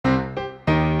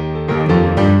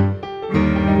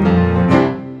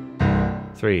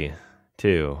3,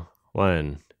 2,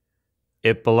 1.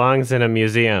 It belongs in a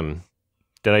museum.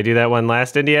 Did I do that one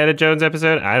last Indiana Jones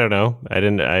episode? I don't know. I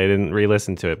didn't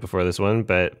re-listen to it before this one,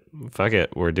 but fuck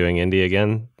it. We're doing Indy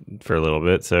again for a little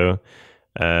bit. So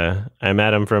I'm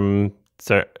Adam from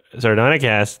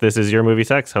Sardonicast. This is Your Movie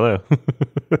Sucks. Hello.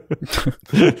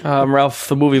 I'm Ralph,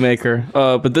 the movie maker.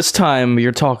 But this time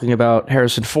you're talking about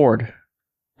Harrison Ford.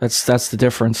 That's the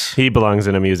difference. He belongs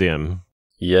in a museum.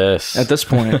 Yes. At this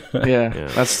point, yeah,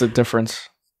 that's the difference.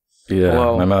 Yeah,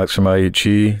 Hello. I'm Alex from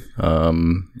IHE.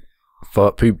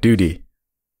 Fart Poop Duty.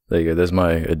 There you go. There's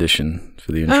my addition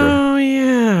for the intro. Oh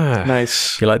yeah,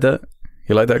 Nice. You like that?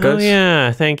 You like that, guys? Oh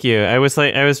yeah, thank you. I was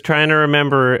trying to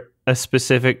remember a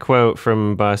specific quote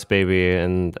from Boss Baby,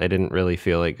 and I didn't really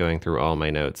feel like going through all my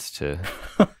notes to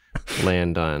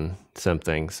land on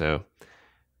something. So,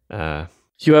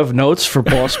 You have notes for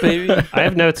Boss Baby? I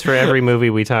have notes for every movie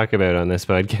we talk about on this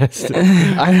podcast.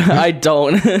 I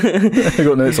don't. I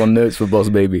got notes for Boss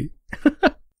Baby.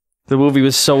 The movie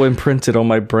was so imprinted on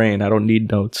my brain. I don't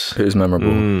need notes. It was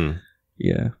memorable.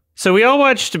 Yeah. So we all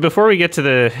watched, before we get to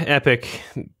the epic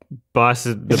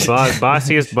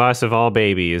bossiest boss of all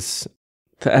babies,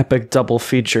 The epic double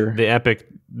feature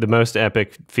the most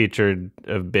epic featured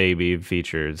of baby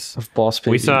features. of Boss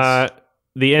Baby. We saw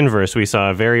the inverse. We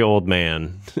saw a very old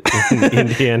man in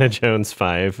Indiana Jones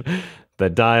 5, the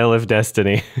Dial of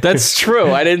Destiny. That's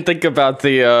true. I didn't think about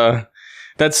the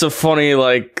that's a funny,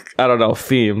 like, I don't know,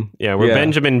 theme. Yeah, we're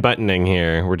Benjamin Buttoning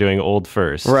here. We're doing old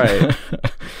first. Right.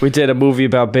 We did a movie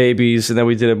about babies, and then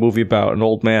we did a movie about an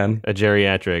old man. A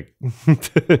geriatric.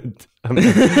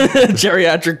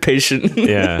 Geriatric patient.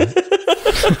 Yeah.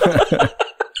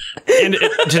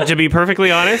 And to be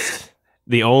perfectly honest,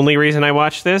 the only reason I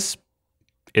watched this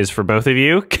is for both of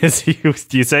you, because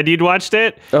you said you'd watched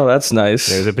it. Oh, that's nice.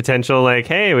 There's a potential, like,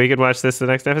 hey, we could watch this the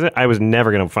next episode. I was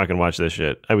never going to fucking watch this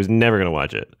shit. I was never going to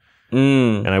watch it.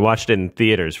 And I watched it in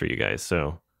theaters for you guys,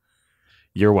 so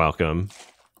you're welcome.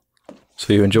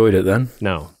 So you enjoyed it then?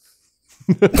 No.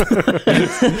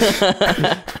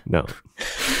 No.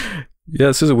 Yeah,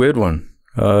 this is a weird one.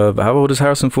 How old is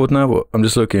Harrison Ford now? Well, I'm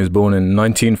just looking. He was born in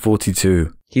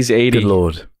 1942. He's 80. Good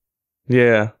Lord.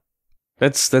 Yeah.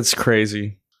 That's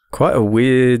crazy. Quite a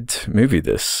weird movie,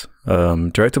 this.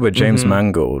 Directed by James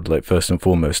Mangold, like, first and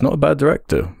foremost. Not a bad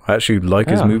director. I actually like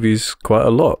his movies quite a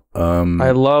lot.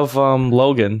 I love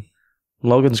Logan.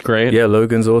 Logan's great. Yeah,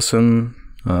 Logan's awesome.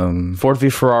 Ford v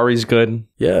Ferrari's good.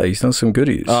 Yeah, he's done some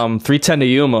goodies. 310 to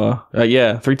Yuma.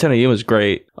 310 to Yuma is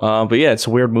great. But yeah, it's a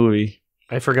weird movie.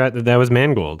 I forgot that was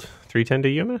Mangold. 310 to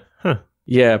Yuma? Huh.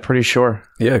 Yeah, pretty sure.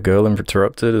 Yeah, Girl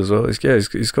Interrupted as well. He's got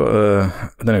he's got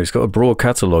a broad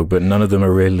catalogue, but none of them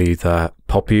are really that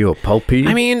poppy or pulpy.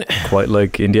 I mean, quite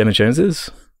like Indiana Jones is.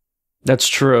 That's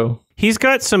true. He's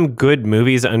got some good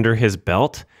movies under his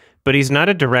belt, but he's not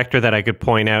a director that I could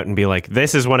point out and be like,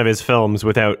 this is one of his films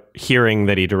without hearing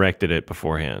that he directed it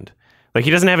beforehand. Like,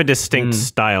 he doesn't have a distinct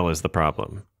style is the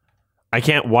problem. I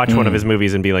can't watch one of his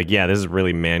movies and be like, yeah, this is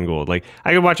really Mangold. Like,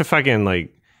 I could watch a fucking,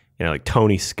 like, you know, like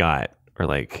Tony Scott or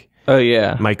like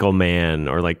Michael Mann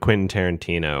or like Quentin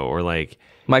Tarantino or like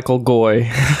Michael Goy.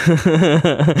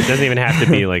 It doesn't even have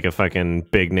to be like a fucking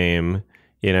big name,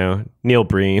 you know, Neil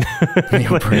Breen.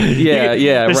 Neil Breen. Yeah,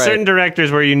 There's right. certain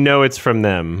directors where you know it's from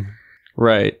them.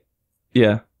 Right.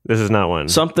 Yeah. This is not one.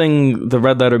 Something the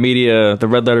Red Letter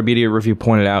Media review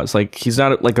pointed out is like he's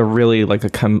not like a really like a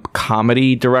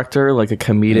comedy director, like a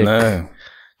comedic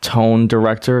tone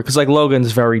director, because like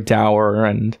Logan's very dour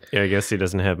and yeah, I guess he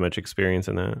doesn't have much experience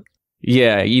in that.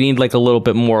 Yeah, you need like a little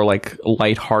bit more like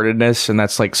lightheartedness, and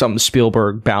that's like something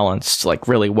Spielberg balanced like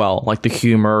really well, like the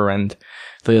humor and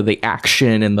the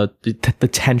action and the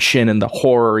tension and the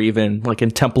horror, even like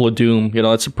in Temple of Doom. You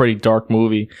know, it's a pretty dark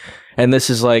movie, and this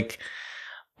is like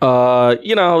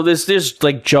you know, there's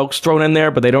like jokes thrown in there,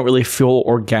 but they don't really feel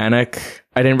organic.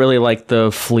 I didn't really like the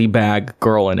Fleabag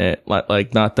girl in it,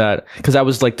 like not that, because I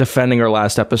was like defending her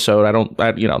last episode.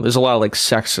 You know, there's a lot of like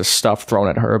sexist stuff thrown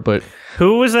at her, but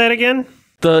who was that again?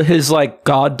 His like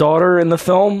goddaughter in the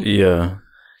film. Yeah,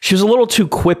 she was a little too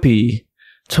quippy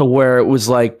to where it was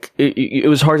like it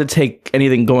was hard to take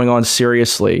anything going on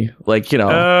seriously. Like, you know.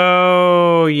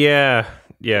 Oh yeah.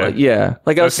 Yeah.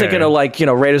 Like I was thinking of like, you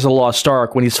know, Raiders of the Lost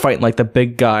Ark when he's fighting like the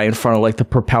big guy in front of like the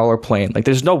propeller plane. Like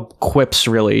there's no quips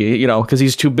really, you know, because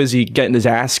he's too busy getting his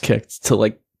ass kicked to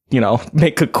like, you know,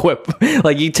 make a quip.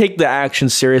 Like you take the action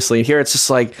seriously. Here it's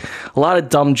just like a lot of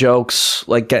dumb jokes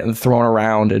like getting thrown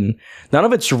around, and none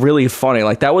of it's really funny.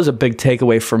 Like that was a big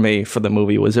takeaway for me for the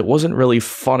movie, was it wasn't really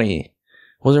funny.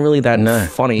 It wasn't really that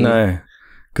funny. No.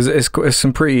 Because it's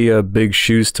some pretty big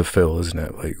shoes to fill, isn't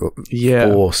it? Like,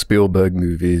 Yeah. 4 Spielberg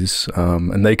movies,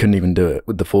 and they couldn't even do it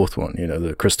with the 4th one, you know,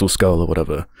 the Crystal Skull or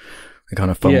whatever. They kind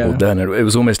of fumbled then. It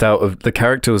was almost the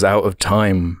character was out of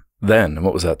time then. And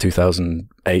what was that,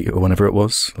 2008 or whenever it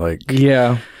was? Like,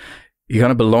 Yeah. he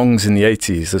kind of belongs in the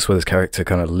 80s. That's where this character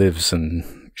kind of lives and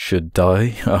should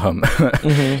die.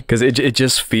 Because it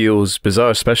just feels bizarre,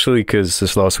 especially because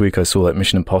this last week I saw like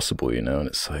Mission Impossible, you know, and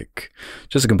it's like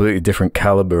just a completely different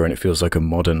caliber, and it feels like a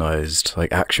modernized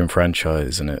like action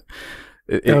franchise, and it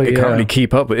can't really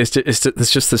keep up. But it's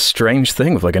just this strange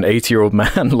thing with like an 80-year-old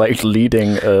man like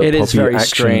leading a poppy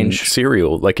action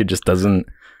serial. Like, it just doesn't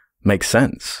make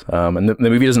sense. And the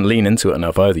movie doesn't lean into it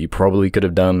enough either. You probably could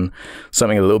have done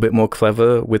something a little bit more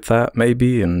clever with that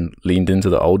maybe, and leaned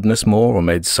into the oldness more, or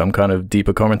made some kind of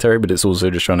deeper commentary. But it's also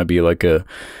just trying to be like a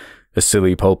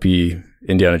silly, pulpy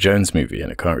Indiana Jones movie,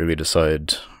 and it can't really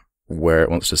decide where it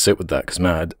wants to sit with that. Because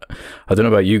man, I don't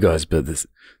know about you guys, but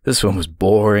this film was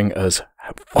boring as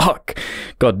fuck.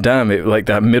 God damn it! Like,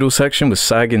 that middle section was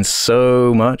sagging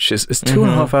so much. It's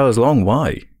 2.5 hours long.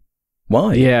 Why?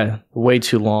 Yeah, way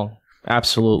too long.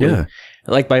 Absolutely. Yeah.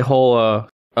 Like, my whole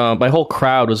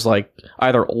crowd was like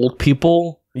either old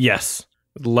people. Yes.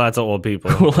 Lots of old people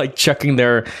who were like checking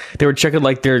their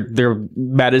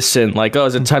medicine, like, oh,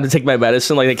 is it time to take my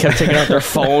medicine? Like, they kept taking out their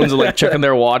phones and like checking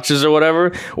their watches or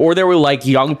whatever. Or there were like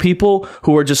young people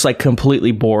who were just like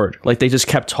completely bored, like they just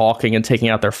kept talking and taking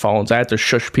out their phones. I had to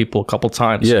shush people a couple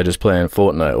times. Yeah, just playing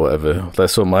Fortnite or whatever.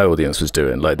 That's what my audience was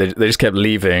doing. Like, they just kept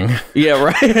leaving. Yeah,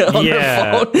 right.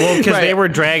 Yeah, well, because they were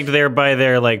dragged there by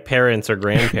their like parents or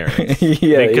grandparents.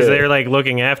 Because they're like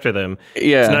looking after them.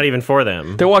 Yeah, it's not even for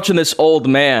them. They're watching this old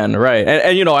man, right?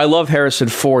 And you know, I love Harrison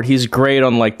Ford. He's great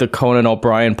on like the Conan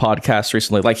O'Brien podcast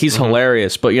recently. Like, he's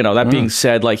hilarious. But you know, that being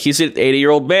said, like, he's an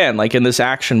 80-year-old man. Like, in this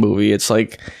action movie, it's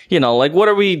like, you know, like, what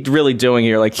are we really doing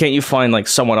here? Like, can't you find like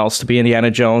someone else to be Indiana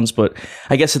Jones? But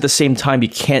I guess at the same time, you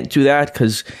can't do that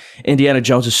because Indiana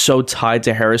Jones is so tied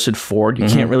to Harrison Ford. You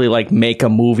can't really like make a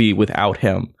movie without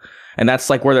him. And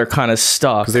that's like where they're kind of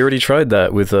stuck. Because they already tried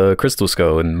that with Crystal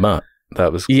Skull and Mutt.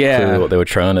 That was clearly what they were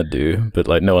trying to do, but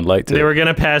like no one liked it. They were going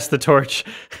to pass the torch.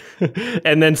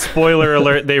 And then, spoiler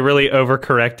alert, they really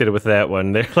overcorrected with that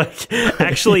one. They're like,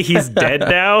 actually, he's dead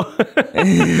now.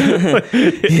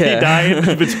 He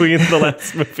died between the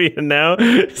last movie and now.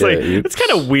 It's like, it's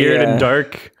kind of weird and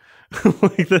dark.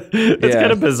 Like, that's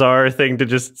kind of bizarre thing to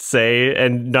just say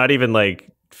and not even like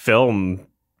film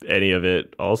any of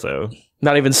it also.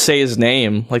 Not even say his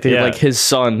name. Like, they like, his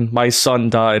son, my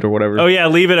son died or whatever. Oh yeah,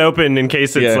 leave it open in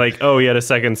case it's like, oh, he had a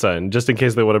second son, just in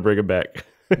case they want to bring him back.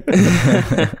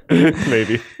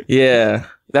 Maybe. Yeah,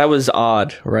 that was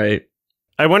odd, right?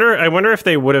 I wonder if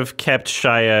they would have kept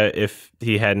Shia if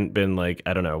he hadn't been like,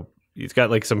 I don't know, he's got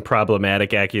like some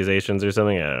problematic accusations or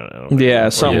something. I don't know. Yeah,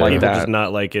 something like that. Just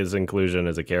not like his inclusion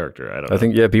as a character. I don't know. I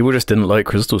think people just didn't like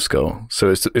Crystal Skull, so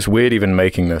it's weird even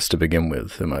making this to begin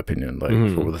with, in my opinion. Like,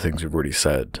 for all the things we've already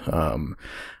said,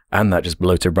 and that just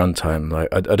bloated runtime. Like,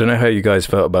 I don't know how you guys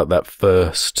felt about that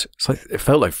first. It's like it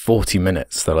felt like 40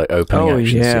 minutes. That like opening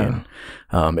action scene.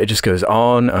 It just goes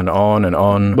on and on and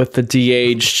on with the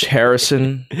de-aged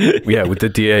Harrison. Yeah, with the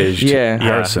de-aged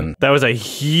Harrison. That was a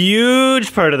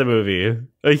huge part of the movie.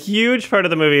 A huge part of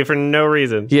the movie for no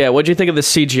reason. Yeah, what do you think of the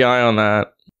CGI on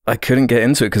that? I couldn't get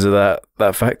into it because of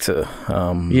that factor.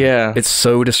 It's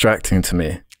so distracting to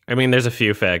me. I mean, there's a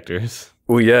few factors.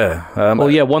 Well, yeah.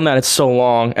 One, that it's so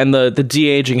long, and the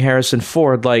de-aging Harrison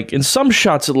Ford, like, in some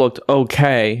shots it looked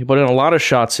okay, but in a lot of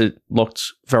shots it looked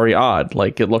very odd.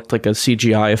 Like, it looked like a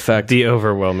CGI effect. The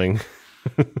overwhelming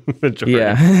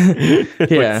majority.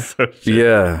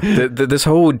 Yeah. This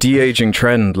whole de-aging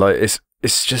trend, like,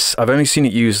 it's just, I've only seen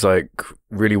it used like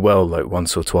really well like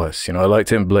once or twice. You know, I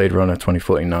liked it in Blade Runner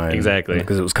 2049. Exactly.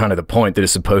 Because it was kind of the point that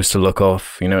it's supposed to look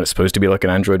off, you know, it's supposed to be like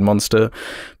an android monster.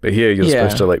 But here you're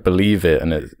supposed to like believe it,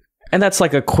 and that's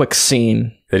like a quick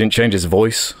scene. They didn't change his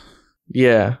voice.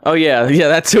 Yeah. Oh yeah. Yeah,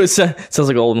 that too sounds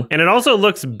like old. And it also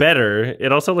looks better.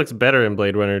 It also looks better in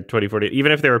Blade Runner 2040,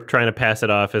 even if they were trying to pass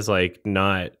it off as like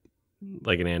not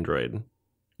like an android.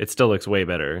 It still looks way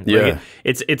better. Yeah, like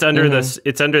it's under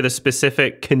it's under the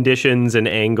specific conditions and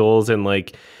angles, and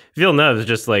like Villeneuve is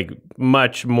just like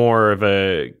much more of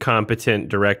a competent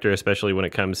director, especially when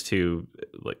it comes to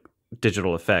like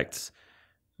digital effects.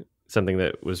 Something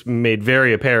that was made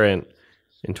very apparent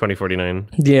in 2049.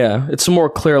 Yeah, it's more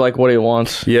clear like what he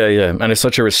wants. Yeah, and it's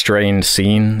such a restrained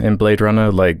scene in Blade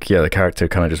Runner. Like, the character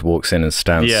kind of just walks in and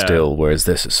stands still, whereas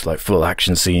this is like full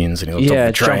action scenes, and he looks off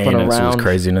the train jumping and it's all around. this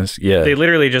craziness. Yeah, They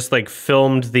literally just like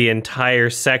filmed the entire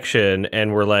section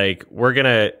and were like, we're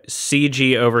gonna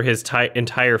CG over his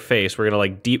entire face. We're gonna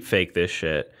like deep fake this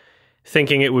shit,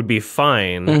 thinking it would be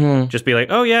fine. Just be like,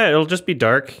 oh yeah, it'll just be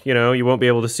dark. You know, you won't be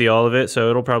able to see all of it, so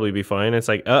it'll probably be fine. It's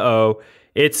like, uh-oh.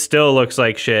 It still looks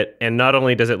like shit, and not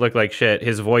only does it look like shit,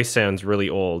 his voice sounds really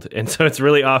old, and so it's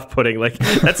really off-putting. Like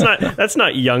that's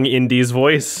not young Indy's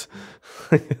voice.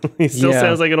 He still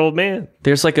sounds like an old man.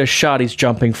 There's like a shot he's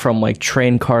jumping from like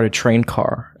train car to train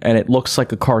car, and it looks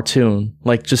like a cartoon.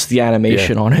 Like just the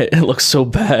animation on it, it looks so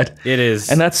bad. It is,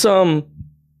 and that's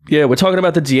we're talking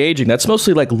about the de-aging. That's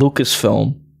mostly like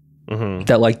Lucasfilm.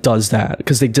 That like does that,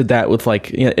 because they did that with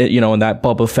like you know, in that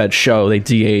Boba Fett show they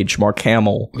de-aged Mark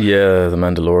Hamill. Yeah, the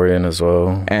Mandalorian as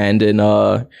well, and in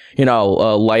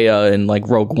Leia in like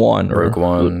Rogue One or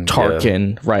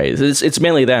Tarkin, right? It's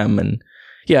mainly them, and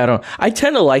I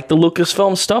tend to like the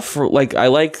Lucasfilm stuff. Like I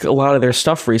like a lot of their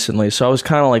stuff recently, so I was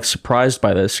kind of like surprised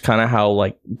by this, kind of how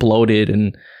like bloated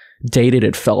and dated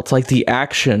it felt. Like the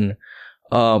action.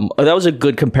 That was a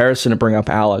good comparison to bring up,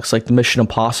 Alex, like the Mission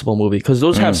Impossible movie, because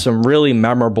those have some really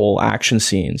memorable action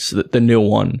scenes. The new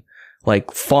one,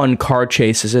 like fun car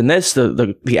chases. And this,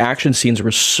 the action scenes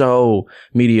were so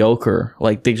mediocre.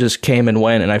 Like they just came and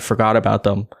went, and I forgot about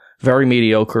them. Very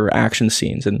mediocre action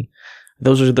scenes, and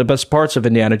those are the best parts of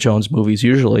Indiana Jones movies.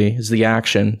 Usually, is the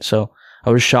action. So I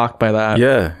was shocked by that.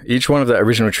 Yeah, each one of that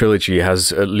original trilogy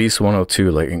has at least one or two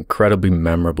like incredibly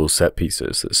memorable set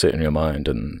pieces that sit in your mind,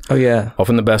 and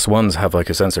often the best ones have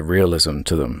like a sense of realism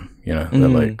to them. You know, they're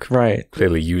like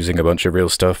clearly using a bunch of real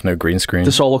stuff, no green screen.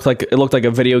 This all looked like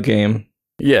a video game.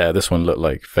 Yeah, this one looked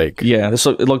like fake. Yeah, it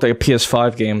looked like a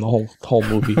PS5 game. The whole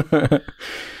movie.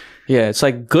 Yeah, it's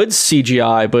like good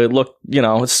CGI, but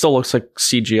it still looks like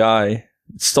CGI.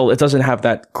 It doesn't have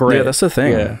that grit. Yeah, that's the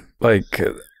thing. Yeah. Like,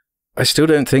 I still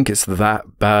don't think it's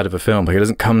that bad of a film. Like, it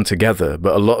doesn't come together,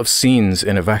 but a lot of scenes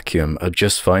in a vacuum are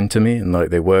just fine to me, and like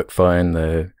they work fine.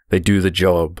 They do the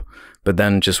job, but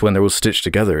then just when they're all stitched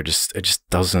together, it just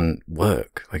doesn't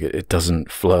work. Like it doesn't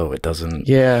flow. It doesn't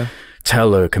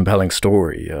tell a compelling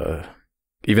story.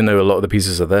 Even though a lot of the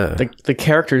pieces are there, the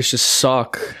characters just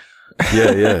suck.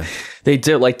 Yeah. They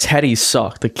did, like Teddy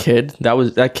sucked. The kid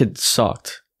that kid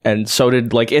sucked. And so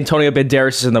did, like, Antonio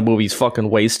Banderas in the movie. He's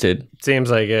fucking wasted. Seems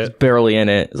like it. He's barely in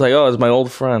it. It's like, oh, it's my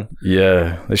old friend.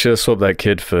 Yeah. They should have swapped that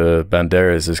kid for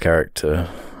Banderas' character.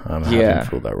 Having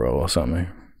filled that role or something.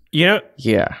 Yeah.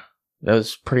 That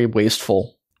was pretty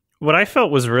wasteful. What I felt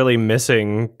was really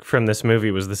missing from this movie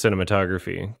was the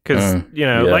cinematography. Because,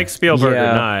 like Spielberg or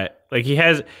not, like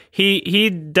he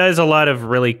does a lot of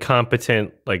really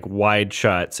competent like wide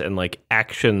shots and like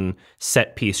action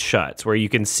set piece shots where you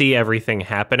can see everything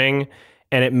happening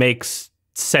and it makes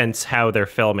sense how they're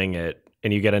filming it,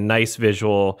 and you get a nice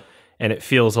visual and it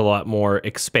feels a lot more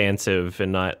expansive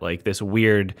and not like this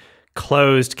weird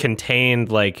closed,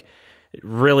 contained, like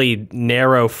really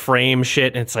narrow frame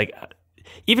shit. And it's like,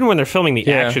 even when they're filming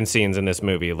the action scenes in this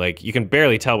movie, like you can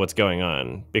barely tell what's going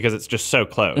on because it's just so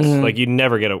close. Like you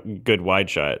never get a good wide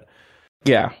shot.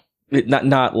 Yeah,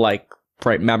 not like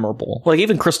memorable. Like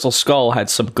even Crystal Skull had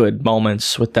some good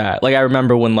moments with that. Like I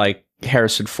remember when like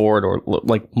Harrison Ford or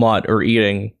like Mutt are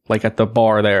eating like at the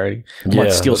bar there.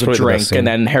 Mutt steals a drink and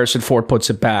then Harrison Ford puts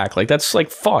it back. Like that's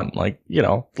like fun. Like,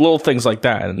 little things like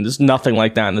that. And there's nothing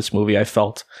like that in this movie, I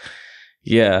felt.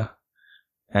 Yeah.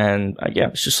 And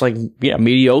it's just like,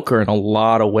 mediocre in a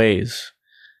lot of ways.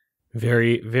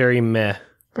 Very, very meh.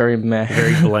 Very meh.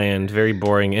 Very bland, very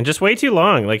boring, and just way too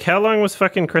long. Like, how long was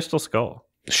fucking Crystal Skull?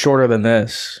 Shorter than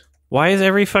this. Why is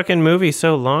every fucking movie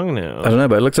so long now? I don't know,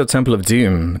 but I looked at Temple of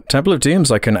Doom. Temple of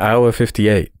Doom's like an hour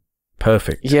 58.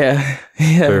 Perfect. Yeah.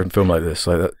 For a film like this.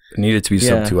 Like that, it needed to be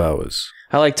sub 2 hours.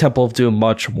 I like Temple of Doom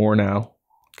much more now.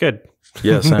 Good.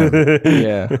 Yeah, same.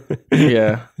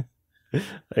 Yeah.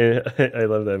 I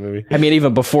love that movie. I mean,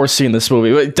 even before seeing this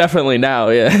movie, but definitely now.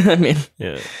 Yeah, I mean,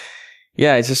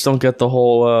 I just don't get the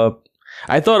whole.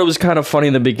 I thought it was kind of funny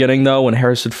in the beginning though, when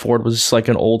Harrison Ford was like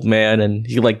an old man and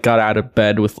he like got out of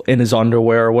bed in his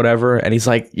underwear or whatever, and he's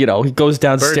like, he goes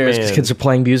downstairs because kids are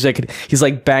playing music, and he's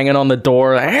like banging on the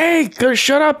door, like, "Hey, go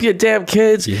shut up, you damn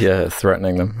kids!" Yeah,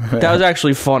 threatening them. That was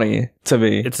actually funny to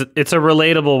me. It's a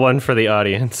relatable one for the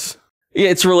audience. Yeah,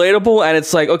 it's relatable, and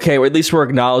it's like, okay, or at least we're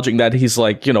acknowledging that he's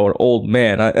like, you know, an old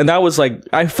man. And that was like,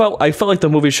 I felt like the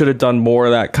movie should have done more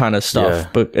of that kind of stuff,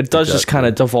 but it does just kind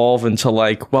of devolve into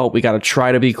like, well, we got to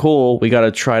try to be cool. We got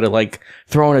to try to like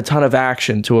throw in a ton of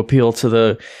action to appeal to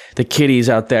the kiddies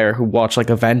out there who watch like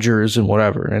Avengers and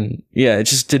whatever. And yeah, it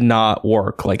just did not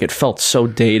work. Like it felt so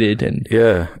dated. And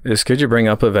yeah, it's good you bring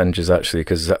up Avengers actually,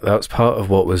 because that was part of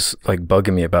what was like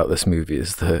bugging me about this movie,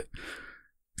 is that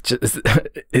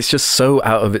it's just so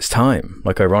out of its time.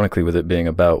 Like, ironically, with it being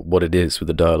about what it is with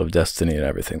the Dial of Destiny and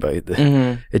everything, like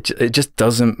it just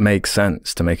doesn't make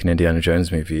sense to make an Indiana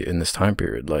Jones movie in this time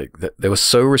period. Like, they were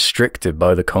so restricted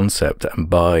by the concept and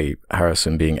by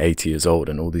Harrison being 80 years old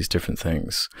and all these different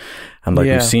things. And like,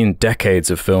 we've seen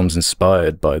decades of films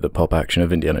inspired by the pop action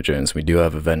of Indiana Jones. We do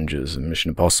have Avengers and Mission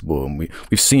Impossible, and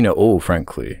we've seen it all,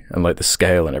 frankly, and like the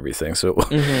scale and everything. So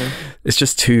it's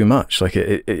just too much. Like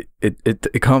it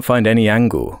can't find any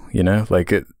angle, you know?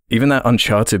 Like even that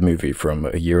Uncharted movie from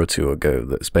a year or two ago,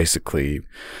 that's basically,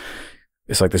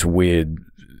 it's like this weird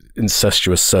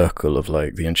incestuous circle of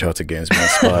like the Uncharted games being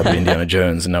inspired by Indiana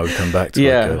Jones, and now we come back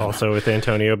to also with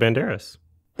Antonio Banderas.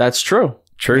 That's true.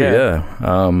 True, yeah.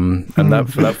 And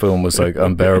that film was like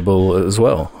unbearable as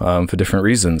well, for different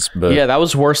reasons. But yeah, that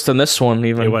was worse than this one.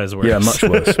 Even it was worse. Yeah, much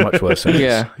worse.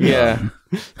 Yeah.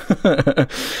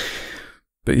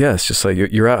 But yeah, it's just like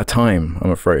you're out of time,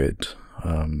 I'm afraid.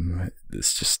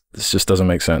 This just doesn't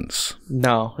make sense.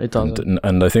 No, it doesn't.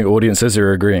 And I think audiences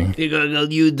are agreeing. You gotta go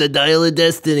use the Dial of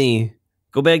Destiny.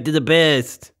 Go back to the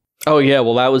past. Oh yeah,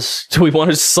 well that was. Do we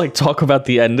want to just like talk about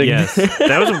the ending? Yes,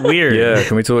 that was weird. Yeah,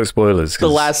 can we talk spoilers? The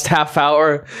last half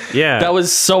hour. Yeah, that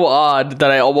was so odd that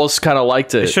I almost kind of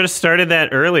liked it. I should have started that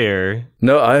earlier.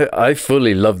 No, I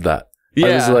fully loved that. Yeah.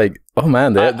 I was like, oh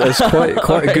man, there's quite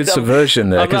a good subversion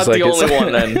there. I'm not the only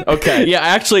one then. Okay, yeah, I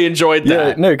actually enjoyed that.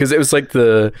 Yeah, no, because it was like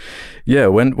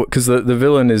because the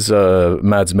villain is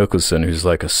Mads Mikkelsen, who's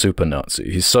like a super Nazi.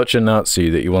 He's such a Nazi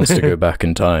that he wants to go back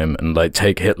in time and like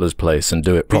take Hitler's place and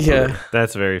do it properly. Yeah,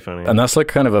 that's very funny. And that's like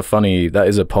kind of that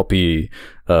is a poppy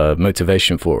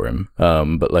motivation for him.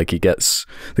 But like he gets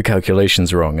the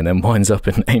calculations wrong and then winds up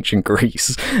in ancient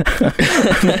Greece. And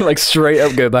then, like straight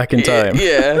up go back in time.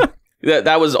 Yeah.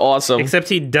 That was awesome. Except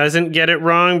he doesn't get it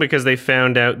wrong, because they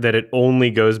found out that it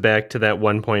only goes back to that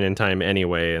one point in time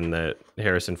anyway, and that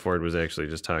Harrison Ford was actually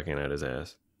just talking out his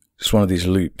ass. Just one of these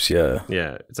loops, yeah.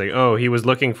 Yeah, it's like, oh, he was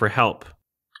looking for help.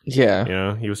 Yeah. You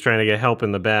know, he was trying to get help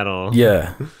in the battle.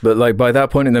 Yeah, but like by that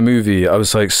point in the movie, I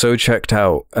was like so checked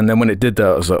out. And then when it did that,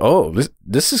 I was like, oh,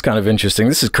 this is kind of interesting.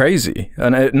 This is crazy.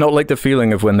 And not like the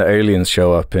feeling of when the aliens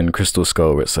show up in Crystal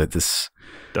Skull, where it's like this...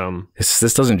 Dumb.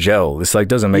 This doesn't gel. This like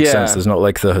doesn't make sense. There's not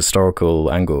like the historical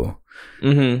angle.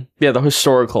 Yeah, the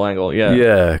historical angle. Yeah.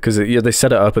 Yeah, because they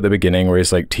set it up at the beginning where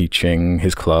he's like teaching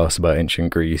his class about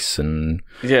ancient Greece, and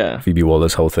Phoebe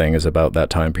Waller's whole thing is about that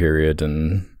time period,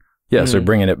 and so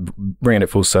bringing it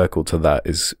full circle to that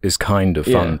is kind of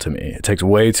fun to me. It takes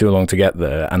way too long to get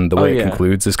there, and the way it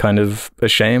concludes is kind of a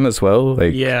shame as well.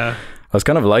 Like, I was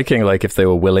kind of liking, like, if they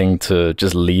were willing to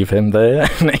just leave him there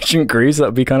in ancient Greece, that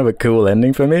would be kind of a cool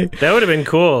ending for me. That would have been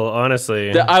cool,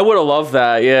 honestly. I would have loved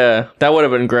that, yeah. That would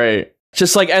have been great.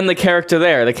 Just like end the character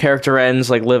there. The character ends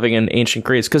like living in ancient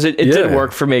Greece, because it did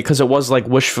work for me, because it was like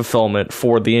wish fulfillment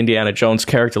for the Indiana Jones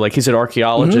character. Like, he's an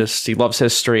archaeologist, he loves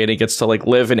history, and he gets to like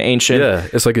live in ancient. Yeah,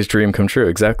 it's like his dream come true.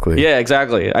 Exactly. Yeah,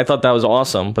 exactly. I thought that was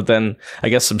awesome, but then I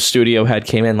guess some studio head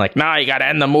came in like, nah, you got to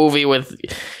end the movie with,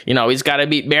 you know, he's got to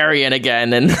meet Marion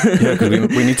again, and yeah, because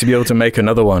we need to be able to make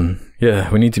another one.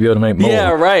 Yeah, we need to be able to make more. Yeah,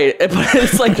 right. But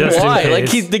it's like, why? Like,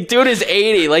 the dude is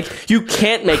 80. Like, you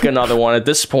can't make another one at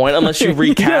this point unless you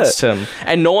recast him.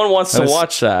 And no one wants to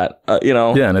watch that, you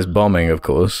know? Yeah, and it's bombing, of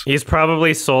course. He's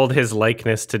probably sold his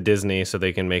likeness to Disney so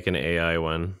they can make an AI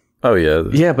one. Oh, yeah.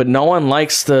 Yeah, but no one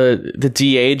likes the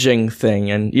de-aging thing.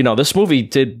 And, you know, this movie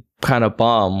did kind of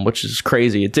bomb, which is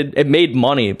crazy. It made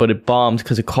money, but it bombed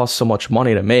because it cost so much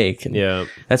money to make. And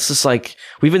that's just like,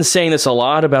 we've been saying this a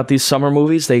lot about these summer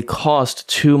movies. They cost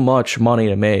too much money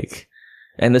to make,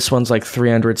 and this one's like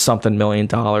 $300-something million.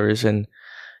 And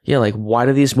yeah, like, why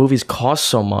do these movies cost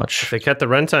so much? If they cut the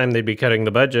runtime, they'd be cutting the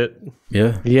budget.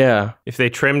 Yeah. If they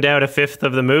trimmed out a fifth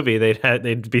of the movie,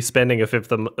 they'd be spending a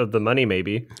fifth of the money,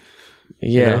 maybe.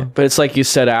 Yeah, you know? But it's like you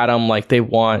said, Adam, like, they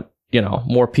want, you know,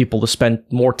 more people to spend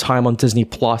more time on Disney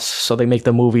Plus, so they make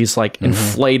the movies like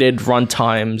inflated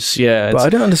runtimes. Yeah, but I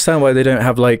don't understand why they don't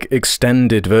have like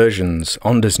extended versions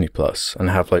on Disney Plus and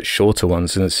have like shorter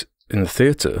ones. And in the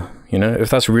theater. You know, if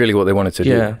that's really what they wanted to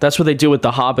do. Yeah, that's what they do with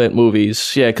the Hobbit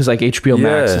movies. Yeah, because like HBO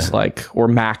Max is like, or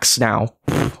Max now,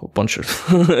 a bunch of.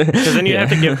 Because then you have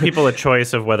to give people a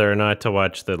choice of whether or not to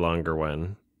watch the longer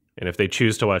one, and if they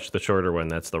choose to watch the shorter one,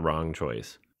 that's the wrong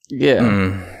choice.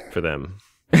 Yeah, for them.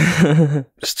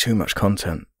 It's too much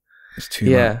content. It's too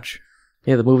much.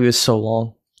 Yeah, the movie was so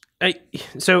long.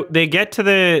 So they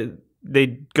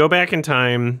go back in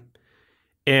time,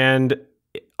 and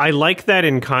I like that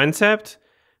in concept.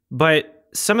 But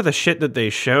some of the shit that they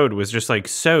showed was just like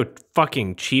so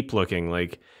fucking cheap looking.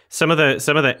 Like some of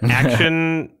the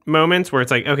action moments where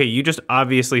it's like, okay, you just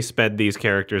obviously sped these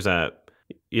characters up,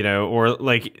 you know, or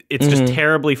like it's just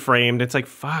terribly framed. It's like,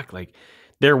 fuck, like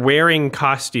they're wearing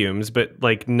costumes, but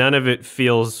like none of it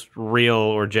feels real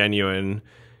or genuine.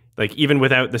 Like even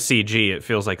without the CG, it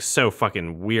feels like so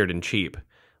fucking weird and cheap.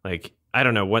 Like I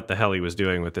don't know what the hell he was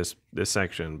doing with this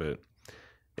section, but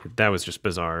that was just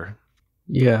bizarre.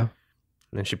 Yeah. And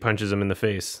then she punches him in the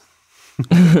face.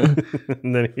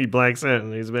 And then he blacks out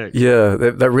and he's back. Yeah,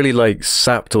 that really like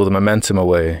sapped all the momentum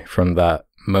away from that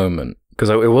moment. Because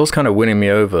it was kind of winning me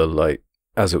over like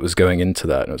as it was going into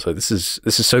that. And it was like, this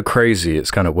is so crazy,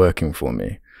 it's kind of working for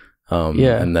me.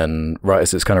 And then right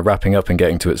as it's kind of wrapping up and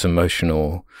getting to its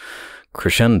emotional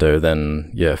crescendo,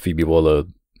 then Phoebe Waller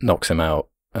knocks him out,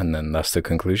 and then that's the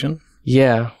conclusion.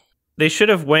 Yeah. They should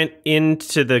have went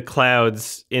into the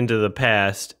clouds, into the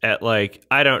past at like,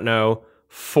 I don't know,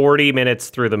 40 minutes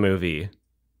through the movie.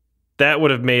 That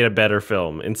would have made a better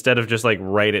film instead of just like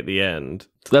right at the end.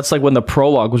 That's like when the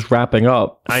prologue was wrapping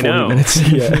up. I know. Minutes.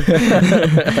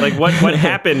 Like what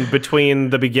happened between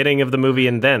the beginning of the movie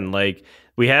and then? Like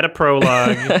we had a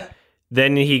prologue,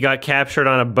 then he got captured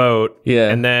on a boat,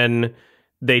 and then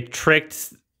they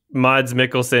tricked Mads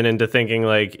Mikkelsen into thinking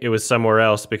like it was somewhere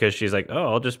else because she's like,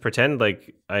 oh, I'll just pretend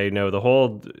like I know the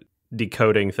whole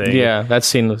decoding thing. Yeah, that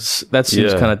seems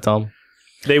kind of dumb.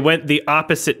 They went the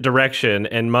opposite direction,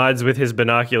 and Mads with his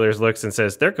binoculars looks and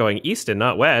says, they're going east and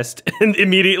not west, and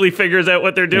immediately figures out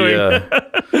what they're doing. Yeah.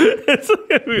 It's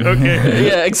like, okay.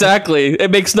 Yeah, exactly. It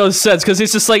makes no sense because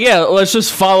he's just like, yeah, let's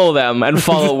just follow them and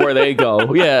follow where they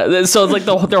go. Yeah, so it's like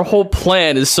their whole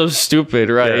plan is so stupid,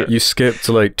 right? Yeah. You skipped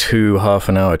like 2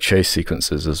 half-an-hour chase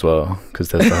sequences as well because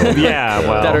there's the whole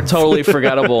that are totally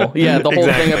forgettable. Yeah, the whole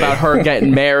thing about her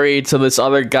getting married to this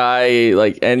other guy,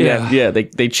 like, and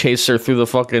they chase her through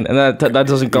the fucking, and that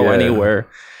doesn't go anywhere.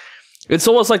 It's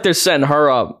almost like they're setting her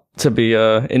up to be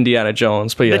Indiana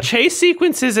Jones. But yeah, the chase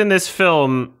sequences in this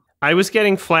film, I was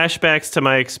getting flashbacks to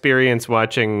my experience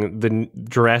watching the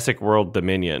Jurassic World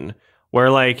Dominion, where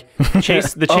like the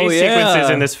chase sequences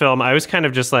in this film, I was kind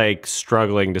of just like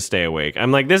struggling to stay awake.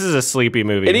 I'm like, this is a sleepy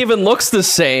movie. It even looks the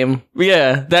same.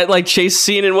 Yeah, that like chase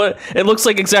scene and what it looks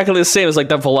like exactly the same as like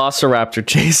that Velociraptor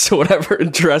chase or whatever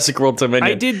in Jurassic World Dominion.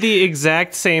 I did the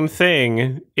exact same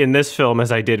thing in this film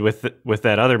as I did with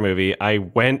that other movie. I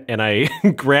went and I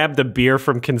grabbed a beer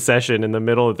from concession in the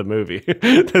middle of the movie.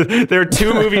 There are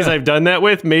 2 movies I've done that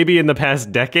with, maybe in the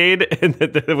past decade, and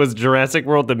it was Jurassic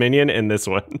World Dominion and this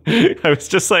one. I was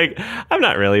just like, I'm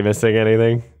not really missing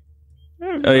anything.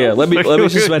 Oh yeah, let me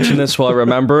just mention this while I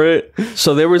remember it.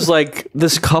 So there was like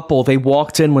this couple, they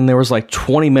walked in when there was like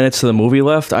 20 minutes of the movie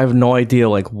left. I have no idea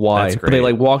like why. But they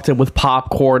like walked in with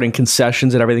popcorn and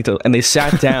concessions and everything and they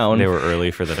sat down. They were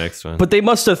early for the next one. But they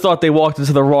must have thought they walked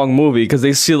into the wrong movie because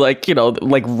they see like, you know,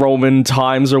 like Roman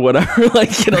times or whatever,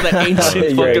 like, you know, that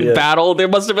ancient fucking battle. They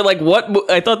must have been like, what?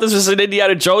 I thought this was an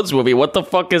Indiana Jones movie. What the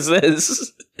fuck is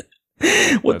this?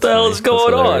 What the hell is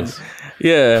going on?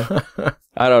 Yeah.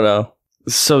 I don't know.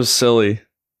 So silly.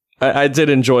 I did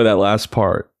enjoy that last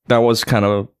part. That was kind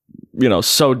of, you know,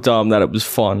 so dumb that it was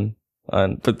fun.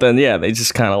 But then, they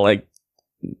just kind of like,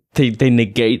 they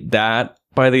negate that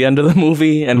by the end of the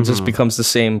movie and it just becomes the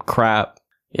same crap.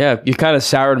 Yeah, you kind of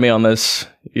soured me on this.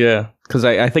 Yeah, because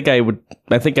I think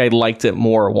I liked it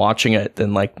more watching it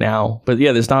than like now. But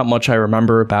yeah, there's not much I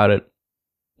remember about it.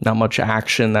 Not much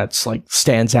action that's like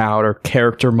stands out or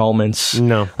character moments.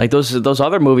 No, like those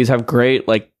other movies have great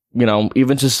like, you know,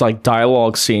 even just like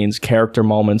dialogue scenes, character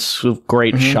moments with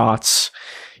great shots.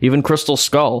 Even Crystal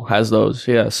Skull has those.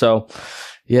 Yeah. So,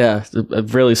 yeah,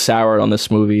 I've really soured on this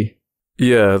movie.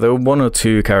 Yeah, there were 1 or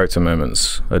 2 character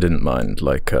moments I didn't mind.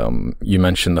 Like, you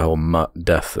mentioned the whole Mutt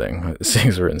death thing.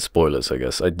 Things are in spoilers, I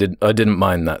guess. I didn't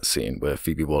mind that scene where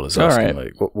Phoebe Waller's asking,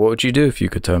 like, what would you do if you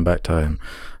could turn back time?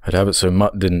 I'd have it so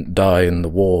Mutt didn't die in the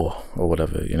war or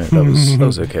whatever. You know, that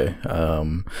was okay.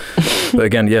 But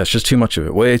again, it's just too much of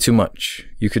it. Way too much.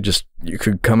 You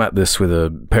could come at this with a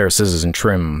pair of scissors and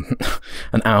trim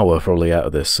an hour probably out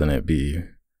of this, and it'd be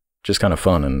just kind of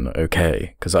fun and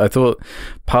okay. Because I thought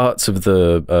parts of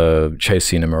the chase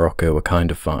scene in Morocco were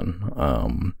kind of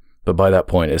fun. But by that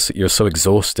point, you're so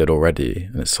exhausted already,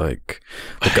 and it's like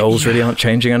the goals really aren't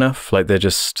changing enough. Like they're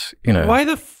just, you know. Why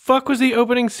the fuck was the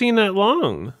opening scene that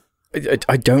long?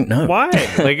 I don't know. Why?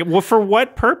 Like, well, for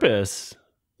what purpose?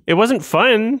 It wasn't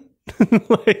fun.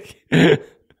 Like,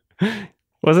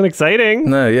 wasn't exciting.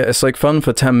 No, yeah, it's like fun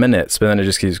for 10 minutes, but then it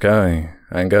just keeps going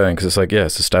and going because it's like, yeah,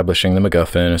 it's establishing the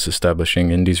MacGuffin, it's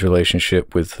establishing Indy's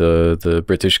relationship with the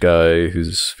British guy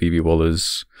who's Phoebe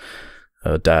Waller's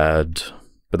dad.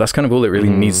 But that's kind of all it really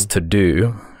needs to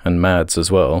do. And Mads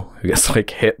as well, who gets like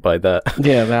hit by that.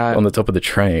 Yeah, that on the top of the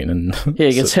train, and yeah,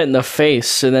 he gets hit in the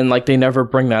face, and then like they never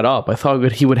bring that up. I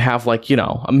thought he would have like, you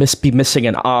know, be missing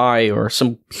an eye or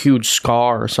some huge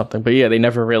scar or something. But yeah, they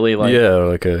never really like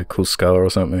like a cool scar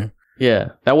or something.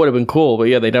 Yeah, that would have been cool. But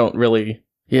yeah, they don't really.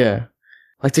 Yeah,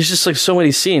 like there's just like so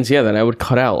many scenes. Yeah, that I would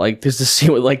cut out. Like there's this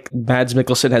scene where like Mads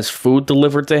Mikkelsen has food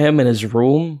delivered to him in his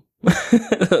room.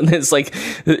 It's like,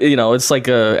 you know, it's like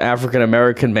a African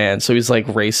American man, so he's like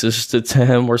racist to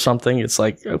him or something. It's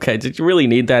like, okay, did you really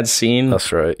need that scene?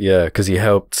 That's right, yeah, because he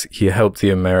helped the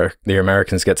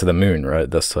Americans get to the moon, right?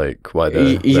 That's like why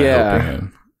they're helping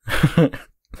him.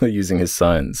 They're using his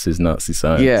science, his Nazi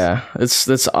science. Yeah,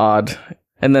 that's odd.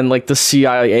 And then like the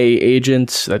CIA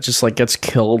agent that just like gets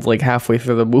killed like halfway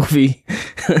through the movie.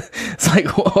 It's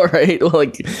like, all right, well,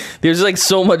 like there's like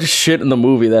so much shit in the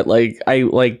movie that like I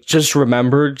like just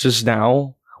remembered just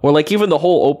now. Or like even the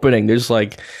whole opening, there's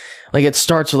like it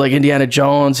starts with like Indiana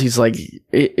Jones. He's like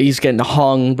he's getting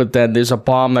hung, but then there's a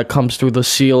bomb that comes through the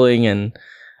ceiling, and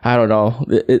I don't know.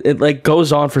 It like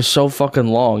goes on for so fucking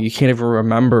long. You can't even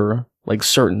remember like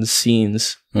certain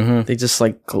scenes. They just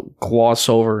like gloss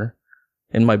over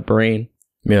in my brain.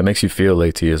 Yeah, it makes you feel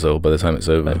 80 years old by the time it's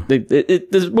over.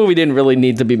 This movie didn't really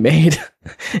need to be made.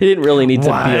 It didn't really need to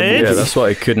be a movie. Yeah, that's why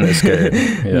I couldn't escape.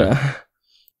 Yeah. No.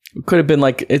 It could have been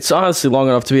like, it's honestly long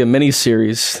enough to be a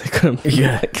mini-series.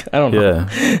 Yeah. Like, I don't know.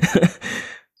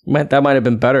 Yeah. That might have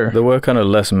been better. There were kind of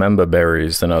less member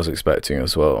berries than I was expecting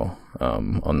as well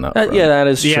on that front. Yeah, that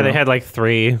is true. Yeah, they had like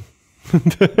 3.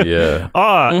 Yeah.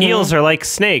 Eels are like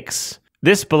snakes.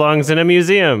 This belongs in a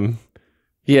museum.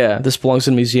 Yeah, this belongs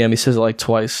in a museum. He says it like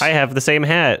twice. I have the same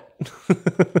hat.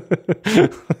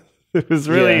 It was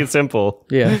really simple.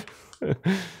 Yeah.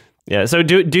 Yeah. So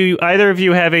do either of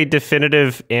you have a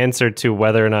definitive answer to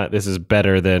whether or not this is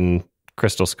better than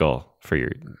Crystal Skull for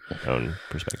your own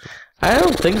perspective? I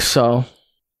don't think so.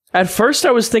 At first,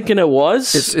 I was thinking it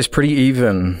was. It's pretty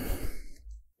even.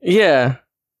 Yeah.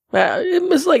 It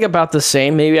was like about the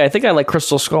same. Maybe I think I like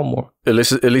Crystal Skull more. At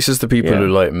least it's the people who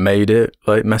like made it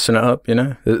like messing it up. You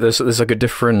know, there's like a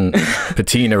different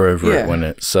patina over it when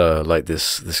it's like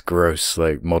this gross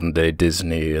like modern day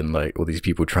Disney and like all these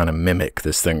people trying to mimic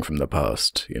this thing from the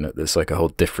past. You know, there's like a whole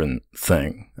different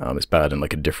thing. It's bad in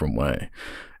like a different way.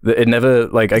 It never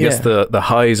like I guess the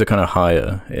highs are kind of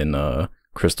higher in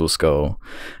Crystal Skull,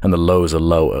 and the lows are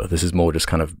lower. This is more just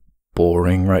kind of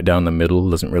boring right down the middle.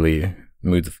 Doesn't really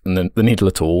move the needle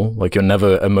at all. Like you're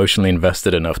never emotionally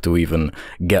invested enough to even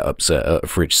get upset at a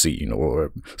fridge scene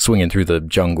or swinging through the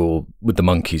jungle with the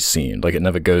monkeys scene. Like it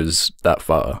never goes that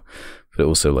far, but it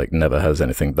also like never has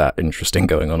anything that interesting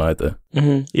going on either.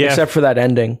 Yeah, except for that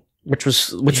ending, which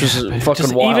was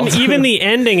fucking wild. Even the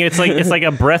ending, it's like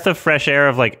a breath of fresh air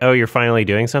of like, oh, you're finally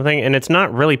doing something, and it's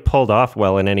not really pulled off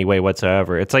well in any way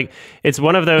whatsoever. It's like it's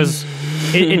one of those.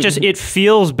 It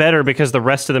feels better because the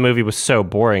rest of the movie was so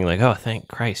boring. Like, oh, thank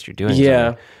Christ, you're doing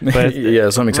something. But yeah,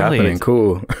 something's happening.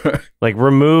 Cool. Like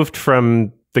removed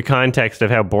from the context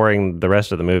of how boring the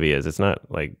rest of the movie is. It's not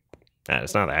like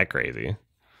it's not that crazy.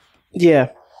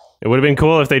 Yeah. It would have been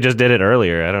cool if they just did it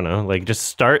earlier. I don't know. Like just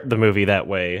start the movie that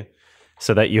way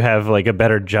so that you have like a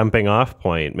better jumping off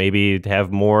point. Maybe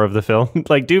have more of the film.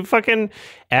 Like do fucking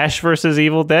Ash versus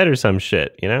Evil Dead or some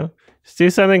shit, you know? Just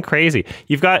do something crazy.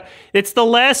 It's the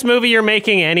last movie you're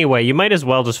making anyway. You might as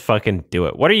well just fucking do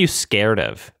it. What are you scared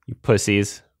of, you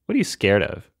pussies? What are you scared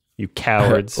of, you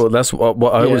cowards? Well, that's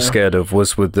what I was scared of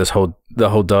was with the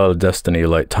whole Dial of Destiny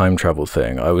like time travel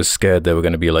thing. I was scared they were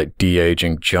going to be like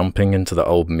de-aging, jumping into the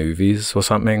old movies or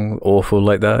something awful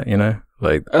like that, you know?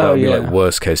 Like that would be like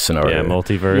worst case scenario. Yeah,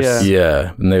 multiverse.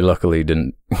 Yeah, and they luckily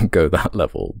didn't go that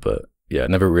level, but yeah,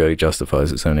 it never really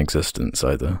justifies its own existence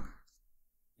either.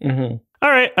 All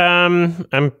right,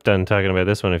 I'm done talking about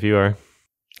this one if you are.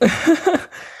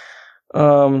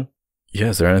 Yeah,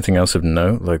 is there anything else of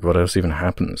note? Like, what else even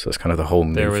happens? That's kind of the whole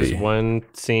movie. There was one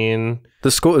scene. The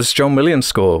score is John Williams'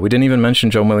 score. We didn't even mention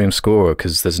John Williams' score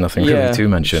because there's nothing really to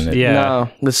mention. Yeah.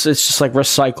 No, it's just like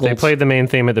recycled. They played the main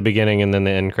theme at the beginning and then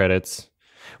the end credits.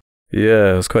 Yeah,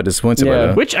 I was quite disappointed by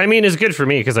that. Which, I mean, is good for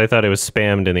me because I thought it was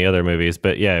spammed in the other movies.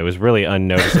 But yeah, it was really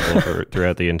unnoticeable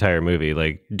throughout the entire movie.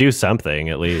 Like, do something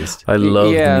at least. I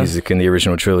love the music in the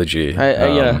original trilogy.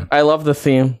 I love the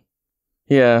theme.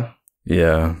 Yeah.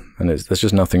 Yeah, and there's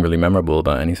just nothing really memorable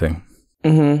about anything.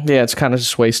 Yeah, it's kind of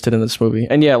just wasted in this movie.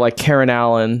 And yeah, like Karen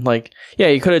Allen, like, yeah,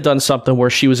 you could have done something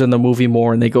where she was in the movie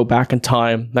more and they go back in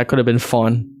time. That could have been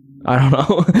fun. I don't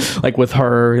know, like with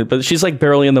her, but she's like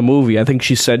barely in the movie. I think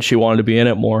she said she wanted to be in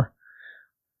it more.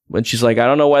 But she's like, I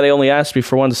don't know why they only asked me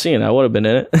for one scene. I would have been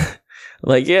in it.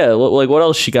 Like, yeah, like what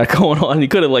else she got going on? You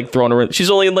could have like thrown her in. She's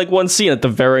only in like one scene at the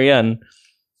very end.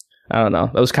 I don't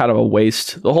know. That was kind of a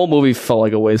waste. The whole movie felt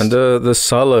like a waste. And the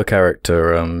Sala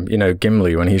character,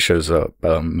 Gimli, when he shows up,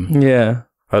 yeah.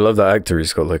 I love that actor.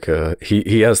 He's got like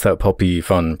he has that poppy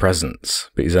fun presence,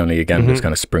 but he's only just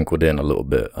kind of sprinkled in a little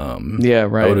bit. Yeah,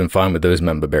 right. I would have been fine with those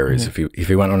member berries if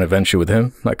he went on an adventure with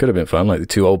him. That could have been fun, like the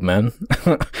two old men.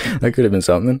 That could have been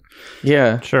something.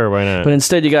 Yeah, sure, why not? But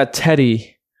instead, you got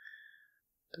Teddy.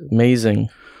 Amazing.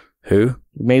 Who?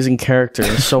 Amazing character.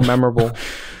 So memorable.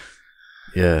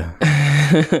 Yeah.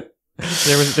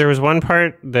 There was one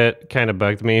part that kind of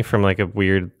bugged me from like a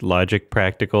weird logic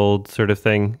practical sort of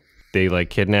thing. They like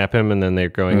kidnap him and then they're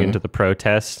going into the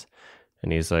protest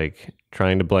and he's like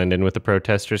trying to blend in with the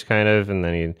protesters kind of, and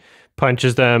then he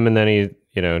punches them and then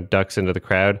he, ducks into the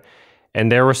crowd.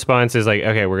 And their response is like,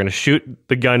 okay, we're going to shoot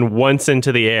the gun once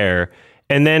into the air.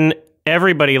 And then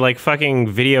everybody, like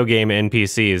fucking video game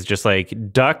NPCs, just like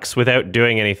ducks without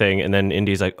doing anything. And then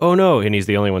Indy's like, oh no. And he's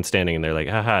the only one standing and they're like,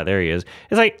 haha, there he is.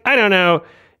 It's like, I don't know.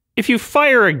 If you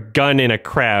fire a gun in a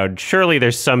crowd, surely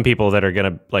there's some people that are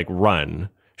going to like run.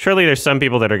 Surely there's some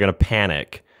people that are going to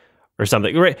panic or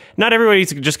something. Right? Not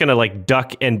everybody's just going to like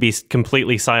duck and be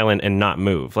completely silent and not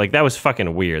move. Like that was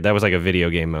fucking weird. That was like a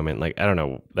video game moment. Like, I don't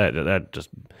know. That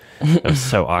was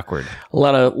so awkward. A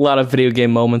lot of video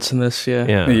game moments in this.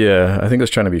 Yeah. Yeah. I think it was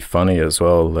trying to be funny as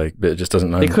well. Like, but it just doesn't.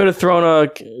 They could have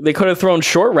thrown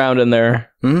Short Round in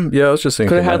there. Yeah, I was just thinking.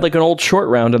 Could have had like an old Short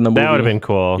Round in the movie. That would have been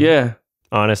cool. Yeah.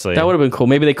 Honestly, that would have been cool.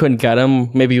 Maybe they couldn't get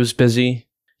him. Maybe he was busy.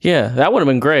 Yeah, that would have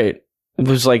been great. It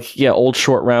was like, yeah, old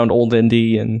Short Round, old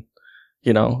Indy, and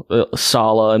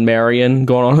Sala and Marion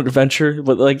going on an adventure.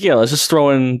 But like, yeah, let's just throw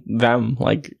in them.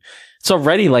 Like, it's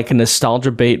already like a nostalgia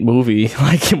bait movie.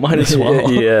 Like, you might as well.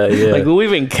 Yeah. Like, who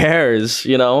even cares?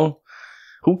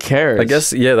 Who cares? I guess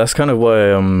that's kind of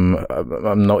why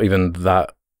I'm not even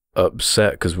that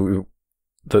upset, because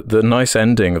the nice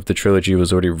ending of the trilogy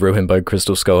was already ruined by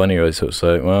Crystal Skull anyway. So it's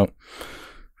like, well,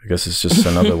 I guess it's just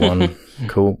another one.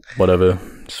 Cool, whatever.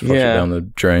 Just flush it down the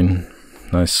drain.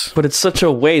 Nice. But it's such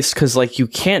a waste because like you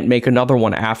can't make another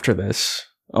one after this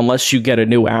unless you get a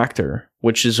new actor,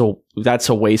 which is that's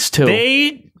a waste too.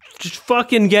 They just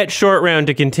fucking get Short Round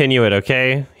to continue it,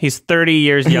 okay? He's 30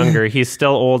 years younger. He's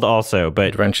still old also, but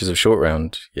Adventures of Short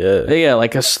Round. Yeah. Yeah,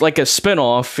 like a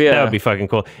spin-off. Yeah. That would be fucking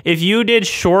cool. If you did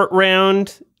Short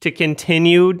Round to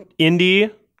continue Indy,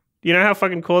 you know how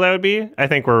fucking cool that would be? I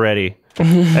think we're ready.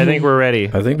 I think we're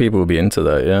ready. I think people would be into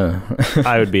that, yeah.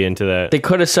 I would be into that. They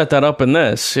could have set that up in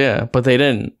this, yeah, but they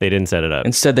didn't. They didn't set it up.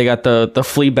 Instead, they got the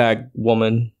Fleabag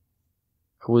woman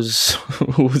who was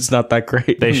not that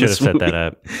great. They should have set that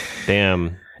up.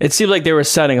 Damn. It seemed like they were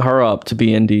setting her up to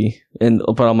be Indy,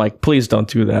 but I'm like, please don't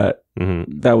do that.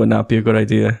 That would not be a good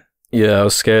idea. Yeah, I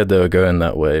was scared they were going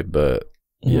that way, but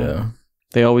yeah.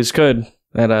 They always could.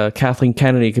 And Kathleen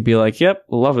Kennedy could be like, yep,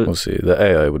 love it. We'll see. The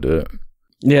AI would do it.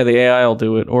 Yeah, the AI will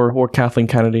do it, or Kathleen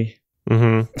Kennedy.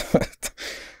 DH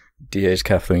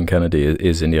Kathleen Kennedy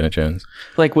is Indiana Jones.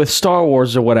 Like with Star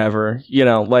Wars or whatever,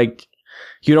 like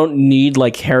you don't need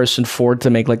like Harrison Ford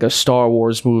to make like a Star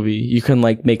Wars movie. You can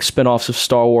like make spin-offs of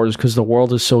Star Wars because the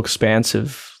world is so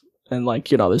expansive and like,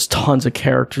 there's tons of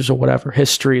characters or whatever,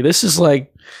 history. This is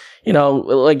like,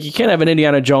 like you can't have an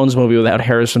Indiana Jones movie without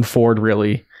Harrison Ford,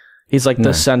 really. He's like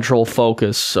the central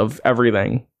focus of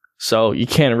everything. So you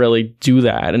can't really do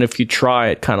that. And if you try,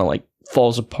 it kind of like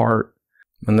falls apart.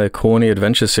 And they're corny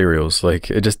adventure serials. Like,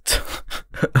 it just...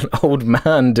 an old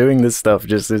man doing this stuff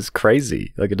just is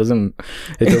crazy. Like, it doesn't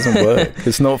work.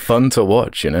 It's not fun to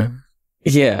watch,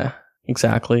 Yeah,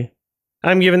 exactly.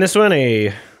 I'm giving this one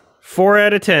a 4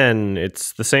 out of 10.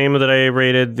 It's the same that I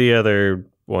rated the other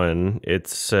one.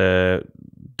 It's... don't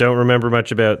remember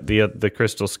much about the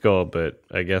Crystal Skull, but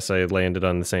I guess I landed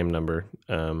on the same number.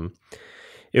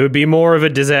 It would be more of a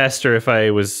disaster if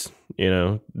I was,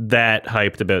 that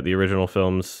hyped about the original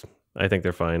films. I think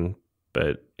they're fine,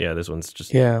 but yeah, this one's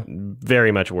just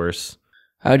very much worse.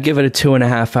 I would give it a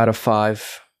 2.5 out of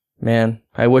 5. Man,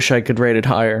 I wish I could rate it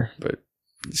higher, but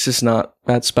It's just not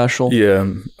that special. Yeah,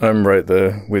 I'm right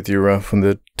there with you, Ralph, on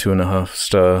the 2.5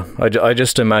 star. I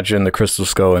just imagine the Crystal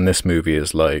Skull in this movie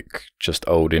is like just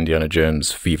old Indiana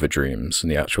Jones fever dreams,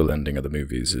 and the actual ending of the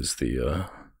movies is the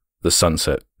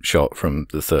sunset shot from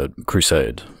the Third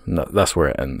Crusade. And that's where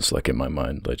it ends, like in my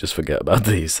mind. I just forget about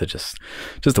these. They're just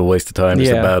a waste of time. It's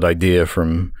a bad idea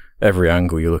from every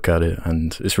angle you look at it,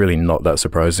 and it's really not that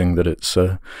surprising that it's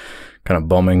kind of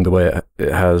bombing the way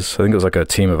it has. I think it was like a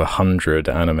team of 100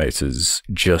 animators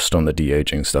just on the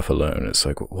de-aging stuff alone. It's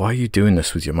like, why are you doing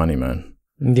this with your money, man?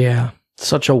 Yeah,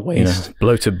 such a waste. You know,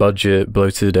 bloated budget,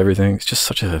 bloated everything. It's just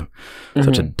such a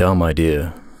dumb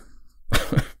idea.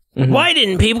 Why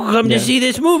didn't people come to see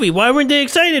this movie? Why weren't they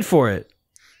excited for it?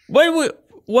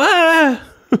 Why?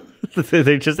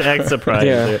 They just act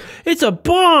surprised. It's a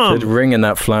bomb. The ring in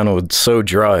that flannel is so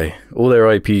dry. All their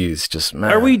IPs just,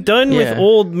 man. Are we done with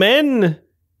old men?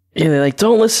 Yeah, they're like,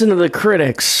 don't listen to the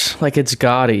critics like it's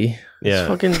gaudy. Yeah. It's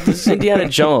fucking this is Indiana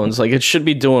Jones. Like, it should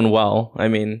be doing well. I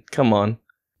mean, come on.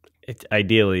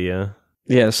 Ideally, yeah.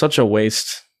 Yeah, such a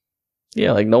waste.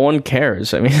 Yeah, like, no one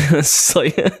cares. I mean, it's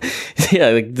like, yeah,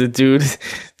 like, the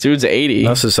dude's 80.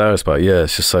 That's the saddest part. Yeah,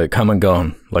 it's just like come and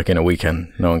gone, like in a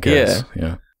weekend. No one cares.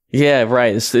 Yeah. Yeah,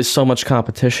 right. There's so much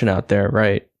competition out there,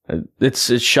 right?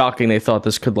 It's shocking they thought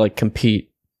this could, like,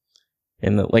 compete.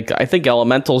 Like, I think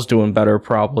Elemental's doing better,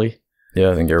 probably.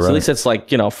 Yeah, I think you're right. At least it's, like,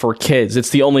 you know, for kids. It's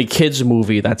the only kids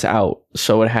movie that's out.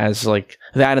 So it has, like,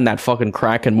 that and that fucking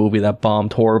Kraken movie that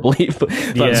bombed horribly. but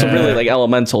so really, like,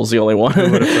 Elemental's the only one.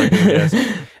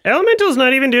 Elemental's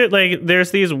not even doing, like,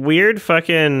 there's these weird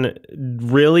fucking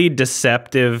really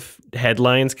deceptive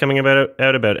headlines coming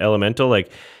out about Elemental. Like,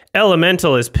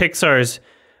 Elemental is Pixar's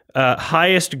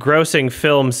highest grossing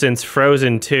film since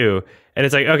Frozen 2. And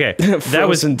it's like, okay, that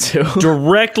was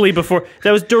directly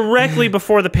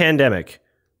before the pandemic.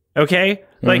 Okay?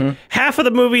 Like, half of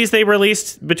the movies they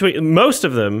released, most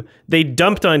of them, they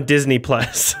dumped on Disney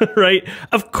Plus, right?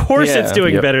 Of course it's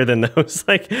doing better than those.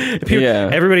 Like,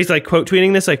 everybody's like quote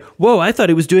tweeting this, like, whoa, I thought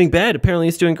it was doing bad. Apparently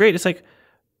it's doing great. It's like,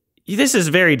 this is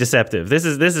very deceptive. This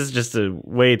is just a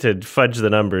way to fudge the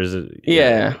numbers.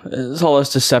 Yeah, it's all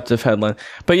this deceptive headline.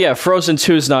 But yeah, Frozen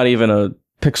 2 is not even a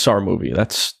Pixar movie.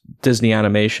 That's Disney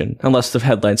Animation, unless the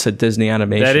headline said Disney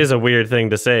Animation. That is a weird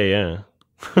thing to say, yeah.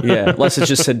 Yeah, unless it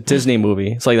just said Disney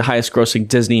movie. It's like the highest grossing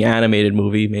Disney animated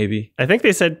movie, maybe. I think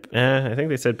they said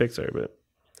Pixar, but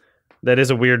that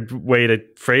is a weird way to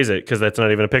phrase it because that's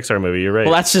not even a Pixar movie. You're right.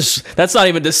 Well, that's not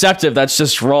even deceptive. That's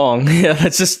just wrong. Yeah,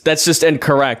 that's just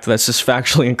incorrect. That's just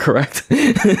factually incorrect.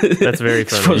 That's very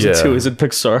funny. Frozen 2 isn't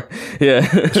Pixar. Yeah.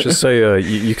 Let's just say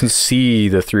you can see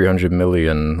the 300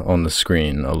 million on the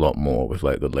screen a lot more with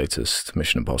like the latest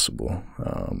Mission Impossible,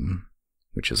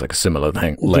 which is like a similar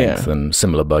length and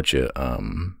similar budget.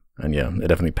 And yeah, it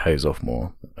definitely pays off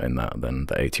more in that than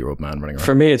the 80-year-old man running around.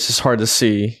 For me, it's just hard to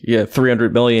see,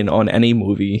 300 million on any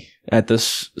movie at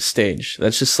this stage.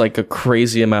 That's just like a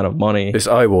crazy amount of money. It's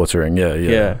eye-watering,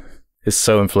 yeah. It's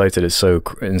so inflated, it's so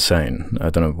insane. I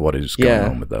don't know what is going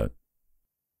on with that.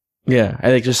 Yeah, I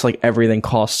think just like everything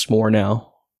costs more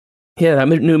now. Yeah, that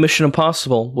new Mission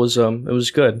Impossible was it was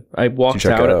good. I walked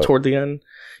out toward the end.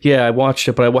 Yeah, I watched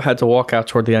it, but I had to walk out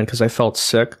toward the end because I felt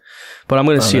sick. But I'm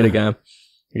going to see it again.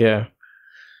 Yeah.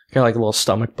 Got like a little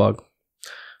stomach bug.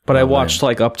 But I watched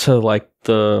like up to like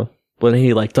when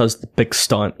he like does the big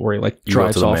stunt where he like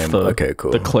drives off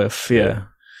the cliff. Yeah.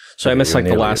 So I missed like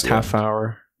the last half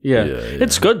hour. Yeah.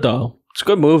 It's good though. It's a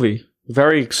good movie.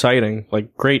 Very exciting.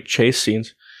 Like great chase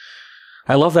scenes.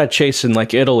 I love that chase in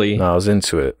like Italy. No, I was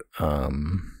into it.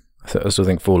 I still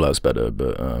think Fallout's better,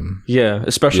 but yeah,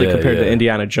 especially compared to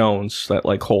Indiana Jones, that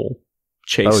like whole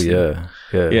chase. Oh yeah.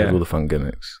 All the fun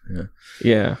gimmicks.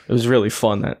 Yeah, it was really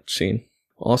fun, that scene.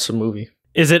 Awesome movie.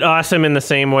 Is it awesome in the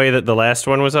same way that the last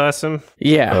one was awesome?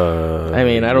 Yeah. I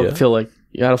mean, I don't feel like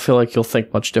you'll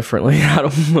think much differently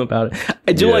about it.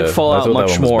 I do like Fallout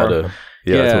much more.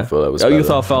 I thought Fallout was better. You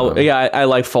thought Fallout? I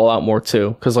like Fallout more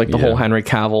too, because like the whole Henry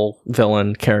Cavill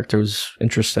villain character was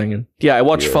interesting. And yeah, I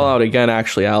watched Fallout again,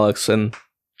 actually, Alex, and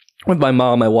with my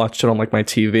mom, I watched it on like my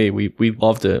TV. We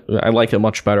loved it. I like it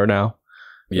much better now.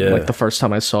 Yeah, like the first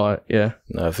time I saw it. Yeah,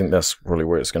 no, I think that's probably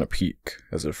where it's going to peak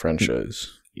as a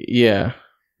franchise. Yeah,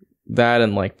 that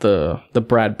and like the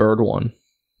Brad Bird one.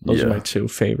 Those are my two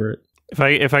favorite.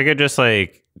 If I could just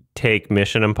like take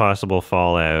Mission Impossible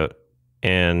Fallout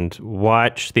and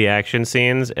watch the action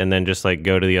scenes and then just like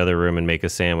go to the other room and make a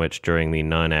sandwich during the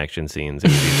non-action scenes, it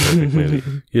would be a perfect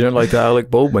movie. You don't like the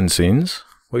Alec Baldwin scenes?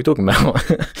 What are you talking about?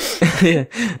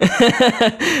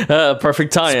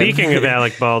 Perfect time. Speaking of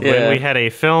Alec Baldwin, we had a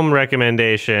film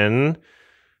recommendation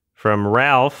from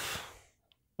Ralph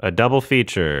A double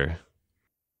feature.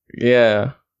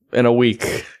 Yeah, in a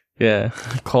week. Yeah,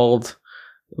 called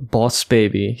Boss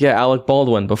Baby. Yeah, Alec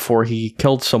Baldwin before he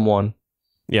killed someone.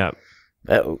 Yeah.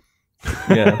 Oh.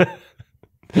 Yeah.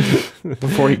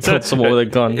 Before he killed someone with a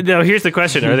gun. No, here's the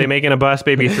question. Are they making a Boss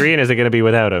Baby 3 and is it going to be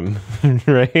without him?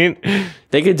 Right?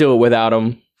 They could do it without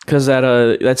him. Because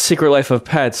that Secret Life of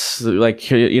Pets,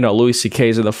 like, Louis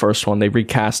C.K.'s in the first one. They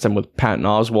recast him with Patton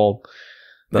Oswalt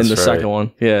in the second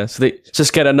one. Yeah, so they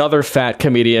just get another fat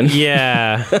comedian.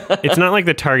 Yeah. It's not like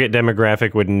the target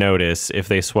demographic would notice if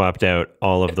they swapped out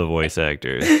all of the voice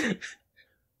actors.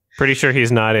 Pretty sure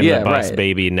he's not in the Boss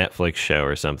Baby Netflix show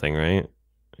or something, right?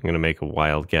 I'm going to make a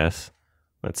wild guess.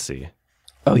 Let's see.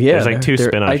 Oh, yeah. There's like 2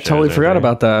 spin-off shows. I totally forgot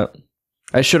about that.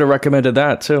 I should have recommended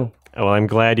that, too. Oh, well, I'm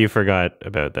glad you forgot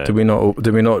about that. Did we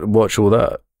not watch all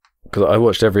that? Because I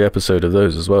watched every episode of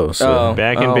those as well. So.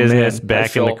 Back in Business,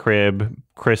 Back in the Crib,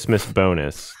 Christmas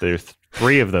Bonus. There's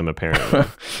 3 of them, apparently.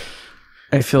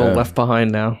 I feel left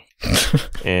behind now.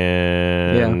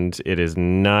 And it is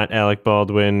not Alec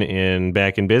Baldwin in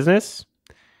Back in Business.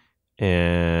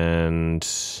 And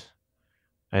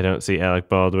I don't see Alec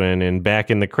Baldwin in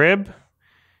Back in the Crib.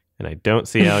 And I don't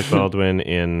see Alec Baldwin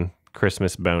in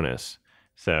Christmas Bonus.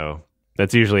 So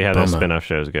that's usually how those spin-off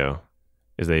shows go,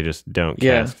 is they just don't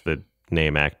cast the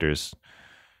name actors.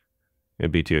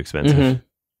 It'd be too expensive. Mm-hmm.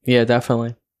 Yeah,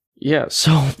 definitely. Yeah,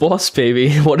 so Boss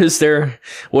Baby, what is there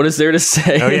to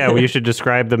say? Oh yeah, well, you should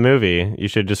describe the movie. You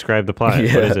should describe the plot.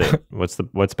 Yeah. What is it?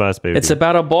 What's Boss Baby? It's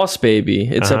about a boss baby.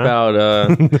 It's about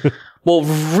well,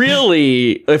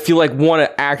 really, if you want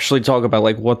to actually talk about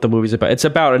what the movie's about, it's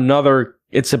about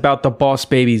the Boss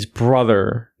Baby's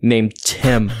brother named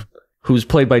Tim. Who's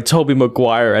played by Tobey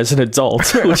Maguire as an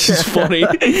adult, which is funny.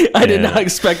 I did not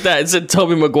expect that. It said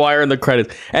Tobey Maguire in the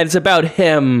credits. And it's about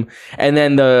him, and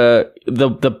then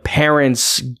the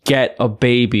parents get a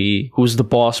baby who's the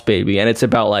boss baby, and it's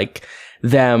about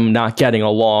them not getting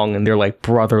along and their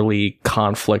brotherly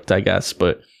conflict, I guess.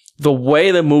 But the way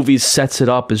the movie sets it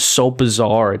up is so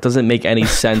bizarre. It doesn't make any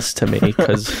sense to me,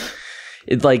 because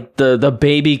the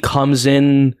baby comes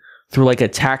in through a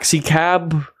taxi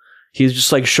cab. He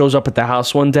just shows up at the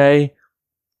house one day,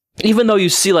 even though you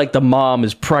see the mom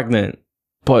is pregnant,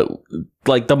 but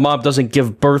the mom doesn't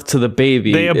give birth to the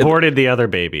baby. They aborted the other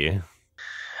baby.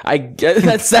 That's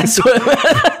what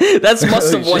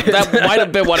that might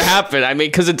have been what happened. I mean,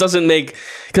 because it doesn't make,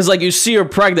 because you see her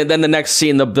pregnant, then the next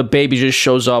scene the baby just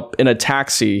shows up in a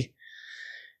taxi,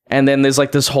 and then there's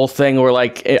this whole thing where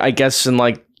I guess in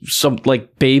some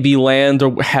baby land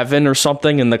or heaven or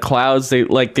something in the clouds,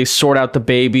 they sort out the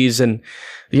babies, and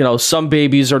some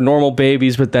babies are normal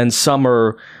babies, but then some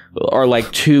are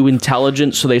too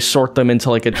intelligent, so they sort them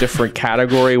into a different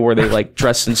category where they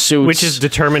dress in suits, which is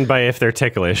determined by if they're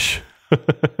ticklish.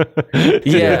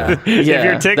 Yeah,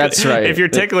 that's right. If you're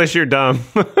ticklish, you're dumb.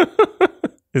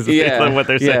 Is what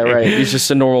they're saying. Yeah, right. He's just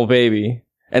a normal baby,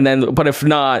 and then but if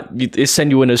not, they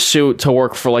send you in a suit to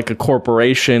work for a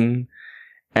corporation.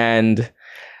 And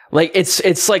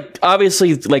it's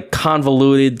obviously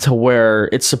convoluted to where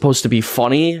it's supposed to be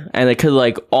funny, and it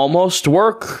could almost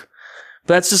work.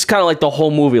 But that's just kind of the whole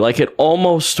movie. It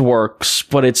almost works,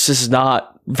 but it's just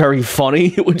not very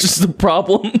funny, which is the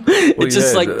problem. It's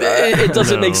just it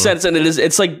doesn't make sense, and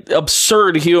it's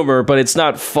absurd humor, but it's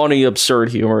not funny absurd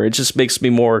humor. It just makes me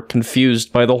more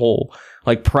confused by the whole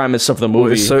premise of the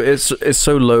movie. Well, it's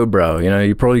so lowbrow,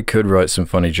 you probably could write some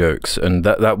funny jokes, and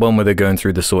that one where they're going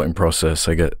through the sorting process,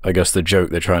 I guess the joke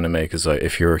they're trying to make is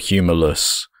if you're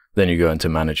humorless, then you go into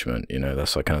management,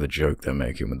 that's kind of the joke they're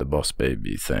making with the boss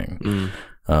baby thing.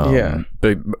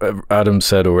 But Adam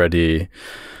said already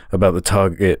about the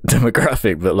target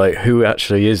demographic, but who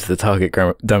actually is the target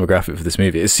demographic for this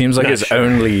movie? It seems it's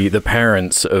only the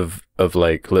parents of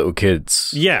little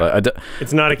kids. Yeah,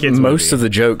 it's not a kid's most movie. Of the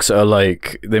jokes are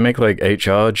they make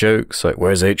HR jokes,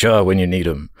 where's HR when you need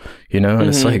them, and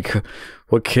it's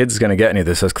what kid's gonna get any of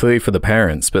this? That's clearly for the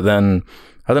parents. But then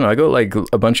I don't know, I got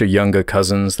a bunch of younger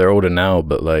cousins, they're older now,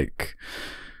 but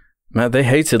man, they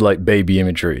hated baby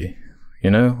imagery. They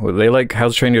How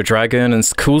to Train Your Dragon and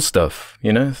cool stuff,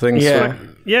 things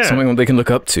something they can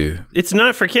look up to. It's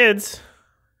not for kids.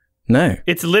 No.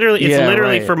 It's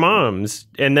literally for moms,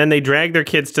 and then they drag their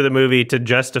kids to the movie to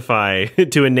justify,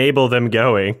 to enable them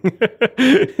going.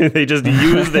 They just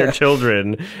use their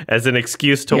children as an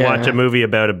excuse to watch a movie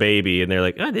about a baby, and they're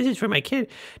like, oh, this is for my kid.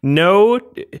 No,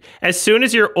 as soon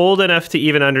as you're old enough to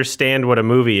even understand what a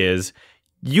movie is,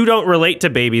 you don't relate to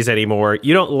babies anymore.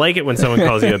 You don't like it when someone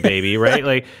calls you a baby, right?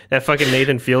 Like that fucking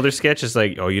Nathan Fielder sketch is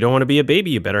like, oh, you don't want to be a baby.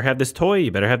 You better have this toy.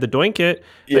 You better have the Doinkit.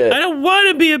 Yeah. Like, I don't want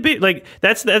to be a baby. Like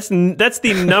that's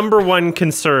the number one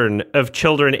concern of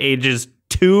children ages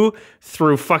 2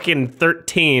 through fucking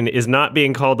 13 is not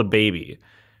being called a baby,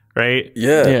 right?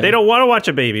 Yeah. They don't want to watch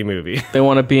a baby movie. They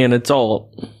want to be an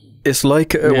adult. It's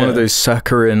like one of those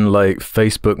saccharine, like,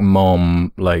 Facebook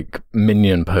mom, like,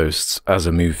 minion posts as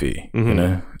a movie, you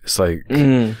know? It's like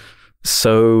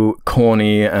so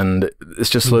corny, and it's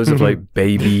just loads of, like,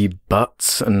 baby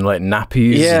butts and, like,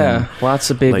 nappies. Yeah, and, lots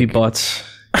of baby like, butts.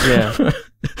 Yeah.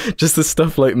 Just the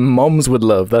stuff, like, moms would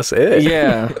love. That's it.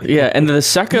 Yeah, yeah. And the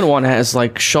second one has,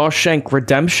 like, Shawshank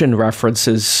Redemption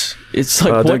references. It's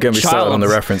like, don't get me started on the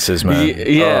references, man.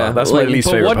 Yeah, that's my least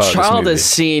favorite part of this What child movie. has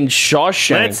seen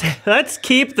Shawshank? Let's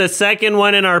keep the second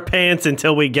one in our pants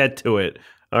until we get to it.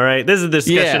 All right, this is a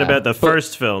discussion about the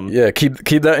first film. Yeah, keep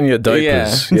that in your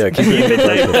diapers. Yeah, keep it in your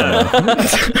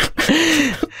diapers.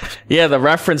 Yeah, the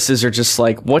references are just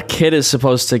like, what kid is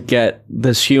supposed to get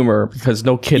this humor? Because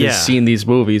no kid has seen these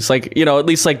movies. Like, you know, at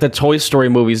least like the Toy Story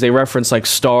movies, they reference like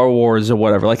Star Wars or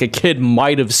whatever. Like a kid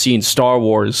might have seen Star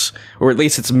Wars, or at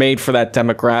least it's made for that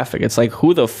demographic. It's like,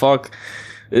 who the fuck?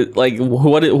 It's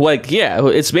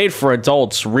made for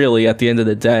adults, really, at the end of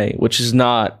the day, which is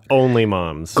not only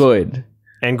moms good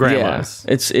and grandmas.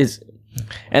 Yeah, it's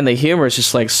and the humor is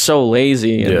just like so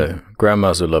lazy. Yeah,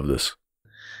 grandmas would love this.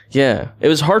 Yeah, it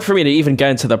was hard for me to even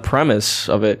get into the premise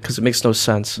of it because it makes no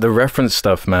sense. The reference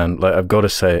stuff, man, like, I've got to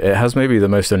say, it has maybe the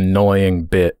most annoying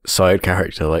side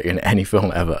character, like, in any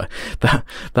film ever. That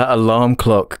alarm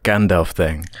clock Gandalf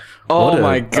thing. Oh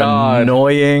my god,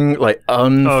 annoying, like,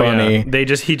 unfunny. Oh,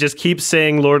 yeah. He just keeps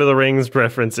saying Lord of the Rings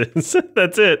references.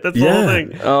 That's it. That's the whole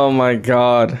thing. Oh my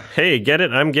god. Hey, get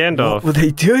it? I'm Gandalf. What were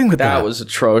they doing with that? That was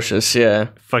atrocious. Yeah.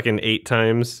 Fucking 8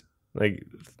 times, like,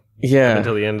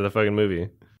 until the end of the fucking movie.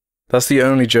 That's the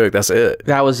only joke. That's it.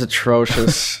 That was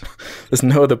atrocious. There's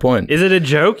no other point. Is it a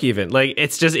joke even? Like,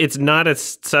 it's not a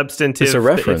substantive. It's a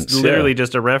reference. It's literally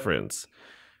just a reference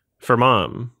for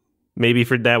mom. Maybe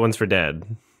for that one's for dad.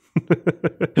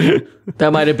 That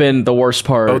might have been the worst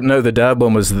part. Oh no, the dad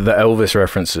one was the Elvis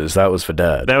references. That was for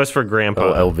dad. That was for grandpa.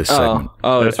 Oh, Elvis segment.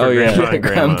 That was for grandpa and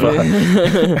grandma.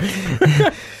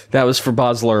 That was for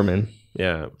Baz Luhrmann.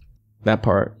 Yeah, that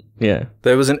part. Yeah,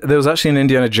 there was actually an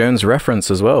Indiana Jones reference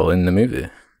as well in the movie.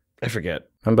 I forget.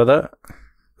 Remember that?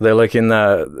 They're like in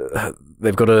that.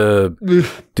 They've got to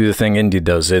do the thing Indy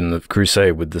does in the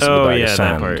Crusade with this bag of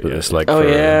sand. Part, but it's like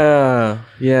yeah,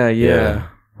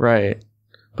 right.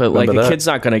 But like the kid's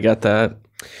not gonna get that.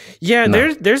 Yeah,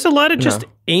 no. there's a lot of just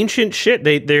ancient shit.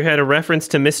 They had a reference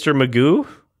to Mr. Magoo.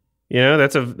 You know,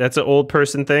 that's an old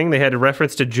person thing. They had a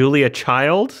reference to Julia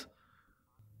Child.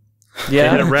 Yeah, they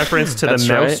had a reference to the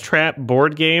Mousetrap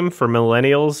board game for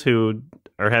millennials who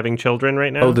are having children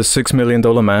right now. Oh, the $6 Million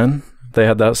Man. They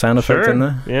had that sound effect in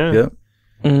there. Yeah. Yep.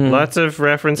 Mm-hmm. Lots of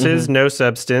references, no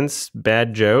substance,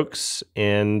 bad jokes,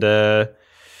 and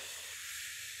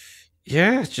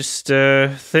just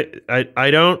I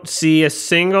don't see a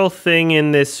single thing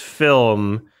in this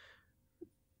film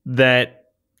that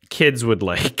kids would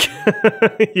like.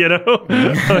 You know,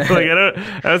 like I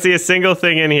don't see a single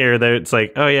thing in here that it's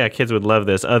like, oh yeah, kids would love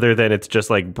this, other than it's just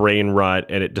like brain rot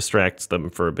and it distracts them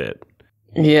for a bit.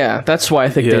 Yeah, that's why I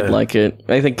think they'd like it.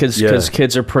 I think because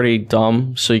kids are pretty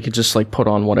dumb, so you could just like put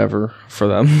on whatever for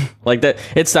them. Like that,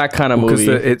 it's that kind of movie.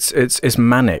 It's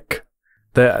manic.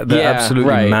 They're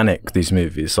absolutely manic, these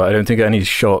movies. Like, I don't think any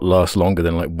shot lasts longer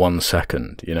than like 1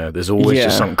 second. You know, there's always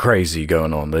just something crazy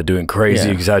going on. They're doing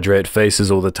crazy, exaggerated faces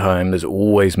all the time. There's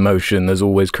always motion. There's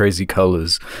always crazy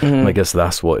colors. And I guess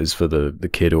that's what is for the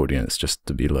kid audience, just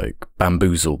to be like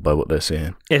bamboozled by what they're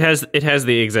seeing. It has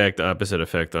the exact opposite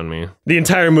effect on me. The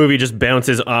entire movie just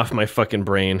bounces off my fucking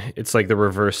brain. It's like the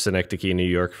reverse Synecdoche, New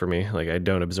York for me. Like, I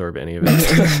don't absorb any of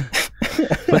it.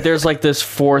 But there's like this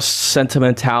forced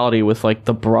sentimentality with like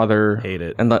the brother, hate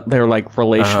it, and their like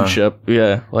relationship.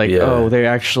 Oh, they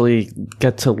actually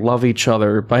get to love each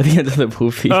other by the end of the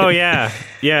movie. Oh yeah,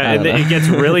 and it gets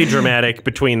really dramatic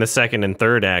between the second and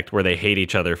third act where they hate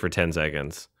each other for 10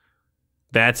 seconds.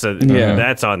 That's on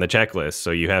the checklist,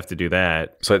 so you have to do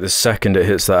that. It's like the second it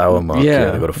hits the hour mark,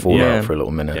 they've got to fall out for a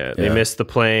little minute. Yeah, they miss the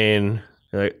plane.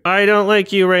 They're like, I don't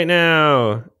like you right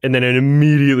now. And then it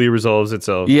immediately resolves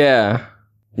itself. Yeah.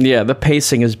 Yeah, the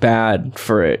pacing is bad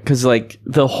for it. Because, like,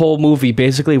 the whole movie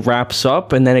basically wraps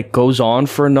up and then it goes on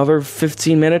for another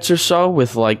 15 minutes or so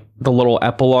with, like, the little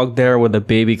epilogue there where the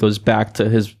baby goes back to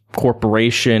his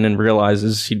corporation and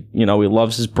realizes he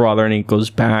loves his brother and he goes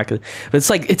back. But it's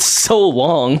like, it's so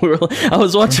long. I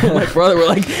was watching with my brother. We're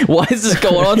like, why is this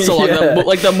going on so long? Yeah.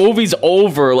 Like the movie's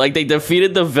over. Like they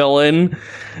defeated the villain.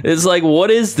 It's like,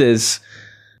 what is this?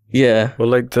 Yeah. Well,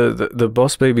 like the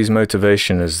boss baby's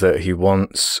motivation is that he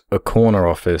wants a corner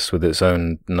office with its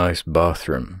own nice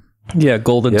bathroom. Yeah,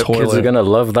 golden toilet. Kids are gonna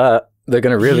love that. They're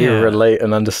gonna really relate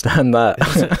and understand that.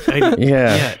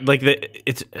 Yeah, like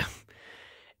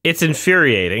it's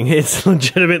infuriating. It's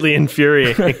legitimately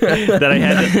infuriating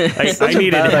that I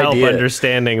needed help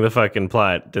understanding the fucking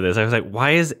plot to this. I was like,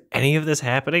 why is any of this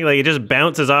happening? Like, it just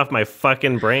bounces off my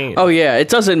fucking brain. Oh yeah, it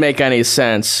doesn't make any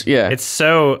sense. Yeah, it's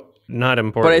so not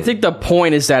important. But I think the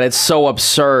point is that it's so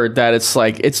absurd that it's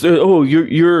like,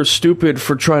 you're stupid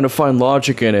for trying to find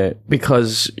logic in it,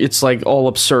 because it's like all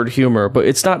absurd humor, but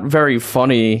it's not very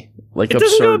funny. Like, it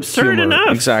doesn't go absurd humor.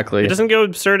 enough. Exactly. It doesn't go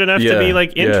absurd enough to be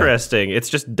like interesting. It's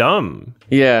just dumb.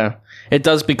 Yeah, it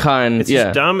does be kind. It's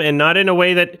just dumb, and not in a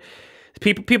way that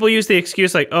people use the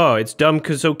excuse like, oh, it's dumb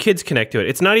because so kids connect to it.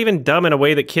 It's not even dumb in a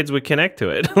way that kids would connect to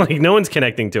it. Like, no one's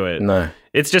connecting to it. No,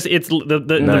 it's just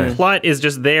the plot is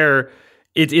just there.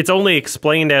 It's only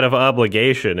explained out of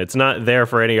obligation. It's not there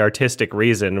for any artistic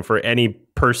reason for any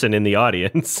person in the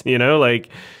audience. Like,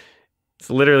 it's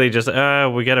literally just,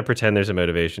 we got to pretend there's a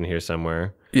motivation here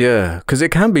somewhere. Yeah, because it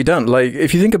can be done. Like,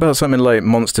 if you think about something like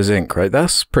Monsters, Inc., right?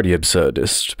 That's pretty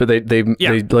absurdist. But they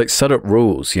like set up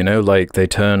rules, like they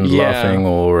turn laughing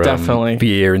or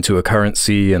fear into a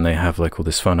currency, and they have like all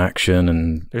this fun action,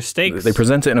 and there's stakes. They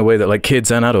present it in a way that like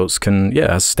kids and adults can,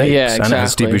 has stakes. Yeah, exactly. And it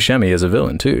has Steve Buscemi as a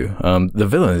villain too. The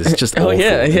villain is just awful in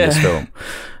this film.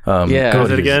 God,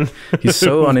 it again? He's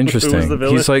so uninteresting.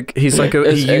 He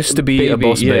used to be a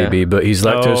boss baby, but he's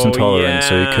lactose intolerant,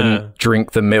 so he couldn't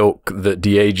drink the milk that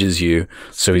de-ages you.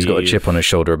 So he's got a chip on his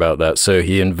shoulder about that. So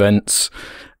he invents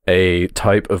a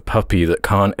type of puppy that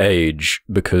can't age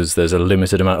because there's a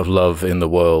limited amount of love in the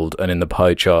world, and in the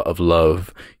pie chart of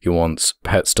love, he wants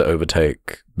pets to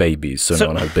overtake babies, so no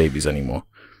one has babies anymore.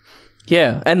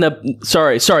 Yeah, and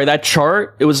that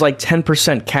chart, it was like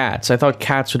 10% cats. I thought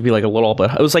cats would be like a little bit.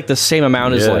 It was like the same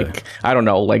amount as like, I don't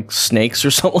know, like snakes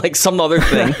or something, like some other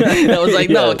thing. That was like,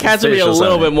 no, cats would be a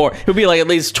little bit more. It would be like at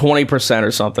least 20%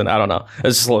 or something. I don't know.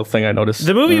 It's just a little thing I noticed.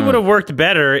 The movie would have worked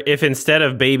better if instead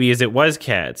of babies, it was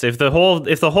cats. If the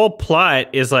whole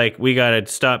plot is like, we gotta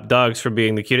stop dogs from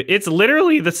being the cutest. It's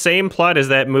literally the same plot as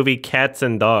that movie Cats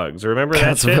and Dogs. Remember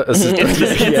that shit? It's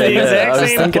the exact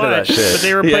same plot, but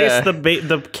they replaced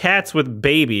the cats with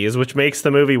babies, which makes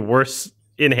the movie worse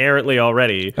inherently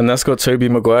already. And that's got Tobey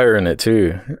Maguire in it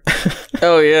too.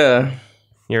 Oh yeah,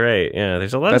 you're right. Yeah,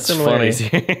 there's a lot of similarities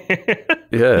here.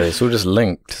 Yeah, it's all just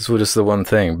linked. It's all just the one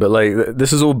thing. But like,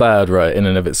 this is all bad, right, in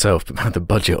and of itself. But man, the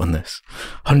budget on this,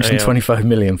 125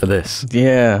 million for this.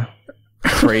 Yeah.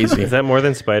 Crazy. Is that more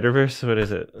than Spider-Verse? What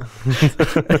is it?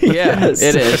 Yeah,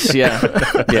 it is. Yeah.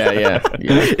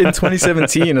 In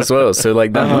 2017 as well. So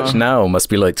like that much now must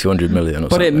be like 200 million or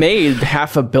something. But it made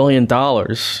 $500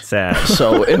 million. Sad.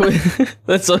 So it was,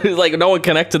 that's like no one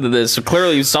connected to this. So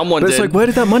clearly someone but it's like, where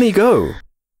did that money go?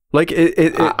 Like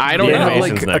I don't know.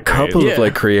 Like a couple of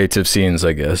like creative scenes,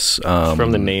 I guess.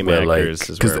 From the name actors like,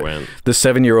 is where it went. The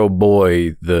 7-year-old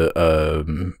boy,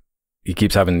 he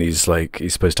keeps having these, like,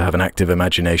 he's supposed to have an active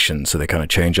imagination, so they kind of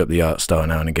change up the art style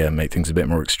now and again, make things a bit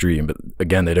more extreme, but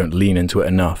again, they don't lean into it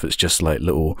enough. It's just like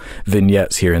little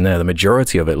vignettes here and there. The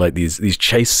majority of it, like these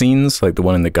chase scenes, like the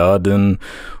one in the garden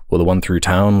or the one through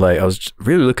town, like I was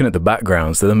really looking at the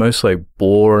backgrounds. They're the most like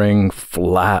boring,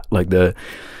 flat, like they've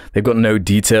got no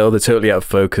detail. They're totally out of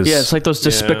focus. Yeah, it's like those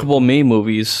Despicable Me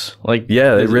movies. Like, they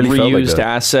really reused felt like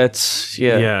assets.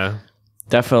 Yeah.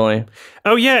 Definitely.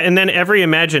 Oh, yeah, and then every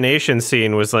imagination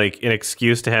scene was like an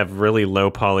excuse to have really low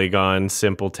polygon,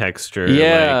 simple texture.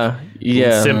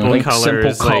 Simple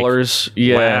colors.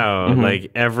 Yeah. Wow.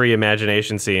 Like every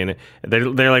imagination scene,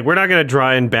 they're like, we're not going to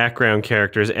draw in background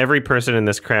characters. Every person in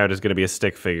this crowd is going to be a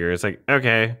stick figure. It's like,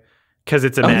 okay, because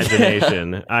it's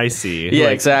imagination. I see. Yeah,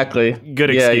 like, exactly. Good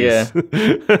excuse.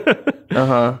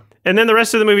 Yeah. And then the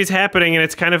rest of the movie's happening, and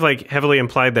it's kind of like heavily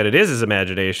implied that it is his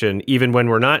imagination, even when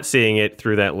we're not seeing it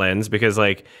through that lens, because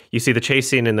like you see the chase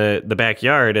scene in the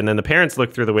backyard, and then the parents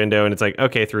look through the window, and it's like,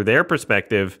 okay, through their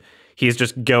perspective, he's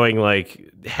just going like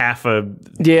half a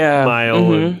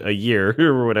mile a year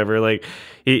or whatever. Like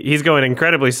he's going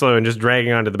incredibly slow and just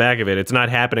dragging onto the back of it. It's not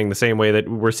happening the same way that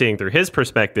we're seeing through his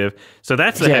perspective. So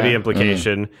that's the heavy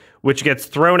implication, which gets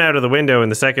thrown out of the window in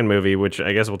the second movie, which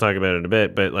I guess we'll talk about in a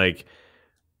bit. But like,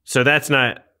 so that's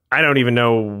not I don't even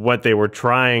know what they were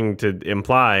trying to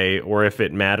imply or if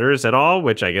it matters at all,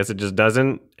 which I guess it just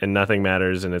doesn't, and nothing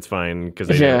matters and it's fine because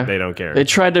they don't care. They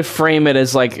tried to frame it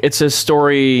as like it's a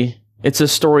story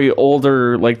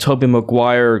older, like Tobey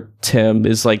Maguire Tim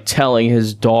is like telling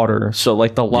his daughter. So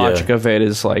like the logic of it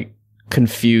is like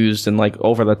confused and like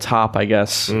over the top, I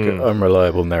guess.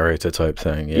 Unreliable narrator type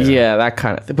thing. Yeah, that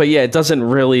kind of thing. But yeah, it doesn't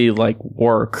really like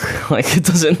work. Like it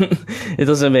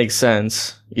doesn't make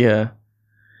sense.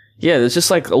 Yeah, there's just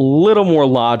like a little more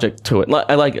logic to it.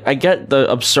 I get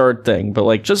the absurd thing, but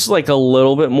like just like a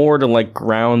little bit more to like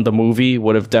ground the movie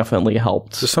would have definitely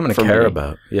helped. There's something to care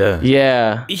about.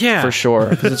 Yeah, for sure.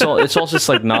 Because it's all just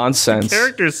like nonsense.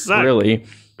 Characters suck. Really.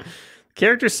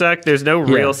 Characters suck. There's no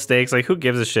real stakes. Like, who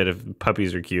gives a shit if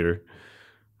puppies are cuter?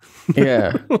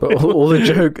 Yeah, but all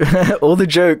the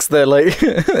jokes, they're like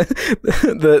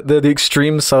the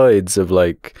extreme sides of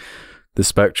like the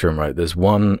spectrum, right? There's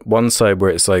one side where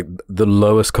it's like the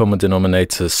lowest common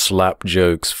denominator, slap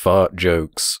jokes, fart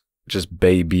jokes, just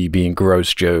baby being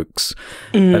gross jokes,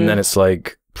 and then it's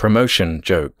like promotion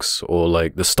jokes, or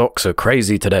like the stocks are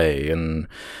crazy today, and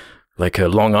like a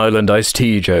Long Island iced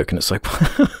tea joke, and it's like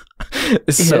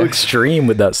it's so extreme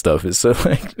with that stuff. It's so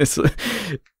like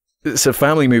it's a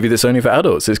family movie that's only for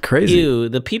adults. It's crazy.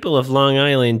 The people of Long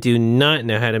Island do not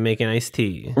know how to make an iced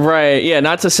tea. Right, yeah,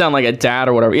 not to sound like a dad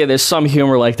or whatever. Yeah, there's some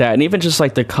humor like that. And even just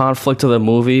like the conflict of the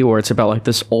movie where it's about like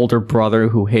this older brother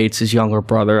who hates his younger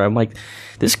brother. I'm like,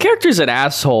 this character's an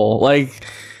asshole. Like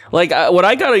when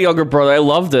I got a younger brother, I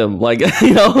loved him. Like,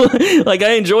 you know, like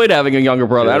I enjoyed having a younger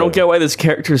brother. I don't get why this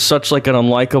character is such like an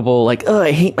unlikable, like, oh,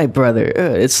 I hate my brother.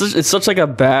 It's such like a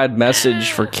bad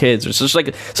message for kids. It's such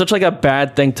like a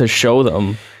bad thing to show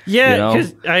them. Yeah,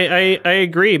 because I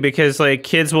agree, because like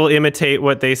kids will imitate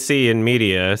what they see in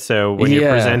media. So when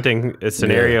you're presenting a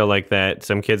scenario like that,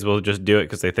 some kids will just do it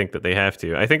because they think that they have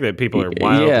to. I think that people are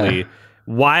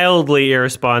wildly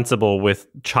irresponsible with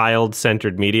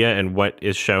child-centered media and what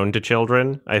is shown to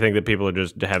children. I think that people are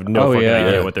just have no fucking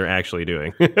idea what they're actually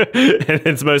doing. And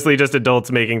it's mostly just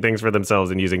adults making things for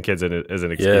themselves and using kids as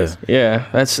an excuse. Yeah,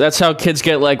 that's how kids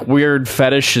get like weird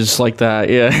fetishes like that.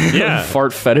 Yeah.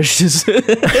 Fart fetishes.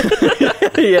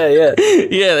 Yeah,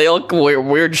 they all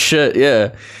weird shit.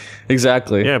 Yeah,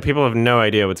 exactly. Yeah, people have no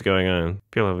idea what's going on.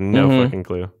 People have no fucking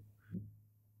clue.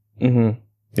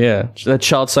 Yeah, that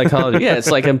child psychology. Yeah, it's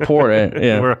like important.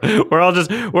 Yeah, we're all just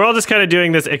kind of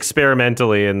doing this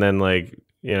experimentally, and then like,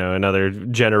 you know, another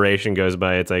generation goes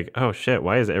by. It's like, oh shit,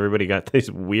 why has everybody got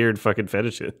these weird fucking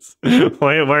fetishes?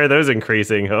 why are those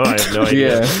increasing? Oh, I have no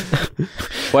idea.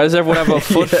 Why does everyone have a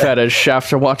foot fetish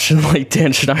after watching like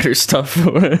Dan Schneider stuff?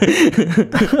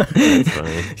 That's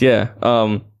funny. Yeah,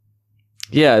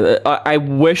 I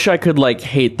wish I could like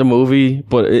hate the movie,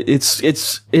 but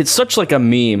it's such like a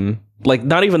meme. Like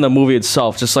not even the movie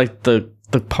itself, just like the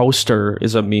poster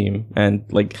is a meme, and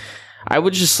like I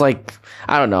would just like,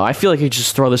 I don't know, I feel like you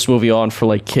just throw this movie on for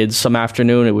like kids some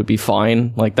afternoon, it would be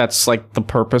fine. Like that's like the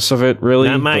purpose of it, really.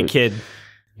 Not my kid.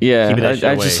 Yeah,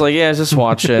 I just like just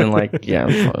watch it and like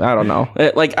I don't know.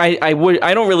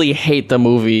 I don't really hate the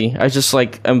movie. I just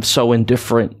like I'm so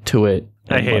indifferent to it.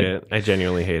 I hate it. I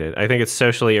genuinely hate it. I think it's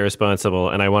socially irresponsible,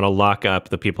 and I want to lock up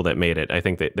the people that made it. I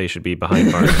think that they should be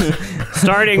behind bars.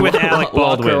 Starting with Alec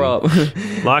Baldwin. Lock her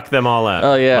up. Lock them all up.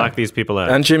 Oh, yeah. Lock these people up.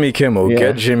 And Jimmy Kimmel.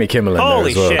 Get Jimmy Kimmel in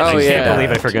Holy there as well. Shit. I can't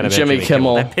believe I forgot about Jimmy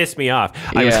Kimmel. That pissed me off.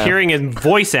 I was hearing his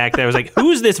voice act. I was like,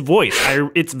 who's this voice?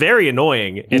 It's very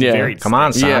annoying and very... Come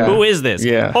on, son. Yeah. Who is this?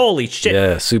 Yeah. Holy shit.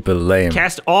 Yeah, super lame.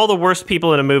 Cast all the worst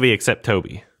people in a movie except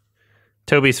Toby.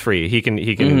 Toby's free. He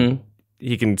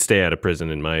can stay out of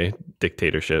prison in my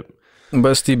dictatorship.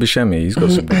 But Steve Buscemi, he's got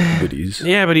some goodies.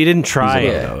 Yeah, but he didn't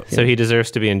try, so he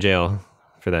deserves to be in jail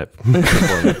for that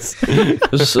performance.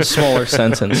 This is a smaller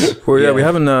sentence. Well, we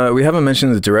haven't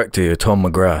mentioned the director here, Tom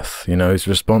McGrath. You know, he's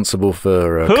responsible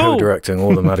for co-directing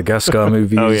all the Madagascar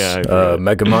movies.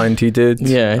 Megamind he did.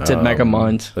 Yeah, he did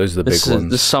Megamind. Those are the big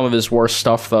ones. This is some of his worst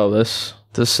stuff, though. This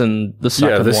and the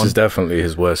second one. Yeah, this is definitely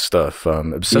his worst stuff.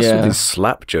 Obsessed with these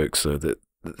slap jokes, though, that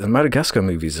the Madagascar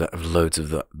movies have loads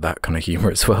of that kind of humor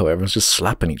as well. Everyone's just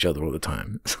slapping each other all the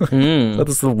time.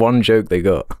 That's the one joke they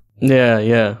got.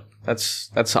 Yeah.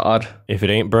 That's odd. If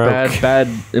it ain't broke. Bad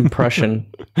impression.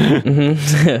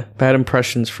 Bad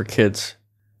impressions for kids.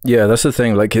 Yeah, that's the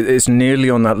thing. Like, it's nearly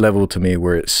on that level to me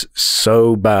where it's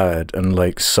so bad and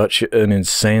like such an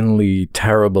insanely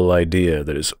terrible idea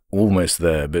that it's almost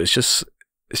there, but it's just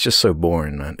so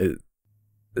boring, man.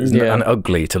 It's and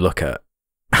ugly to look at.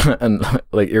 And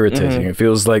like irritating. It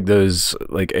feels like those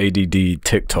like ADD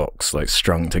TikToks like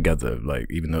strung together, like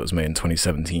even though it was made in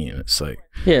 2017. It's like,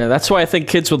 yeah, that's why I think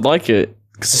kids would like it,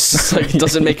 'Cause it's like, it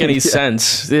doesn't make any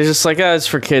sense. They're just like, it's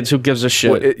for kids. Who gives a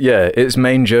shit? Well, its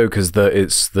main joke is that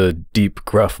it's the deep,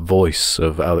 gruff voice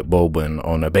of Alec Baldwin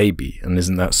on a baby, and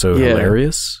isn't that so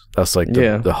hilarious? That's like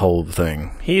the whole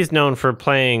thing. He's known for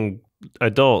playing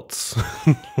adults.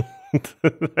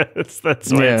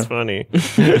 that's why it's funny.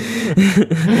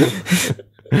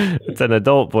 It's an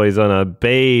adult voice on a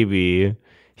baby.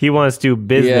 He wants to do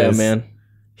business. Yeah, man.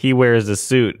 He wears a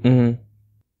suit.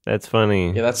 That's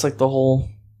funny. Yeah, that's like the whole...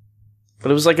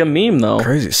 But it was like a meme, though.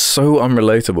 Crazy. It's so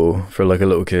unrelatable for like a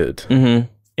little kid.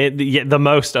 The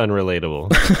most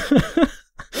unrelatable.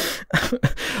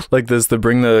 Like there's the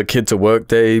bring the kid to work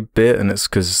day bit, and it's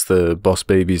because the boss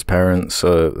baby's parents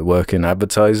work in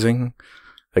advertising.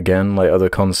 Again, like other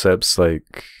concepts,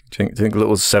 like do you think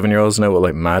little 7-year-olds know what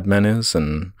like Mad Men is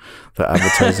and the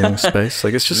advertising space?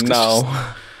 Like it's just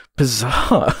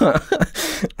bizarre.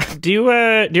 Do you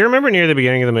remember near the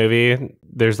beginning of the movie,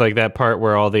 there's like that part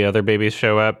where all the other babies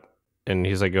show up and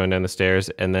he's like going down the stairs,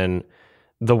 and then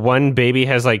the one baby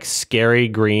has like scary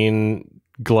green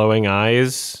glowing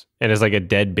eyes and is like a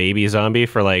dead baby zombie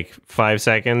for like 5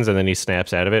 seconds, and then he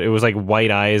snaps out of it. It was like white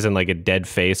eyes and like a dead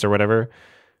face or whatever.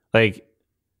 Like,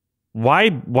 why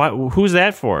who's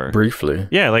that for? Briefly.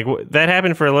 Yeah, like that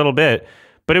happened for a little bit,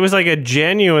 but it was like a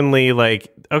genuinely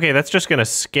like, okay, that's just gonna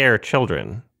scare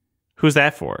children. Who's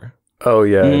that for? Oh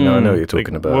yeah, no, I know what you're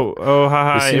talking like, about. Whoa,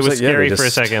 haha, it was like, scary for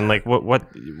a second. Like what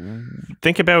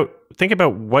think about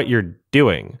what you're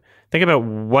doing. Think about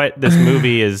what this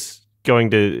movie is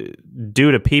going to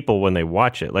do to people when they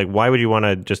watch it. Like, why would you want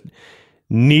to just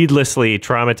needlessly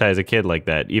traumatize a kid like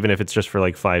that, even if it's just for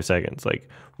like 5 seconds? Like,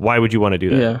 why would you want to do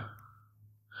that? Yeah.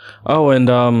 Oh,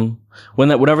 and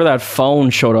whenever that phone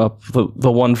showed up,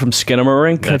 the one from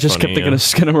Skinamarink, I just kept thinking of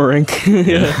Skinamarink.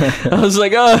 Yeah. I was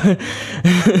like, oh.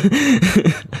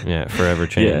 Yeah, forever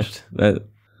changed. Yeah,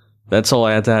 that's all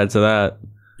I had to add to that.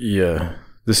 Yeah.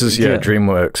 This is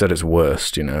DreamWorks at its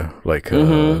worst, you know, like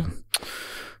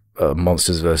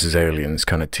Monsters vs. Aliens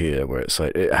kind of tier, where it's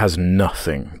like it has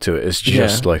nothing to it. It's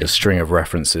just like a string of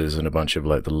references and a bunch of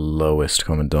like the lowest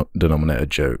common denominator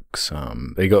jokes.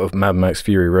 They got a Mad Max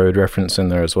Fury Road reference in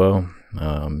there as well.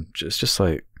 It's just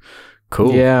like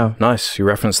cool, nice. You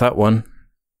referenced that one,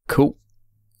 cool.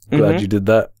 Glad you did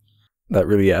that. That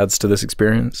really adds to this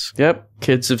experience. Yep,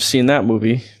 kids have seen that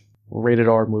movie. Rated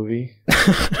R movie.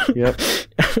 Yep.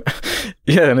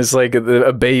 Yeah, and it's like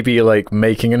a baby like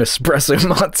making an espresso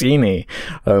martini,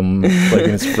 like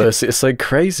in its first. It's like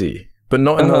crazy, but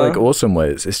not in like awesome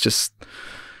ways. It's just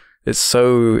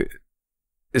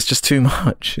too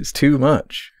much. It's too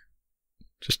much.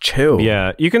 Just chill.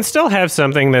 Yeah, you can still have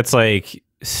something that's like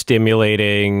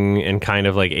stimulating and kind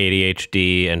of like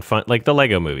ADHD and fun, like the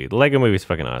Lego movie. The Lego movie is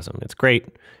fucking awesome. It's great.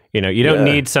 You know, you don't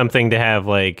need something to have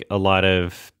like a lot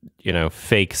of, you know,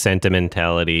 fake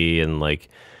sentimentality and like,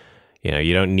 you know,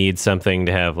 you don't need something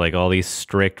to have like all these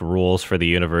strict rules for the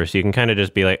universe. You can kind of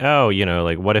just be like, oh, you know,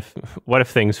 like what if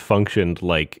things functioned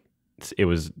like it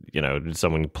was, you know,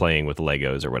 someone playing with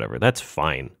Legos or whatever. That's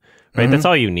fine, right? That's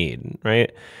all you need,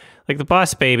 right? Like the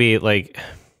Boss Baby, like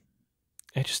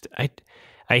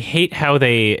I hate how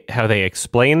they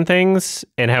explain things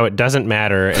and how it doesn't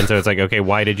matter, and so it's like, okay,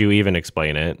 why did you even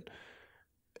explain it?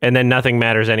 And then nothing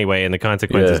matters anyway, and the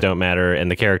consequences don't matter, and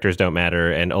the characters don't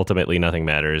matter, and ultimately nothing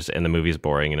matters, and the movie's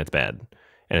boring and it's bad,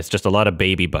 and it's just a lot of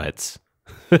baby butts,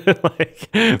 like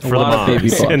for the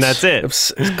moms, and that's it.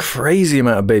 It's crazy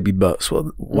amount of baby butts.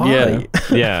 Well, why?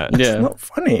 Yeah, it's not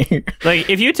funny. Like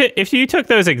if you took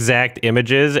those exact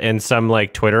images and some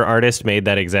like Twitter artist made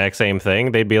that exact same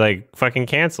thing, they'd be like fucking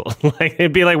canceled. Like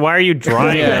they'd be like, why are you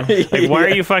drawing that? Like why are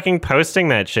you fucking posting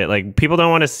that shit? Like people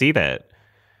don't want to see that.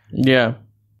 Yeah.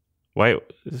 Why?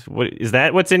 What is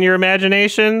that? What's in your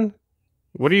imagination?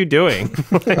 What are you doing?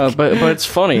 Like, but it's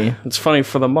funny. It's funny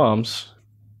for the moms.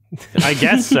 I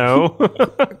guess so.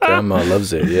 Grandma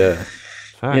loves it. Yeah.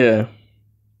 Fuck. Yeah.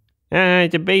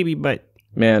 It's a baby butt.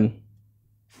 Man.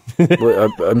 Well,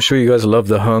 I'm sure you guys love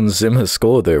the Hans Zimmer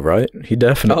score, though, right? He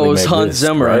definitely. Oh, it was made Hans this,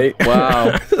 Zimmer. right?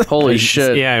 Wow. Holy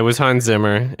shit. Yeah, it was Hans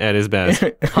Zimmer at his best.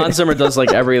 Hans Zimmer does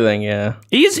like everything. Yeah.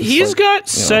 He's like, got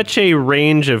such a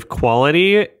range of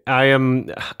quality.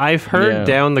 I've heard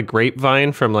down the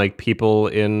grapevine from like people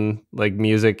in like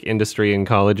music industry and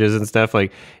colleges and stuff.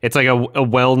 Like it's like a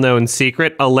well-known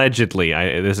secret, allegedly.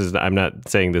 I'm not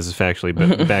saying this is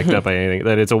factually backed up by anything.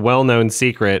 That it's a well-known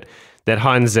secret that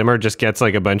Hans Zimmer just gets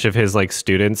like a bunch of his like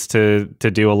students to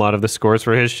do a lot of the scores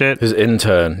for his shit. His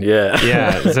intern, yeah.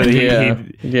 Yeah. So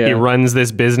he runs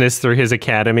this business through his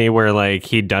academy where like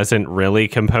he doesn't really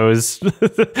compose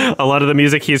a lot of the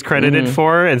music he's credited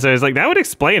for. And so he's like, that would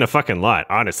explain a fucking lot,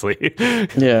 honestly.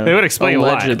 Yeah. It would explain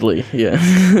allegedly, a lot.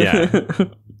 Yeah.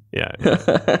 Yeah.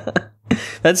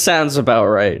 That sounds about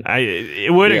right.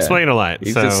 It would explain a lot.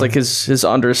 So. It's like his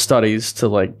understudies to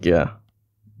like,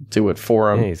 do it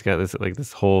for him. Yeah, he's got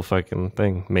this whole fucking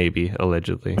thing, maybe,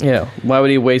 allegedly. Yeah. Why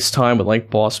would he waste time with like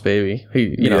Boss Baby?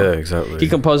 You know, exactly. He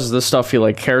composes the stuff he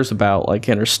like cares about, like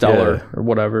Interstellar or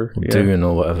whatever. Dune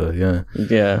or whatever, yeah.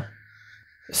 Yeah.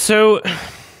 So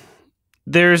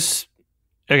there's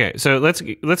okay, so let's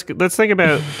think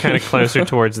about kind of closer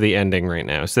towards the ending right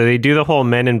now. So they do the whole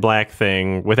Men in Black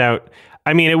thing without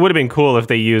I mean, it would have been cool if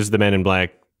they used the Men in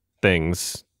Black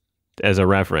things as a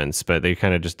reference, but they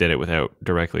kind of just did it without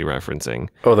directly referencing.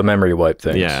 Oh, the memory wipe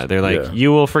thing. Yeah, they're like,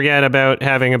 you will forget about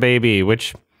having a baby,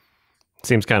 which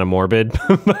seems kind of morbid.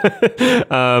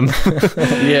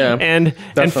 Yeah, and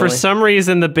for some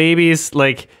reason, the baby's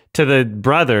like to the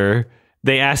brother.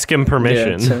 They ask him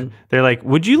permission. They're like,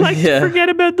 "Would you like to forget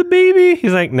about the baby?"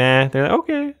 He's like, "Nah." They're like,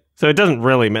 "Okay." So it doesn't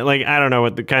really like I don't know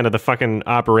what the kind of the fucking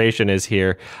operation is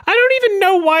here. I don't even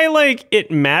know why like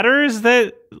it matters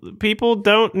that people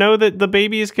don't know that the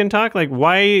babies can talk. Like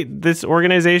why this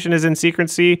organization is in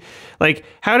secrecy. Like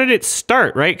how did it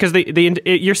start? Right? Because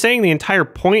you're saying the entire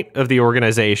point of the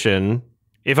organization,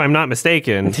 if I'm not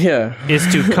mistaken, is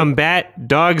to combat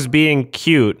dogs being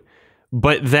cute,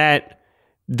 but that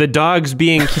the dogs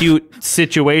being cute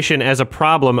situation as a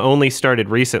problem only started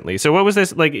recently. So what was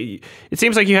this like? It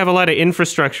seems like you have a lot of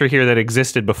infrastructure here that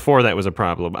existed before that was a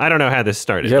problem. I don't know how this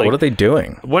started. Yeah, like, what are they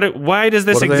doing? Why does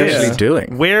this exist? What are they actually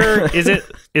doing? Where is it?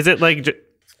 Is it like?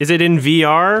 Is it in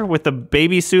VR with the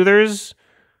baby soothers?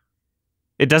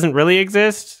 It doesn't really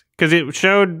exist because it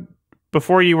showed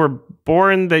before you were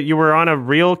born that you were on a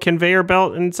real conveyor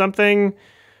belt and something.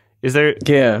 Is there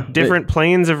different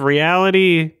planes of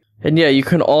reality? And yeah, you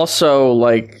can also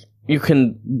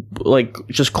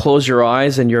just close your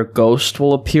eyes and your ghost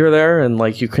will appear there, and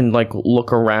like you can like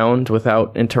look around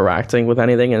without interacting with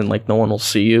anything, and like no one will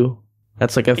see you.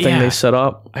 That's like a thing they set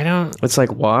up. I don't. It's like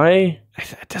why?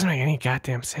 It doesn't make any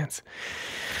goddamn sense.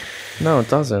 No, it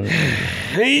doesn't.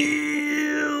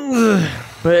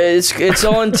 But it's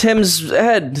all in Tim's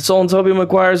head. It's all in Tobey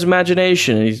Maguire's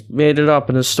imagination. He's made it up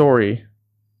in his story.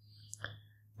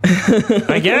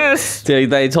 I guess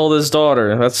they told his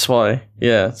daughter. That's why.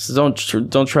 Yeah. So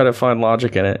don't try to find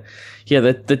logic in it. Yeah.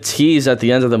 The tease at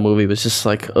the end of the movie was just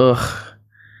like, ugh.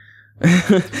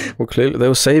 Well, clearly they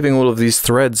were saving all of these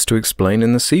threads to explain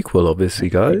in the sequel, obviously,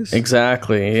 guys.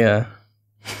 Exactly. Yeah.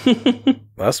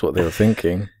 That's what they were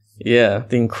thinking. Yeah.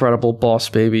 The Incredible Boss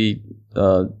Baby.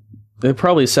 They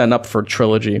probably set up for a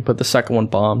trilogy, but the second one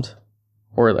bombed,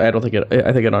 or I think it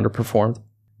underperformed.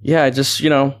 Yeah.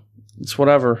 It's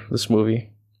whatever, this movie.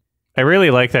 I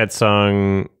really like that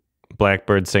song,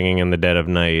 Blackbird Singing in the Dead of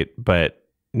Night, but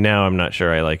now I'm not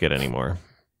sure I like it anymore.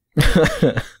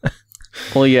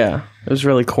 Well, yeah. It was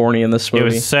really corny in this movie. It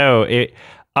was so...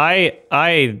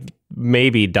 I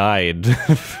maybe died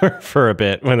for a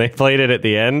bit when they played it at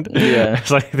the end. Yeah.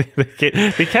 It's like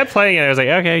they kept playing it. I was like,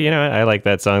 okay, I like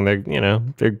that song.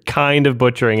 They're kind of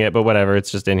butchering it, but whatever.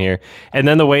 It's just in here. And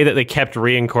then the way that they kept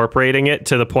reincorporating it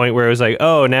to the point where it was like,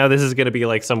 oh, now this is going to be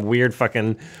like some weird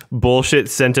fucking bullshit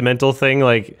sentimental thing,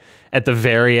 like at the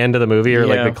very end of the movie or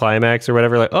like the climax or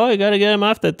whatever. Like, oh, I got to get him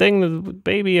off that thing, the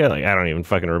baby. Like, I don't even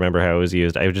fucking remember how it was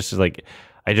used. I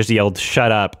just yelled,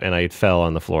 shut up, and I fell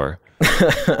on the floor.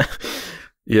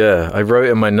 Yeah, I wrote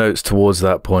in my notes towards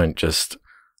that point, just,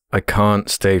 I can't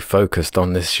stay focused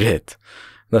on this shit.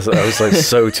 I was like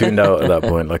so tuned out at that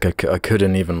point. Like I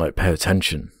couldn't even like pay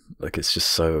attention. Like it's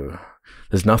just so,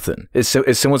 there's nothing. It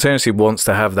simultaneously wants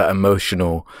to have that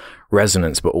emotional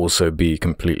resonance, but also be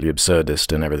completely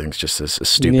absurdist, and everything's just a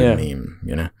stupid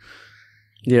meme,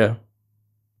 Yeah.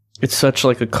 It's such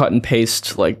like a cut and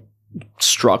paste like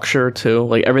structure too.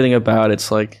 Like everything about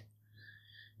it's like,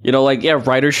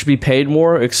 writers should be paid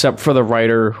more, except for the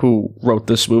writer who wrote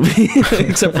this movie,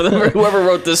 except for whoever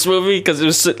wrote this movie, because it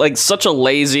was like such a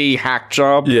lazy hack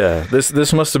job. Yeah,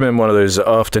 this must have been one of those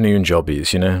afternoon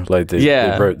jobbies, Like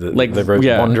they wrote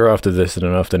one draft of this in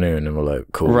an afternoon, and we're like,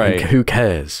 cool, right? Who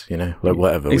cares, Like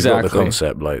whatever. Exactly. We got the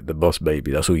concept, like the Boss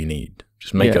Baby. That's all you need.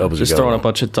 Just make it up as you go. Just throwing a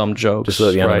bunch of dumb jokes. Just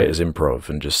let the animators improv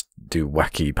and just do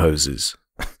wacky poses.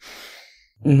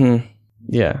 Mm-hmm.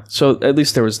 Yeah. So at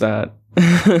least there was that.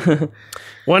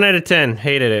 1 out of 10.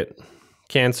 Hated it.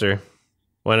 Cancer.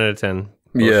 1 out of 10.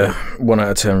 Yeah, 1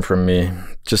 out of 10 from me.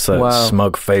 Just that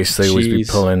smug face they always be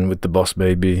pulling with the boss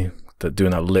baby, that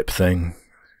doing that lip thing.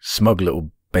 Smug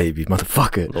little baby,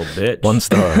 motherfucker. Little bitch. 1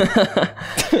 star.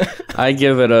 I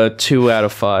give it a 2 out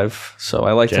of 5. So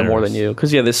I liked it more than you.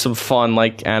 Because, yeah, there's some fun,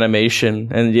 like, animation.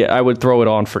 And, yeah, I would throw it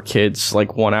on for kids,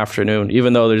 like, one afternoon.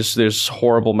 Even though there's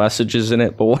horrible messages in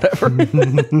it, but whatever.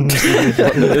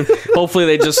 Hopefully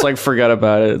they just, like, forget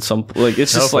about it at some... Like,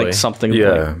 it's just, like, something...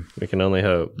 Yeah. Like, we can only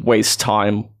hope. Waste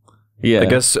time. Yeah. I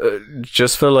guess,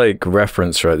 just for, like,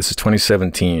 reference, right, this is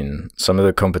 2017. Some of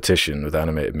the competition with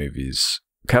animated movies...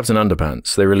 Captain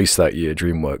Underpants, they released that year,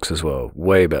 DreamWorks as well.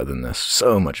 Way better than this.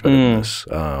 So much better than this.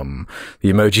 The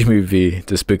Emoji Movie,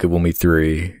 Despicable Me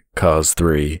 3, Cars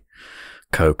 3,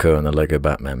 Coco, and the Lego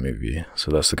Batman movie.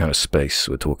 So that's the kind of space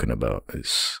we're talking about.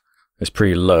 It's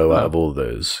pretty low out of all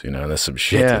those, you know, and there's some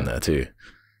shit in there too.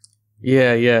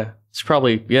 Yeah. It's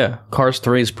probably, Cars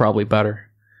 3 is probably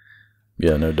better.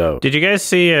 Yeah, no doubt. Did you guys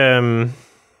see,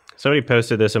 somebody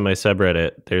posted this in my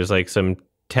subreddit. There's like some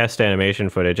test animation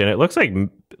footage, and it looks like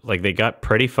they got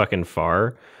pretty fucking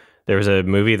far. There was a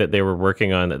movie that they were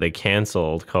working on that they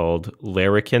canceled called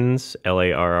Larrikins,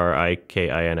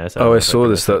 Larrikins. Oh, I saw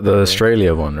this, the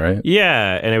Australia one, right?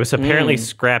 Yeah, and it was apparently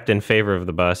scrapped in favor of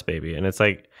the Boss Baby, and it's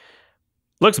like,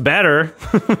 looks better.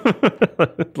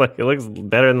 Like, it looks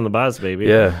better than the Boss Baby.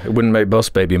 Yeah, it wouldn't make Boss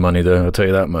Baby money though, I'll tell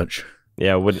you that much.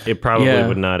 Yeah, it probably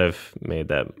would not have made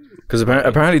that. Because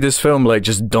apparently this film like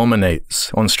just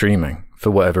dominates on streaming for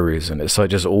whatever reason. It's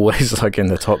like just always like in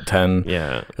the top 10.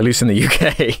 Yeah. At least in the UK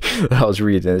that I was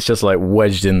reading. It's just like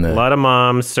wedged in there. A lot of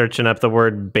moms searching up the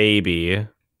word baby.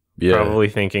 Yeah. Probably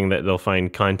thinking that they'll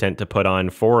find content to put on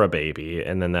for a baby,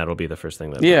 and then that'll be the first thing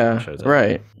that shows up.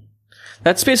 Right.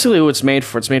 That's basically what it's made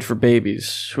for. It's made for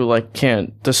babies who like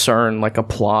can't discern like a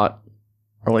plot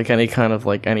or like any kind of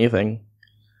like anything.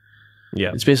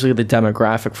 Yeah, it's basically the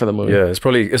demographic for the movie. Yeah, it's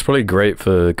probably great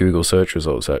for Google search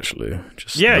results actually.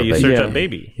 Just you search up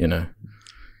baby, you know,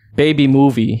 baby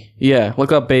movie. Yeah,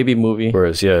 look up baby movie.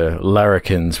 Whereas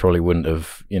Larrikins probably wouldn't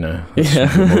have, you know,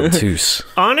 more obtuse.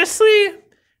 Honestly,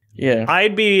 yeah, I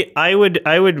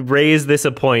would raise this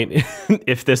a point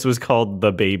if this was called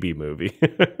the baby movie.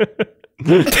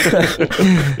 You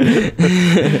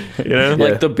know,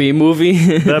 like the B movie,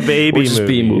 the baby or just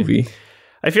movie. B movie.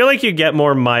 I feel like you get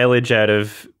more mileage out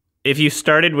of if you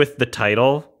started with the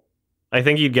title. I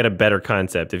think you'd get a better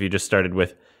concept if you just started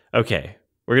with, okay,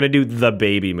 we're gonna do the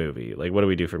baby movie. Like, what do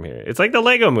we do from here? It's like the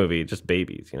Lego movie, just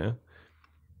babies, you know.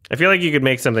 I feel like you could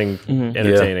make something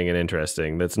entertaining and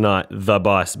interesting that's not the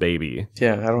Boss Baby.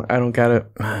 Yeah, I don't get it.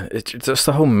 Man, it's just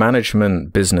the whole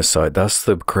management business side. That's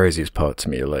the craziest part to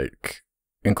me. Like,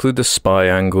 include the spy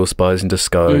angle, Spies in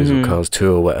Disguise, or Cars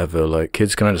 2 or whatever. Like,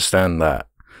 kids can understand that.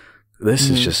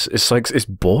 This is just, it's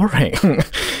boring.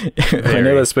 I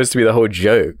know that's supposed to be the whole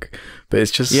joke, but it's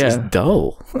just it's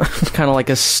dull. It's kind of like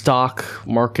a stock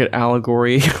market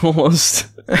allegory almost.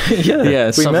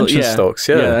 Yeah, we mentioned stocks,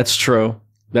 yeah, that's true.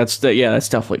 That's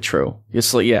definitely true.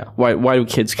 It's like, why do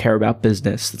kids care about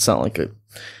business? It's not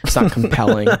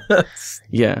compelling.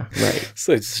 Yeah, right.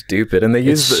 So stupid. And they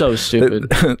use so stupid.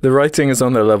 The writing is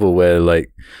on the level where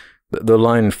like the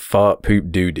line fart poop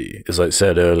doody is like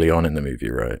said early on in the movie,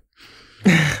 right?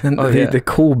 And they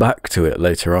call back to it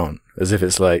later on as if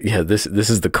it's like, this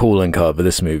is the calling card for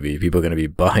this movie. People are going to be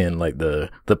buying like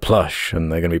the plush,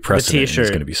 and they're going to be pressing it, and it's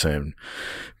going to be saying,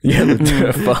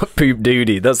 the fart poop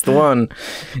doody, that's the one.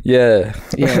 Yeah,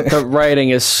 the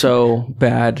writing is so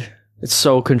bad. It's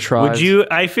so contrived.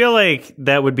 I feel like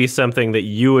that would be something that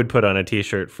you would put on a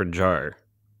t-shirt for Jar.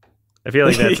 I feel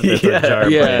like that's a Jar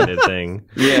branded thing.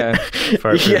 Yeah.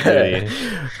 Fart poop doody.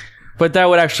 But that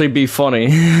would actually be funny.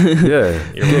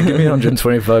 Yeah, give me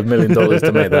 $125 million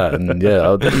to make that, and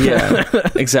yeah,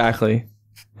 exactly.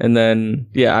 And then,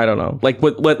 I don't know, like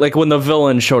when the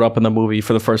villain showed up in the movie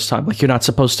for the first time, like you're not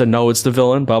supposed to know it's the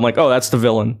villain, but I'm like, oh, that's the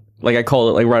villain. Like I called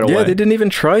it like right away. Yeah, they didn't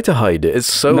even try to hide it.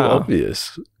 It's so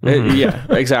obvious. Yeah,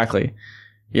 exactly.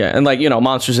 Yeah, and like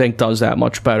Monsters Inc. does that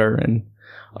much better, and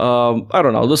I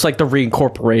don't know, just like the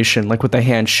reincorporation, like with the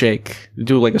handshake,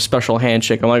 do like a special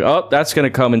handshake. I'm like, oh, that's gonna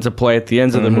come into play at the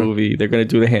end of the movie. They're gonna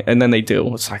do the hand, and then they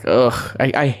do. It's like, ugh,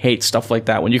 I hate stuff like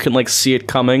that when you can like see it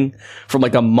coming from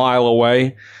like a mile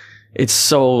away. It's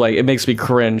so like it makes me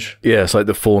cringe. Yeah, it's like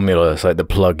the formula, it's like the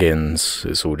plugins.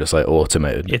 It's all just like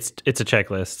automated. It's a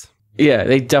checklist. Yeah,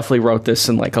 they definitely wrote this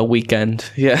in like a weekend.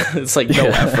 Yeah, it's like no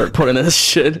effort put into this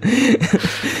shit.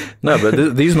 No,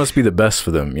 but these must be the best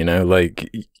for them, you know? Like,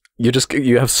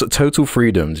 you have total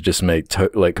freedom to just make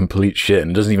like complete shit,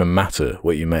 and it doesn't even matter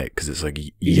what you make, because it's like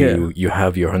you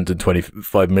have your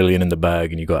 125 million in the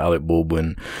bag, and you got Alec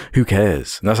Baldwin. Who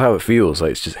cares? And that's how it feels.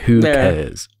 Like, it's just who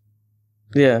cares?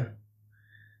 Yeah.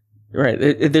 Right.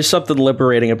 There's something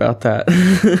liberating about that.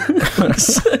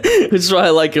 Which is why I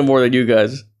like it more than you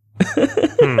guys.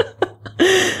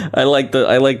 I like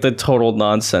the total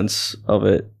nonsense of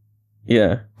it.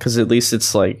 Yeah, because at least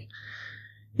it's like,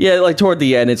 yeah, like toward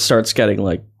the end it starts getting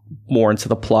like more into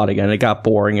the plot again. It got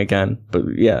boring again, but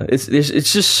yeah, it's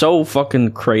just so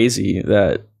fucking crazy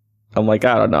that I'm like,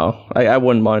 I don't know. I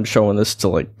wouldn't mind showing this to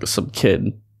like some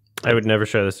kid. I would never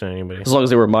show this to anybody. As long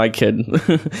as they were my kid.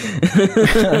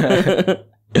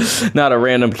 Not a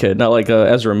random kid. Not like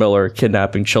Ezra Miller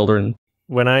kidnapping children.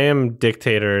 When I am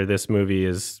dictator, this movie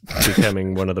is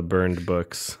becoming one of the burned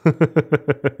books.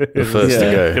 The first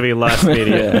to go. It's gonna be lost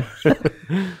media.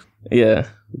 Yeah.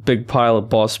 Big pile of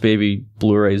Boss Baby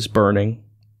Blu-rays burning.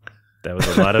 That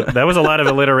was a lot of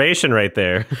alliteration right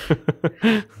there.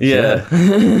 Yeah.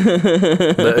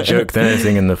 Better joke than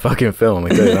anything in the fucking film. I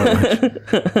tell you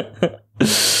that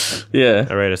much. Yeah.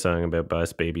 I write a song about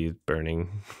Boss Baby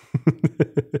burning.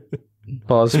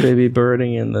 Boss Baby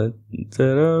burning in the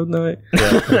dead of night.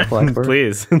 Yeah. Blackbird.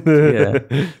 Please.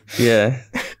 Yeah.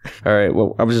 All right.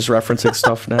 Well, I'm just referencing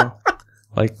stuff now.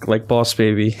 Like Boss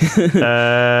Baby.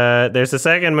 There's a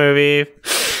second movie.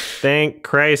 Thank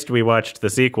Christ we watched the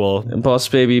sequel. Boss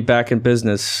Baby Back in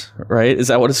Business, right? Is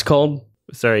that what it's called?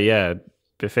 Sorry, yeah.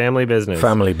 The Family Business.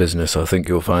 Family Business, I think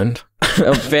you'll find.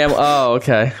 Oh,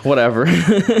 okay. Whatever.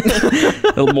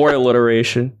 More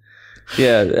alliteration.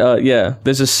 Yeah.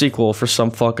 There's a sequel for some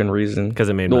fucking reason. Because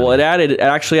it made money. Well, it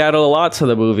actually added a lot to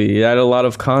the movie. It added a lot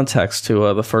of context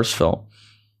to the first film.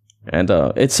 And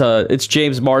it's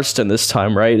James Marsden this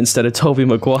time, right? Instead of Tobey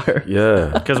Maguire. Yeah.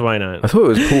 Because why not? I thought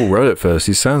it was Paul Rudd at first.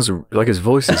 He sounds like his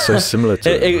voice is so similar to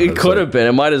him. It could have been.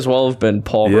 It might as well have been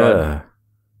Paul Rudd.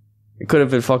 It could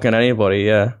have been fucking anybody,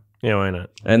 yeah. Yeah, why not?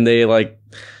 And they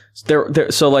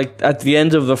so like at the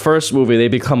end of the first movie they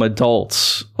become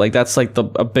adults. Like that's like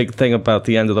a big thing about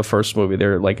the end of the first movie.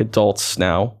 They're like adults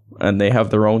now and they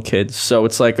have their own kids. So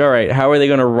it's like, all right, how are they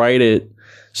going to write it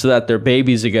so that they're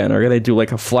babies again? Or they do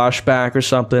like a flashback or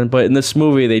something? But in this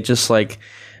movie they just like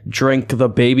drink the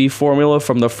baby formula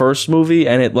from the first movie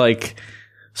and it like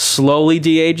slowly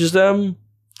de-ages them.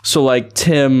 So like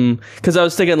Tim, because I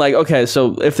was thinking like, okay,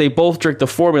 so if they both drink the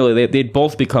formula, they'd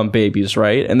both become babies,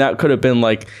 right? And that could have been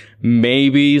like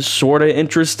maybe sort of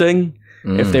interesting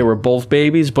if they were both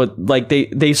babies, but like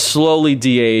they slowly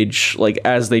de-age like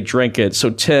as they drink it.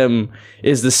 So Tim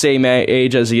is the same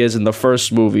age as he is in the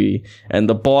first movie, and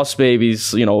the Boss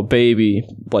Baby's, you know, a baby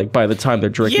like by the time they're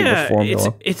drinking the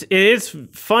formula. It is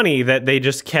funny that they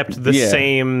just kept the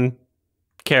same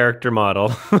character model.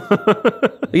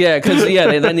 Because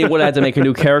then they would have had to make a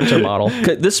new character model.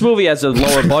 This movie has a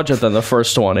lower budget than the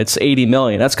first one. It's $80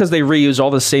 million. That's because they reuse all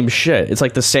the same shit. It's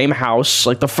like the same house,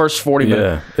 like the first 40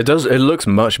 minutes. It does. It looks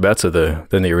much better though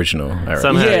than the original.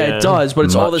 Somehow, it does, but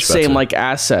it's all the same better. like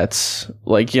assets.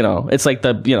 Like, you know, it's like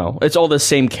it's all the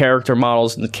same character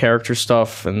models and the character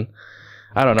stuff, and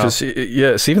I don't know.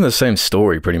 It's even the same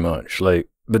story pretty much. Like,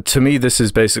 but to me, this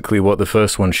is basically what the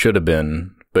first one should have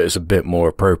been, but it's a bit more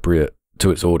appropriate to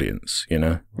its audience, you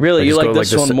know? Really? You like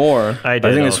this one more? I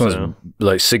think this one's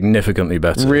like significantly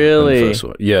better really? than the first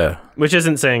one. Yeah. Which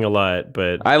isn't saying a lot,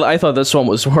 but I thought this one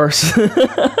was worse.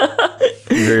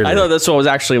 Really? I thought this one was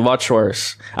actually much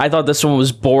worse. I thought this one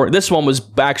was boring. This one was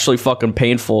actually fucking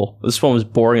painful. This one was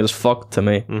boring as fuck to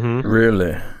me.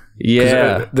 Really?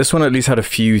 Yeah. This one at least had a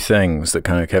few things that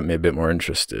kind of kept me a bit more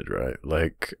interested, right?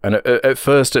 Like, and at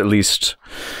first, at least,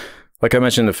 like I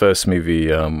mentioned in the first movie,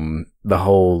 the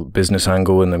whole business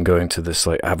angle and them going to this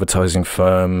like advertising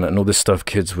firm and all this stuff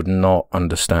kids would not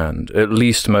understand. At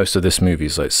least most of this movie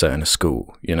is like set in a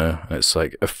school, you know? And it's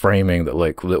like a framing that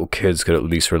like little kids could at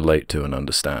least relate to and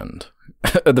understand.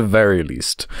 At the very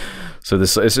least. So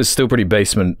this it's still pretty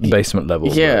basement level.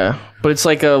 Yeah, but it's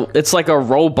like a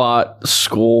robot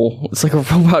school. It's like a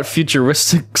robot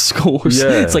futuristic school.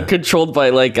 Yeah. It's like controlled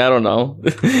by like, I don't know.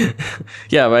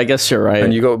 Yeah, but I guess you're right.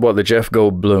 And you got the Jeff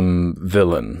Goldblum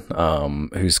villain,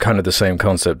 who's kind of the same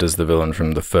concept as the villain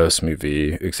from the first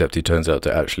movie, except he turns out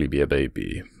to actually be a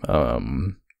baby. I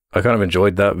kind of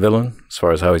enjoyed that villain as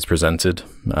far as how he's presented.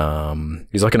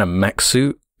 He's like in a mech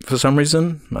suit for some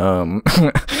reason.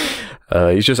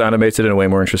 He's just animated in a way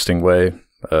more interesting way.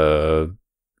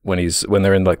 When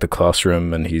they're in like the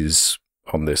classroom and he's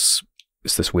on this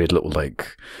weird little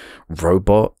like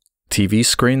robot TV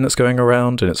screen that's going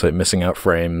around, and it's like missing out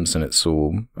frames, and it's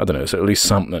all, I don't know, it's at least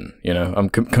something, you know. I'm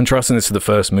contrasting this to the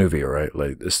first movie, all right?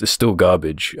 Like it's still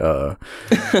garbage.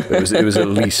 It was at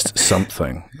least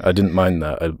something. I didn't mind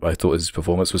that. I thought his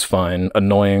performance was fine,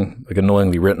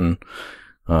 annoyingly written,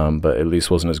 but at least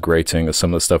wasn't as grating as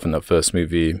some of the stuff in that first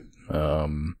movie.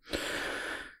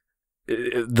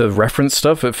 The reference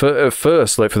stuff at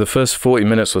first, like for the first 40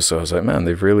 minutes or so, I was like, man,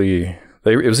 it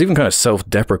was even kind of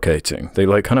self-deprecating. They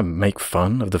like kind of make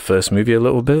fun of the first movie a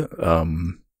little bit.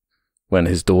 When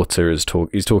his daughter he's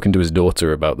talking to his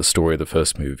daughter about the story of the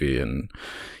first movie, and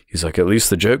he's like, at least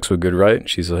the jokes were good, right?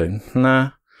 She's like,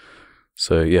 nah.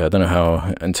 So yeah, I don't know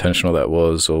how intentional that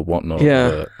was or whatnot.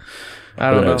 Yeah. I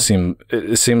don't know.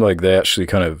 It seemed like they actually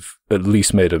kind of at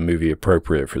least made a movie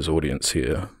appropriate for his audience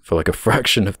here for like a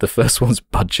fraction of the first one's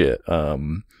budget.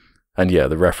 And yeah,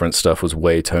 the reference stuff was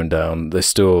way toned down.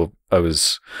 I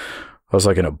was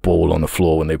like in a ball on the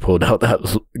floor when they pulled out that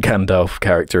Gandalf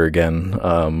character again.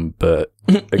 But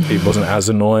it wasn't as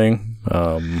annoying.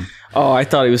 I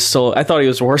thought he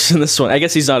was worse in this one. I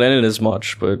guess he's not in it as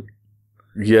much, but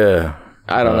yeah.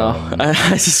 I don't know. I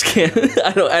just can't.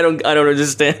 I don't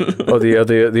understand. Oh,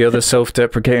 the other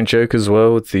self-deprecating joke as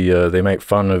well. With they make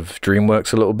fun of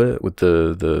DreamWorks a little bit with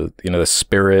the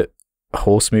Spirit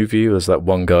horse movie. There's that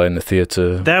one guy in the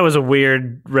theater. That was a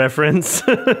weird reference.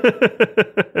 Fucking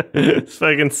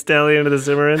stallion of the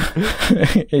Cimarron.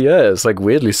 Yeah, it's like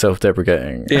weirdly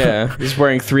self-deprecating. Yeah, he's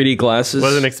wearing 3D glasses.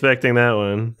 Wasn't expecting that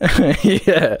one.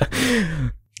 Yeah.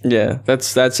 Yeah,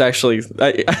 that's actually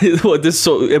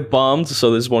it bombed. So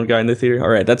there's one guy in the theater. All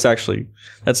right, that's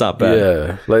not bad.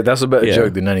 Yeah, like that's a better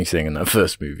joke than anything in that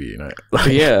first movie, you know.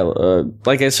 Like, yeah,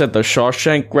 like I said, the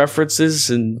Shawshank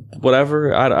references and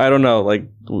whatever. I don't know. Like,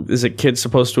 is a kid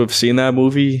supposed to have seen that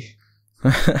movie?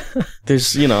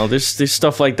 There's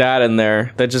stuff like that in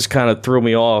there that just kind of threw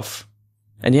me off.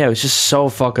 And yeah, it was just so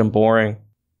fucking boring.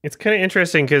 It's kind of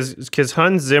interesting because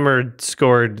Hans Zimmer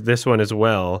scored this one as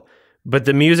well. But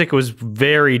the music was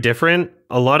very different.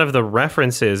 A lot of the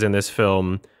references in this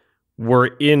film were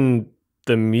in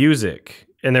the music,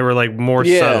 and they were like more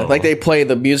subtle. Like they play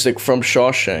the music from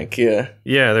Shawshank.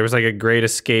 Yeah, there was like a Great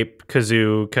Escape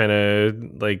kazoo kind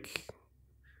of like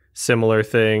similar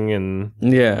thing, and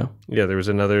yeah, there was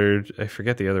another. I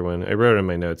forget the other one. I wrote it in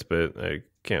my notes, but I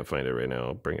can't find it right now.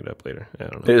 I'll bring it up later. I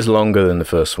don't know. It is longer than the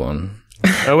first one.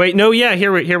 Oh wait, no, yeah,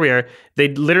 here we are. They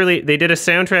did a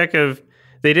soundtrack of.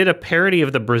 They did a parody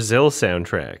of the Brazil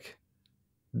soundtrack.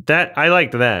 That I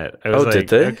liked that. I was did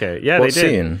they? Okay, yeah, what they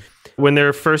did. Scene? When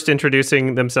they're first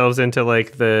introducing themselves into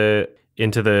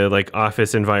the like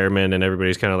office environment, and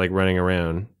everybody's kind of like running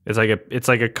around.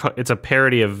 It's a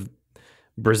parody of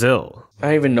Brazil. I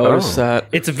didn't even notice that.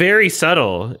 It's very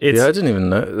subtle. I didn't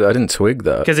even know. I didn't twig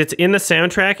that because it's in the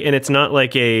soundtrack, and it's not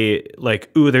like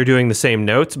they're doing the same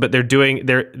notes, but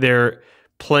they're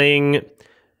playing.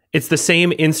 It's the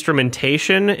same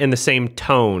instrumentation and the same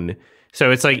tone.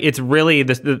 So it's like, it's really,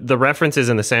 the references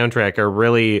in the soundtrack are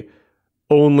really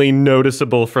only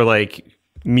noticeable for like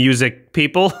music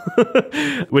people,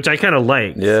 which I kind of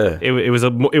liked. Yeah.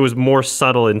 It was more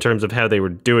subtle in terms of how they were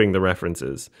doing the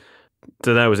references.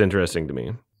 So that was interesting to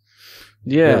me.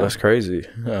 Yeah, that's crazy.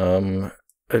 Some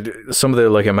of the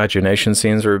like imagination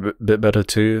scenes are a bit better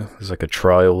too. There's like a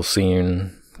trial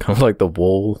scene, kind of like The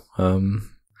Wall.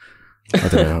 I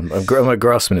don't know. I'm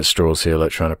grasping at straws here,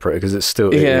 like trying to pray, because it's still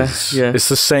it's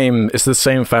the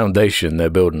same foundation they're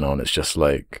building on. It's just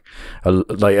like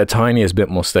a tiniest bit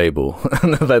more stable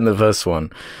than the first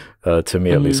one, to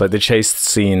me at least. Like the chase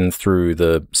scene through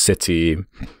the city,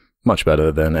 much better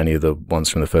than any of the ones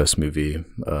from the first movie.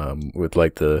 With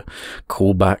like the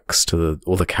callbacks to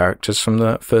all the characters from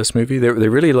that first movie, they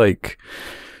really like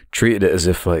treated it as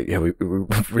if like we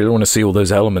really want to see all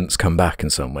those elements come back in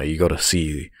some way. You got to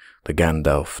see the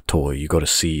Gandalf toy. You got to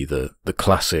see the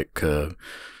classic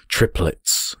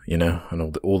triplets, you know,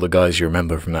 and all the guys you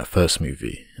remember from that first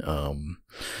movie.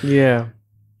 Yeah.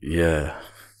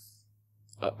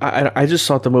 I just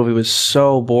thought the movie was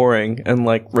so boring and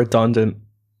like redundant.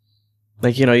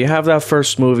 Like, you know, you have that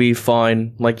first movie,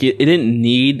 fine. Like, it didn't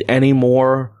need any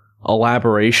more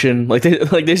elaboration. Like,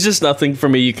 there's just nothing for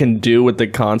me you can do with the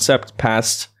concept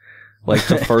past like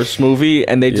the first movie,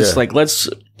 and they just like let's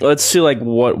see like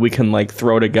what we can like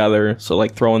throw together. So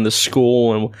like throw in the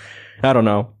school, and I don't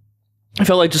know. I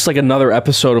felt like just like another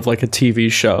episode of like a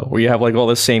TV show where you have like all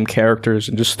the same characters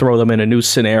and just throw them in a new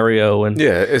scenario. And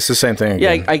yeah, it's the same thing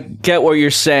again. Yeah, I get what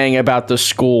you're saying about the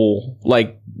school,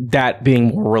 like that being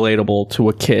more relatable to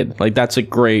a kid. Like that's a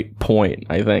great point,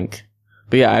 I think.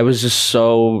 But yeah, I was just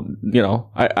so,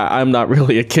 I'm not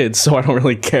really a kid, so I don't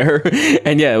really care.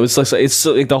 And yeah, it was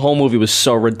like the whole movie was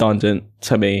so redundant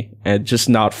to me and just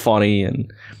not funny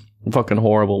and fucking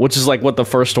horrible, which is like what the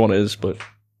first one is. But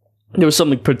there was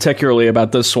something particularly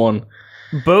about this one.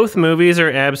 Both movies are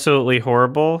absolutely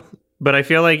horrible, but I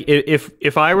feel like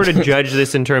if I were to judge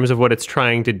this in terms of what it's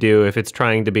trying to do, if it's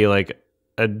trying to be like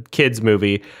a kid's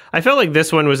movie, I felt like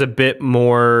this one was a bit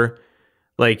more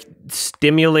like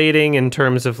stimulating in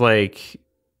terms of like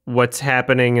what's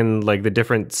happening and like the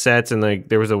different sets, and like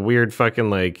there was a weird fucking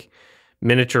like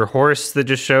miniature horse that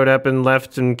just showed up and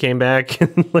left and came back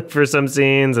like for some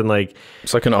scenes, and like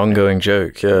it's like an ongoing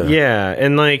joke. Yeah,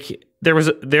 and like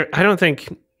I don't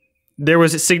think there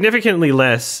was significantly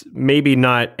less, maybe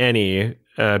not any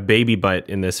baby butt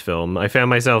in this film. I found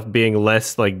myself being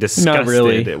less like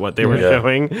disgusted at what they were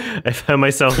showing. I found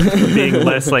myself being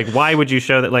less like, why would you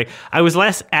show that? Like, I was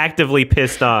less actively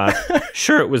pissed off.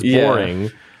 Sure, it was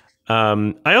boring.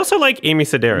 I also like Amy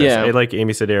Sedaris. Yeah. I like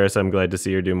Amy Sedaris. I'm glad to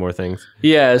see her do more things.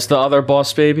 Yeah, as the other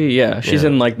boss baby. Yeah, she's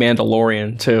in like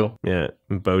Mandalorian too. Yeah,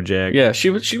 BoJack. Yeah, she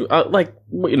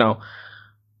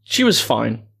was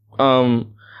fine.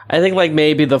 I think like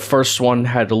maybe the first one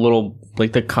had a little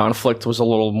like the conflict was a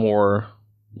little more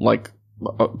like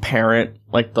apparent,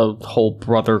 like the whole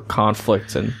brother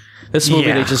conflict, and this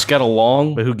movie they just get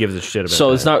along. But who gives a shit about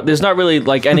so that? there's not really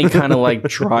like any kind of like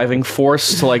driving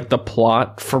force to like the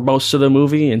plot for most of the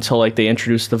movie until like they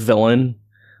introduce the villain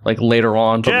like later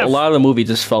on. But a lot of the movie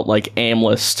just felt like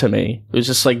aimless to me. It was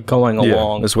just like going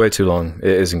along. It's way too long. It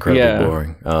is incredibly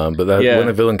boring. But when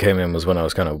the villain came in was when I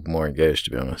was kind of more engaged,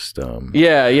 to be honest.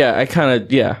 I kind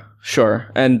of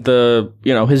sure. And the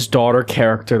his daughter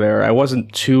character there, I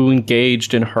wasn't too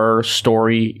engaged in her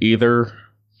story either.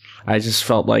 I just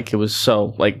felt like it was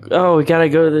so like, oh, we gotta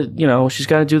go to the she's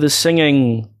gotta do the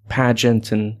singing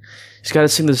pageant and she's gotta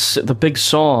sing the big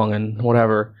song and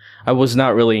whatever. I was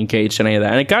not really engaged in any of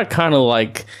that. And it got kind of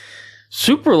like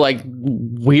super like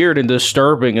weird and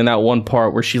disturbing in that one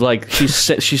part where she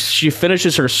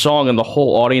finishes her song and the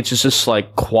whole audience is just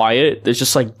like quiet. It's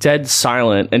just like dead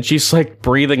silent, and she's like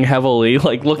breathing heavily,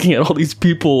 like looking at all these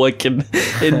people like in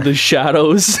the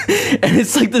shadows. And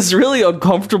it's like this really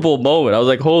uncomfortable moment. I was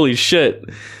like, holy shit.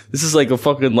 This is like a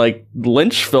fucking like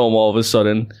Lynch film all of a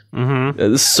sudden. Mm-hmm.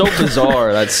 It's so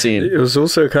bizarre, that scene. It was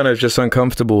also kind of just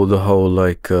uncomfortable, the whole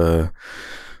like the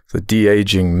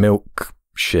de-aging milk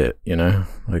shit,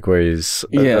 like where he's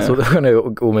I thought they were going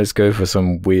to almost go for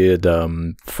some weird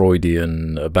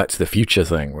Freudian Back to the Future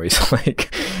thing where he's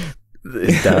like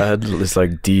his dad is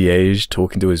like de-aged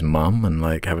talking to his mum and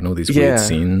like having all these weird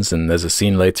scenes, and there's a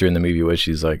scene later in the movie where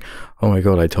she's like, oh my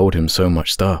god, I told him so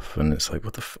much stuff, and it's like,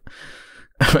 what the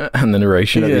and the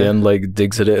narration at the end like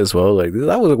digs at it as well, like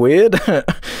that was weird.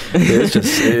 It's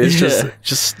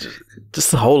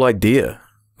just the whole idea,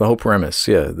 the whole premise,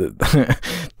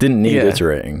 didn't need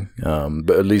iterating.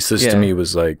 But at least this to me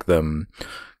was like them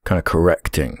kind of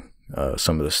correcting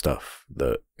some of the stuff,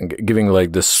 that giving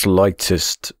like the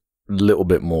slightest little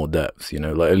bit more depth.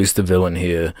 Like at least the villain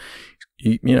here,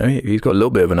 he's got a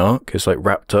little bit of an arc. It's like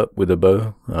wrapped up with a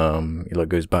bow. He like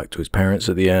goes back to his parents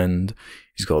at the end.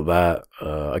 He's got that.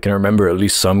 I can remember at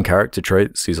least some character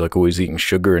traits. He's like always eating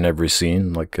sugar in every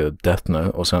scene, like a Death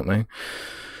Note or something.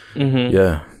 Mm-hmm.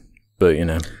 Yeah, but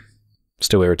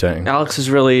still irritating. Alex is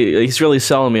he's really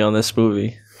selling me on this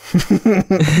movie.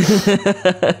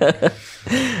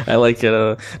 I like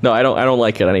it. No, I don't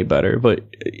like it any better. But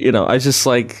I just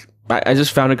like I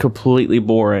just found it completely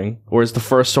boring. Whereas the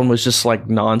first one was just like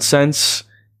nonsense.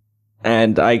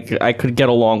 And I could get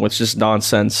along with just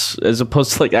nonsense as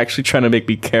opposed to like actually trying to make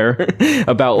me care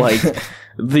about like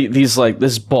these like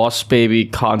this boss baby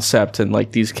concept and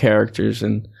like these characters.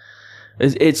 And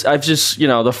I've just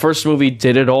the first movie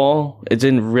did it all. It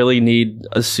didn't really need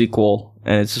a sequel,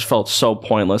 and it just felt so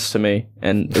pointless to me,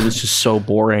 and it was just so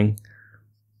boring.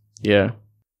 Yeah,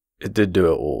 it did do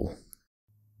it all.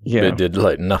 Yeah, it did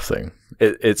like nothing.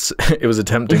 It was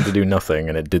attempting to do nothing,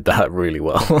 and it did that really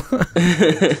well.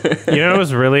 It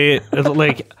was really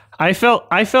like I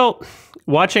felt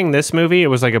watching this movie, it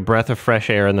was like a breath of fresh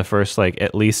air in the first like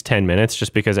at least 10 minutes,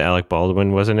 just because Alec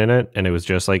Baldwin wasn't in it, and it was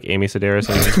just like Amy Sedaris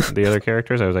and the other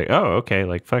characters. I was like, oh, okay,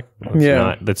 like fuck,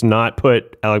 let's not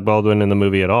put Alec Baldwin in the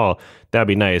movie at all. That'd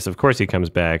be nice. Of course he comes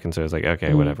back, and so I was like,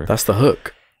 okay, whatever. That's the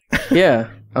hook. Yeah,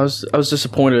 I was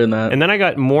disappointed in that. And then I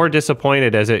got more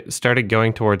disappointed as it started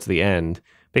going towards the end,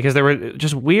 because there were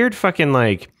just weird fucking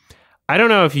like, I don't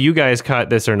know if you guys caught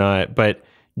this or not, but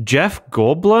Jeff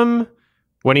Goldblum,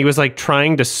 when he was like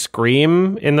trying to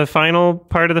scream in the final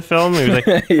part of the film, he was like,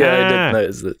 I didn't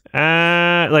notice it.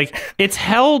 Like it's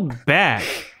held back.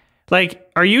 Like,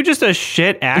 are you just a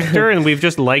shit actor and we've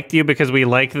just liked you because we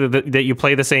like that you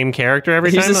play the same character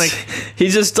every time? He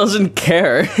just doesn't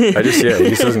care. He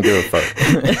just doesn't give a fuck.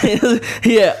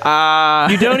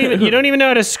 You don't even know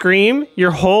how to scream.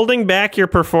 You're holding back your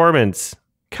performance.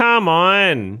 Come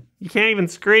on, you can't even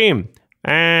scream.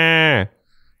 But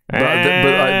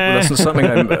that's something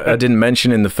I didn't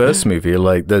mention in the first movie.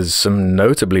 Like, there's some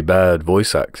notably bad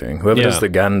voice acting. Whoever does the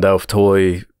Gandalf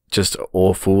toy, just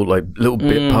awful. Like, little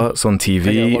bit parts on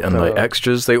TV and like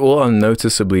extras, they all are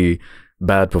noticeably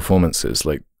bad performances.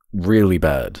 Like, really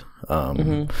bad.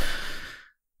 And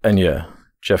yeah,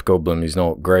 Jeff Goldblum, he's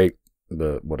not great,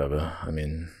 but whatever. I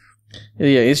mean,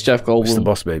 yeah, he's Jeff Goldblum. He's the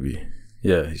boss baby.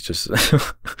 Yeah, he's just.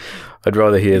 I'd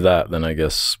rather hear that than, I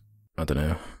guess, I don't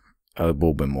know,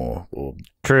 Baldwin more, or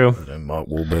true. I don't know, Mark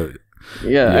Wahlberg.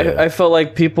 Yeah, I felt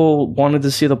like people wanted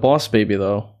to see the boss baby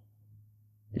though.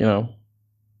 You know,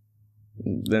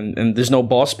 and there's no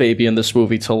boss baby in this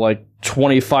movie till like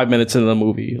 25 minutes into the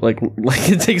movie. Like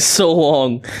it takes so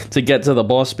long to get to the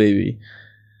boss baby.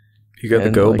 You got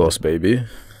the girl boss baby.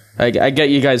 I get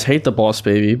you guys hate the boss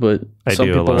baby, but some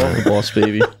people love the boss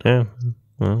baby. Yeah.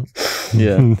 Well.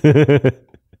 Yeah.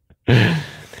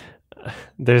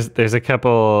 There's a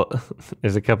couple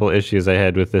issues I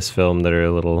had with this film that are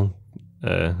a little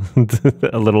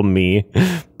me,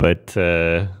 but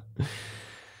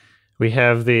we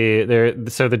have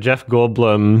the Jeff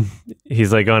Goldblum,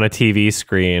 he's like on a TV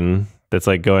screen that's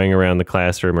like going around the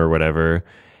classroom or whatever,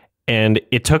 and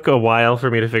it took a while for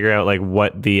me to figure out like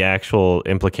what the actual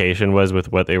implication was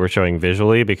with what they were showing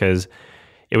visually, because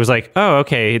it was like, oh,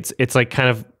 okay, it's like kind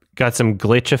of got some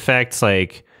glitch effects,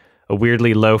 like a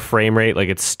weirdly low frame rate, like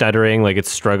it's stuttering, like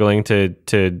it's struggling to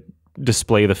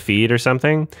display the feed or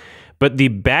something. But the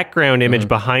background image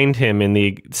behind him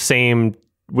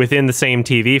within the same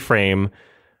TV frame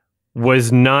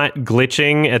was not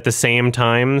glitching at the same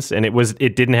times, and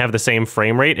it didn't have the same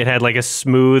frame rate. It had like a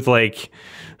smooth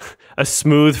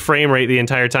frame rate the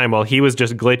entire time, while he was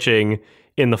just glitching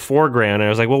in the foreground. And I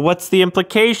was like, well, what's the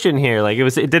implication here? Like,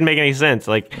 it didn't make any sense.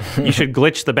 Like, you should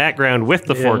glitch the background with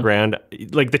the foreground.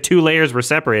 Like, the two layers were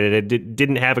separated. It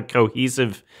didn't have a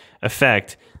cohesive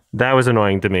effect. That was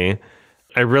annoying to me.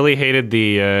 I really hated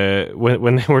the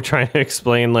when they were trying to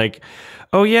explain, like,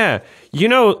 oh yeah, you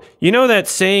know that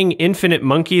saying infinite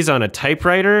monkeys on a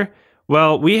typewriter?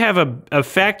 Well, we have a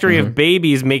factory of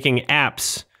babies making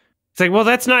apps. It's like, well,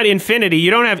 that's not infinity.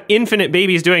 You don't have infinite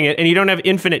babies doing it, and you don't have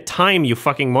infinite time, you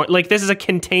fucking like, this is a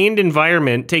contained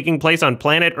environment taking place on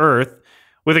planet Earth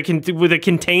with a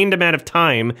contained amount of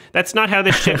time. That's not how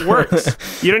this shit works.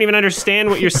 You don't even understand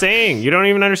what you're saying. You don't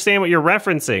even understand what you're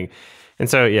referencing. And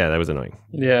so, yeah, that was annoying.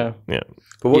 Yeah.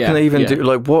 But what can they even do?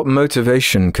 Like, what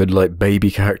motivation could, like,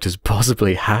 baby characters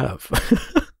possibly have?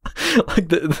 Like,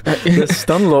 they're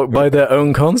stunlocked by their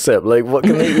own concept. Like, what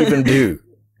can they even do?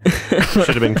 Should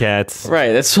have been cats.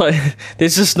 Right, that's why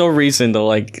there's just no reason to,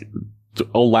 like, to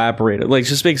elaborate it. Like,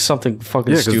 just make something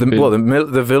fucking stupid.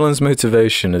 The villain's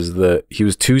motivation is that he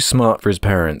was too smart for his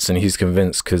parents, and he's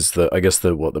convinced because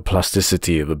the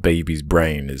plasticity of a baby's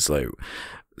brain is, like,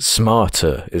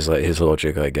 smarter is like his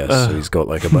logic, I guess. So he's got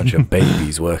like a bunch of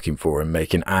babies working for him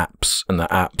making apps, and the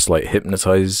apps like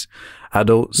hypnotize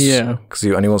adults. Yeah, because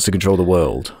he wants to control the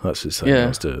world. That's his thing.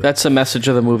 Yeah, that's the message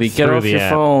of the movie. Get off your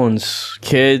phones,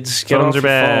 kids. Get off your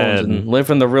phones and live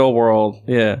in the real world.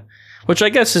 Yeah, which I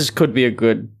guess could be a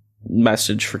good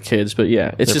message for kids. But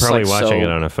yeah, it's just probably watching it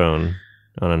on a phone,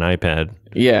 on an iPad.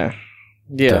 Yeah.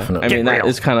 Definitely. I mean, that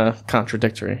is kind of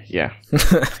contradictory. Yeah,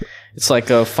 it's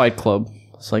like a Fight Club.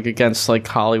 It's like against like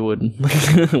Hollywood,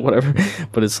 whatever,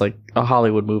 but it's like a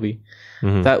Hollywood movie.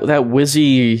 That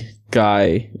Wizzy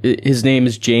guy, his name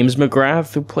is James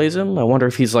McGrath, who plays him. I wonder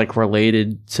if he's like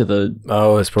related to the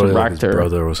it's probably like his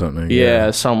brother or something.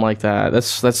 Yeah, something like that.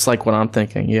 That's like what I'm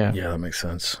thinking. Yeah, that makes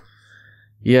sense.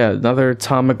 Yeah, another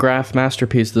Tom McGrath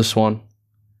masterpiece. This one.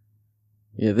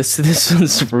 Yeah, this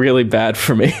one's really bad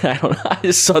for me. I don't know. I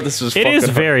just saw this was. It is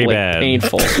very bad,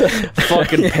 painful,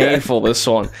 fucking painful. This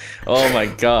one. Oh my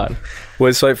god. Well,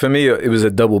 it's like for me, it was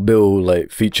a double bill,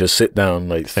 like feature sit down,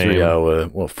 like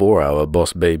 4 hour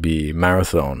Boss Baby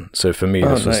marathon. So for me,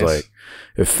 this was like,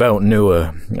 it felt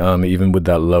newer, even with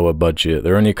that lower budget.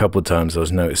 There are only a couple of times I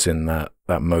was noticing that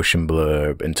motion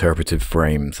blur interpretive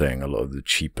frame thing. A lot of the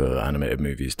cheaper animated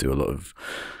movies do. A lot of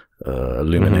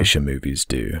Illumination movies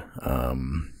do. I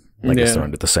guess they're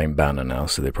under the same banner now,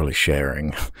 so they're probably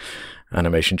sharing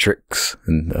animation tricks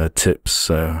and tips.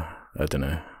 So I don't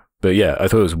know, but yeah, I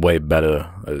thought it was way better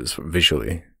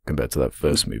visually compared to that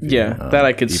first movie. Yeah, that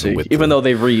I could see. Even though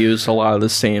they reused a lot of the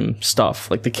same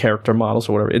stuff, like the character models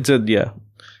or whatever, it did. Yeah,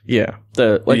 Yeah,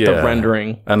 the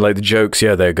rendering and like the jokes,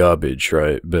 they're garbage,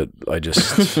 right? But I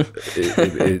just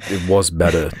it was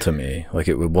better to me. Like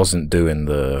it wasn't doing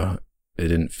it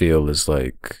didn't feel as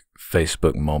like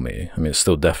Facebook mommy. I mean, it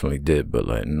still definitely did, but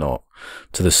like not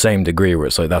to the same degree where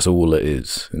it's like that's all it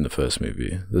is in the first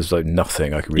movie. There's like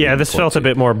nothing I could really this felt a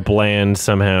bit more bland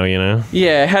somehow, you know?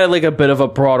 Yeah, it had like a bit of a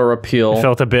broader appeal. It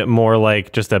felt a bit more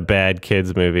like just a bad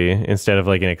kids movie instead of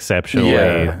like an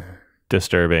exceptionally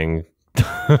disturbing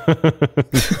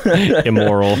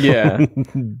immoral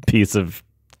piece of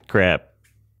crap.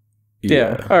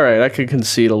 Yeah. All right, I could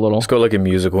concede a little. It's got like a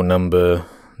musical number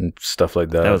and stuff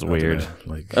like that. That was weird.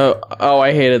 Like,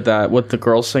 I hated that with the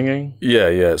girl singing. Yeah,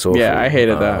 it's awful. Yeah, I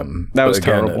hated that. That was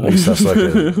terrible. At least that's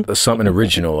like something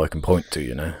original I can point to,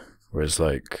 you know. Whereas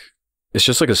like it's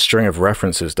just like a string of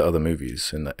references to other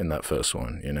movies in that first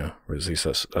one, you know. Whereas at least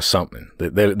that's something.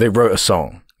 They wrote a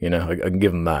song, you know. I can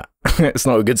give them that. It's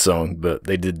not a good song, but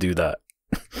they did do that.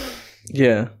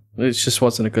 Yeah, it just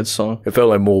wasn't a good song. It felt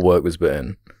like more work was put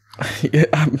in.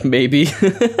 Yeah, maybe.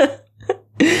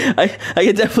 I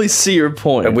can definitely see your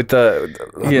point. And with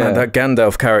that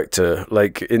Gandalf character,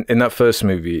 like in that first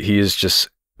movie, he is just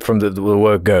from the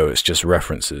word go, it's just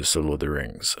references to Lord of the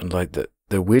Rings, and like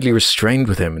they're weirdly restrained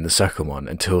with him in the second one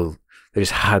until they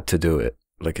just had to do it.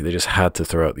 Like they just had to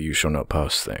throw out the "You shall not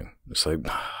pass" thing. It's like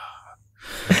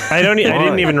I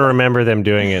didn't even remember them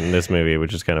doing it in this movie,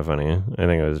 which is kind of funny. I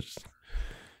think it was just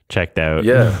checked out.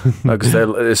 Yeah, because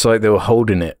it's like they were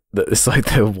holding it. It's like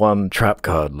the one trap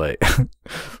card, like that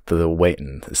they're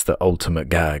waiting. It's the ultimate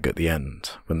gag at the end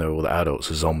when they're all the adults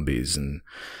are zombies, and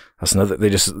that's another. They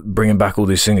just bringing back all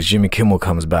these things. Jimmy Kimmel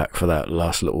comes back for that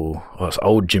last little. Oh, it's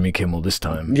old Jimmy Kimmel this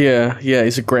time. Yeah,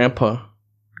 he's a grandpa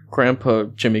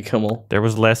Jimmy Kimmel. There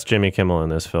was less Jimmy Kimmel in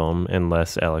this film and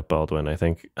less Alec Baldwin. I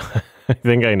think. I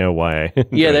think I know why.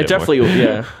 Yeah, there definitely.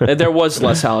 Yeah, there was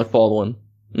less Alec Baldwin.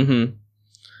 Mm-hmm.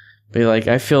 Be like,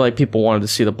 I feel like people wanted to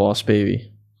see the Boss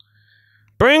Baby.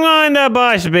 Bring on the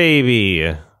Boss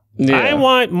Baby. Yeah. I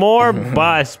want more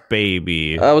Boss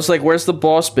Baby. I was like, where's the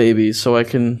Boss Baby? So I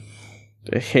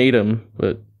hate him.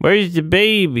 But where's the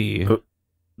baby?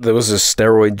 There was a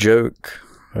steroid joke.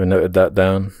 I noted that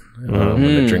down. When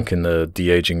they're drinking the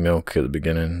de-aging milk at the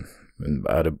beginning. And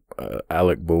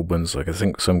Alec Baldwin's like, I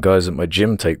think some guys at my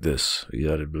gym take this.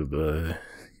 Yada blah blah.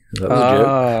 That was a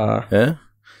joke. Yeah?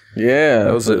 Yeah,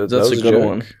 that's a good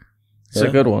one. It's a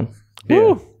good one.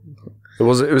 Yeah. It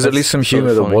was at least some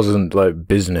humor that wasn't like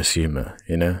business humor,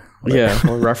 you know? Like,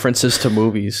 or references to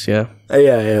movies, yeah.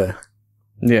 Yeah.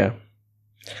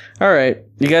 All right.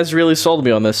 You guys really sold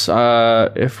me on this.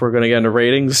 If we're going to get into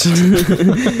ratings.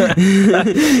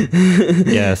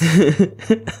 Yes.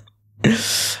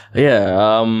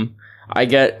 Yeah, I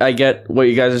get what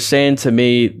you guys are saying. To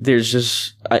me, there's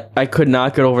just I could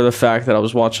not get over the fact that I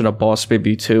was watching a Boss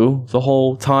Baby 2 the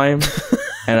whole time,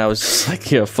 and I was just like,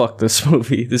 yeah, fuck this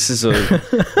movie. This is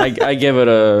I give it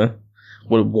a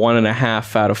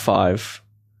 1.5 out of 5,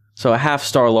 so a half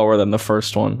star lower than the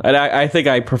first one. And I think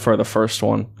I prefer the first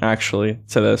one actually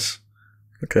to this.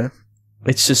 Okay.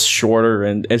 It's just shorter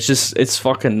and it's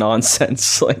fucking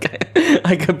nonsense. Like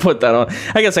I could put that on.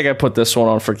 I guess I could put this one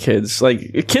on for kids.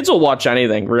 Like kids will watch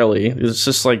anything really. It's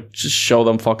just like just show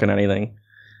them fucking anything.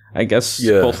 I guess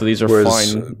both of these are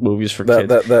fine movies for kids.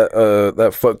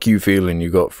 That fuck you feeling you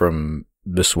got from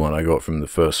this one, I got from the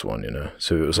first one. You know,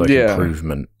 so it was like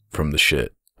improvement from the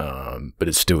shit. But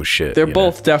it's still shit. They're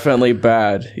both definitely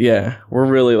bad. Yeah, we're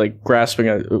really like grasping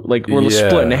at like we're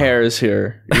splitting hairs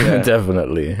here. Yeah.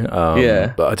 Definitely.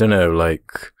 But I don't know.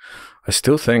 Like, I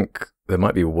still think there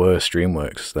might be worse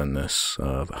DreamWorks than this.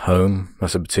 Home,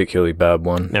 that's a particularly bad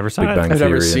one. Never saw Big it. Bang I've Theory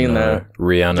never seen and, that.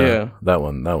 Rihanna. Yeah. That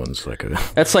one's like a.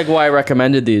 That's like why I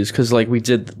recommended these because like we've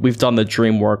done the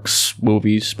DreamWorks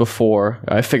movies before.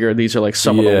 I figured these are like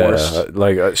some of the worst.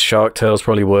 Like Shark Tale's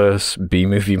probably worse. B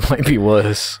Movie might be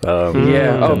worse. B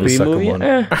Movie.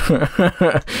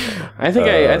 I think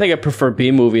I prefer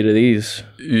B Movie to these.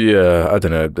 Yeah, I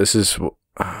don't know. This is.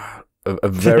 A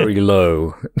very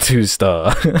low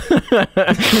 2-star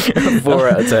 4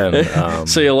 out of 10.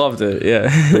 So you loved it, yeah.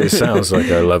 It sounds like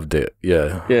I loved it.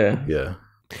 Yeah.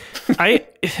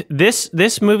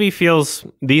 This movie feels,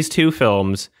 these two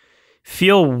films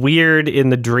feel weird in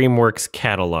the DreamWorks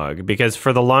catalog because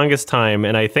for the longest time,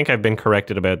 and I think I've been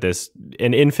corrected about this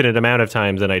an infinite amount of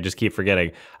times and I just keep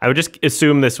forgetting, I would just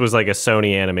assume this was like a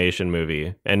Sony animation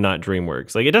movie and not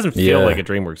DreamWorks. Like it doesn't feel like a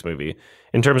DreamWorks movie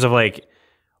in terms of like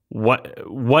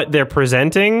what they're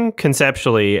presenting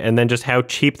conceptually and then just how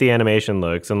cheap the animation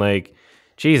looks. And like,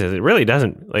 Jesus, it really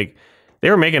doesn't. Like, they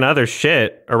were making other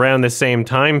shit around the same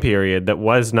time period that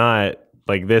was not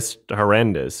like this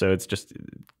horrendous. So it's just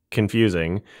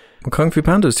confusing. Well, Kung Fu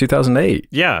Panda is 2008.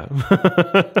 Yeah.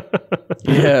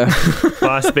 Yeah.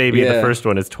 Boss Baby, Yeah. the first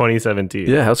one, is 2017.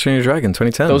 Yeah, How to Train Your Dragon,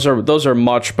 2010. Those are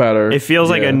much better. It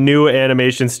feels like Yeah. a new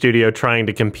animation studio trying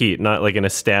to compete, not like an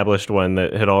established one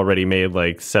that had already made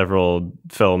like several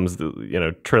films, you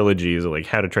know, trilogies, like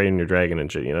How to Train Your Dragon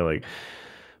and shit, you know, like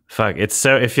fuck. It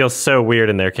feels so weird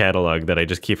in their catalog that I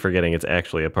just keep forgetting it's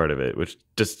actually a part of it, which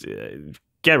just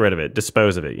get rid of it,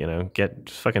 dispose of it, you know, just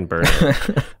fucking burn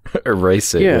it.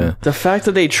 Erase it. Yeah. The fact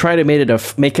that they try to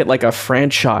make it like a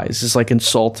franchise is like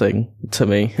insulting to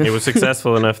me. It was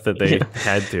successful enough that they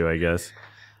had to, I guess.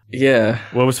 Yeah.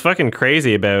 What was fucking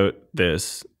crazy about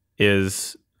this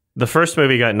is the first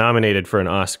movie got nominated for an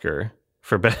Oscar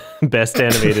for best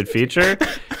animated feature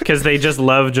because they just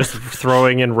love just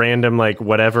throwing in random like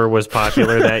whatever was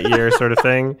popular that year sort of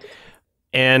thing.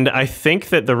 And I think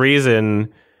that the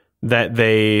reason that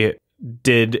they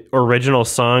did original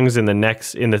songs in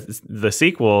the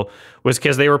sequel was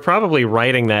because they were probably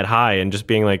riding that high and just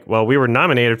being like, well, we were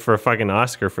nominated for a fucking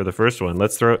Oscar for the first one.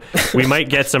 We might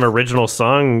get some original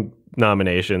song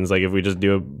nominations, like if we just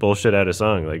do a bullshit out of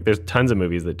song. Like there's tons of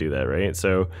movies that do that, right?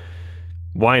 So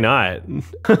why not?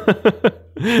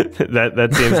 that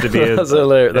seems to be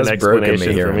an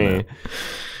explanation for me.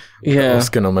 Yeah.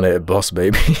 Oscar-nominated Boss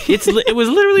Baby. It was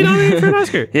literally nominated for an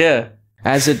Oscar. Yeah.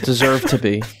 As it deserved to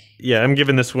be. Yeah, I'm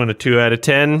giving this one a 2 out of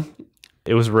 10.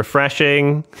 It was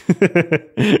refreshing.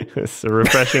 It's a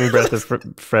refreshing breath of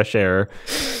fresh air.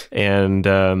 And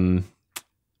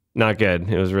not good.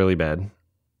 It was really bad.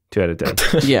 2 out of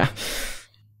 10. Yeah.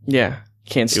 Yeah.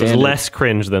 Can't stand it. It was less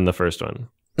cringe than the first one.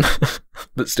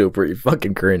 But still pretty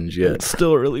fucking cringe, yeah. It's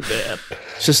still really bad.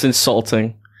 It's just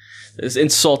insulting. It's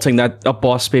insulting that a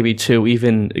Boss Baby 2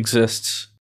 even exists.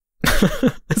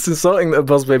 It's insulting that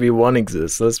Boss Baby 1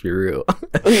 exists, let's be real.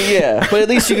 Yeah, but at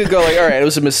least you could go like, all right, it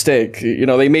was a mistake. You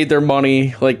know, they made their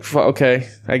money. Like, okay,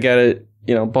 I get it.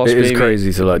 You know, Boss Baby. It is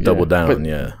crazy to like double down, but,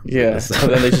 yeah. Yeah, but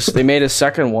then they made a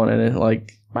second one, and it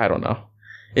like, I don't know.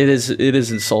 It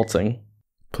is insulting.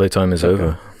 Playtime is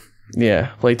over. Yeah,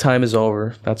 playtime is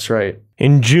over. That's right.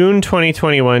 In June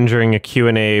 2021, during a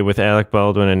Q&A with Alec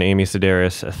Baldwin and Amy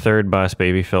Sedaris, a third Boss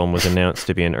Baby film was announced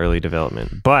to be in early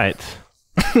development. But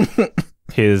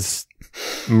his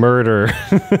murder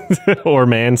or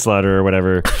manslaughter or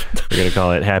whatever we're going to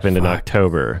call it happened in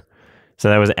October. So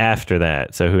that was after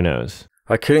that. So who knows?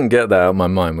 I couldn't get that out of my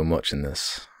mind when watching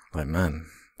this. Like, man,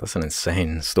 that's an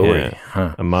insane story. Yeah.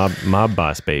 Huh. A mob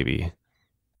boss baby.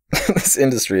 This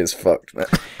industry is fucked, man.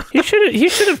 He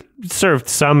should have served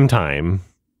some time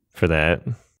for that.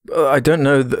 I don't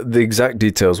know the exact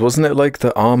details. Wasn't it like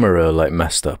the armorer like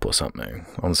messed up or something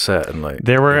on set and like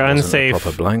There were it wasn't a unsafe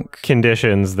proper blank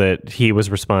conditions that he was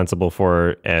responsible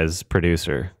for as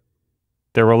producer.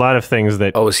 There were a lot of things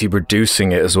that... Oh, was he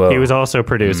producing it as well? He was also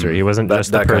producer. He wasn't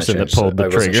just the person that pulled the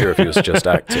trigger. I wasn't sure if he was just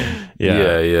acting.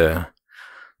 Yeah.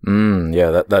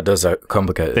 Yeah, that does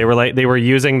complicate it. They were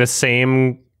using the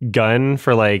same gun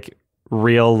for like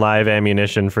real live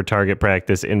ammunition for target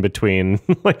practice in between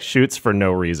like shoots for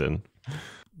no reason.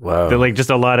 Wow. They're like just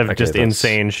a lot of just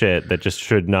insane shit that just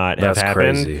should not have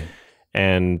happened. Crazy.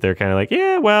 And they're kind of like,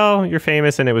 yeah, well, you're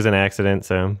famous and it was an accident,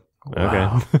 so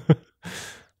wow. Okay.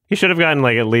 He should have gotten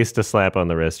like at least a slap on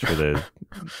the wrist for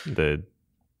the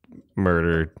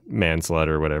murder,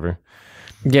 manslaughter, or whatever.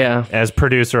 Yeah. As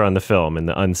producer on the film and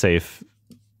the unsafe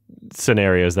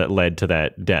scenarios that led to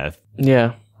that death.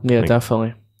 Yeah. Yeah,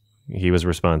 definitely. He was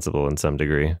responsible in some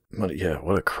degree. Yeah,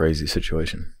 what a crazy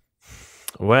situation.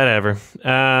 Whatever.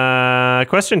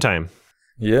 Question time.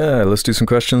 Yeah, let's do some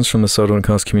questions from the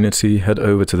Sardonicast community. Head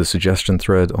over to the suggestion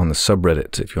thread on the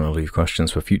subreddit if you want to leave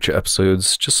questions for future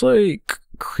episodes, just like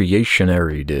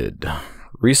Creationary did.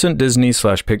 Recent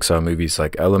Disney/Pixar movies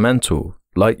like Elemental,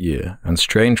 Lightyear, and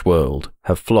Strange World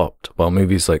have flopped, while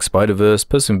movies like Spider-Verse,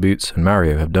 Puss in Boots, and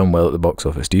Mario have done well at the box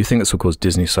office. Do you think this will cause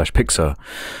Disney/Pixar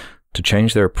to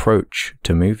change their approach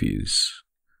to movies?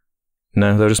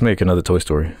 No, they'll just make another Toy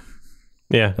Story.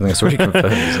 Yeah. I think it's already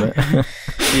confirmed, isn't it?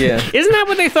 Yeah. Isn't that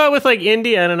what they thought with like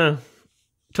Indie? I don't know.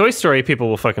 Toy Story people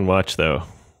will fucking watch though.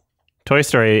 Toy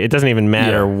Story, it doesn't even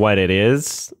matter what it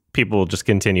is. People will just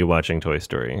continue watching Toy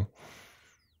Story.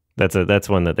 That's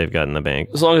one that they've got in the bank.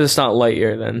 As long as it's not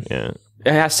Lightyear, then. Yeah.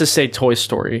 It has to say Toy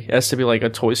Story. It has to be like a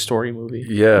Toy Story movie.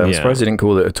 Yeah, I'm surprised they didn't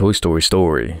call it a Toy Story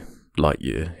story,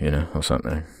 Lightyear, or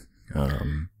something.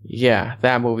 Yeah,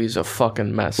 that movie's a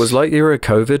fucking mess. Was Lightyear a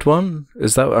COVID one?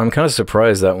 I'm kind of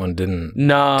surprised that one didn't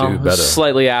do better.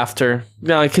 Slightly after.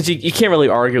 No, because you can't really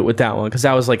argue with that one, because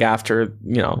that was like after,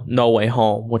 No Way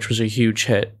Home, which was a huge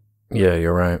hit. Yeah,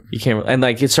 you're right. You can't, and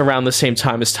like it's around the same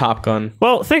time as Top Gun.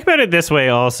 Well, think about it this way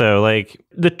also. Like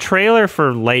the trailer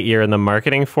for Lightyear and the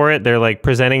marketing for it, they're like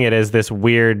presenting it as this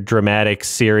weird, dramatic,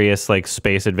 serious like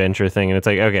space adventure thing. And it's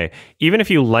like, okay, even if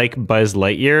you like Buzz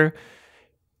Lightyear,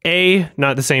 A,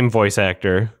 not the same voice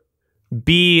actor.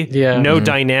 B, no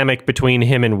dynamic between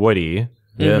him and Woody.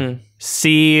 Yeah.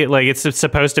 C, like it's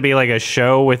supposed to be like a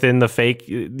show within the fake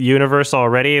universe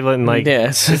already, and like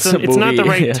it's not the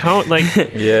right tone. Like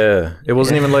yeah, it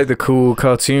wasn't even like the cool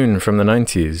cartoon from the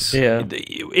 90s. Yeah,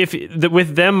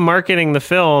 with them marketing the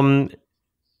film,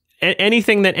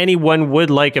 anything that anyone would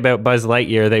like about Buzz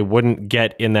Lightyear, they wouldn't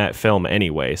get in that film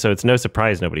anyway. So it's no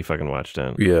surprise nobody fucking watched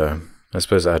it. Yeah. I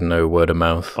suppose I had no word of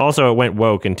mouth. Also, it went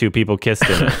woke and 2 people kissed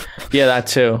in it. Yeah, that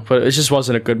too. But it just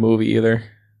wasn't a good movie either.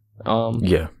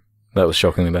 Yeah, that was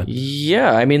shockingly bad.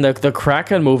 Yeah, I mean, the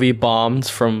Kraken movie bombed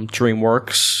from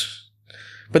DreamWorks.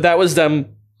 But that was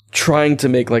them trying to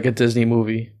make like a Disney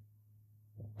movie.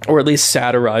 Or at least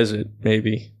satirize it,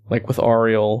 maybe. Like with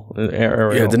Ariel.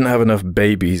 Yeah, it didn't have enough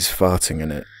babies farting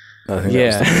in it. I think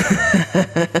that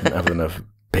was didn't have enough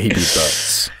baby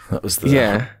butts. That was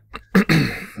the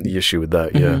the issue with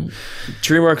that,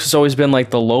 DreamWorks has always been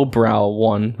like the lowbrow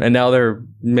one, and now they're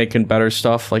making better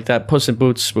stuff like that Puss in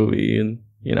Boots movie and,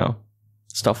 you know,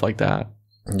 stuff like that.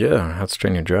 Yeah, How to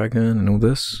Train Your Dragon and all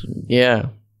this. Yeah.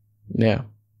 Yeah.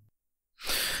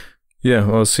 Yeah,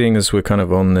 well, seeing as we're kind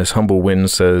of on this, Humble Win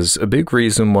says, a big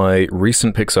reason why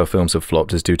recent Pixar films have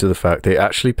flopped is due to the fact they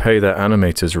actually pay their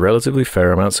animators relatively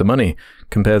fair amounts of money.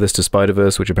 Compare this to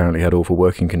Spider-Verse, which apparently had awful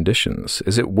working conditions.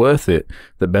 Is it worth it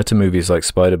that better movies like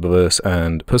Spider-Verse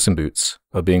and Puss in Boots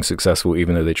are being successful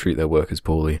even though they treat their workers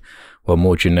poorly, while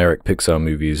more generic Pixar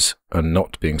movies are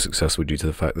not being successful due to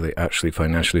the fact that they actually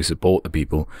financially support the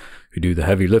people who do the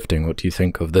heavy lifting? What do you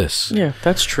think of this? Yeah,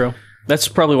 that's true. That's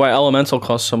probably why Elemental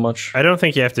costs so much. I don't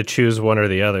think you have to choose one or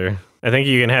the other. I think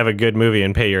you can have a good movie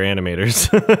and pay your animators.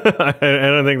 I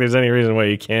don't think there's any reason why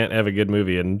you can't have a good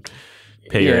movie and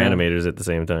pay your animators at the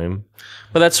same time.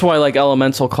 But that's why like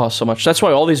Elemental costs so much. That's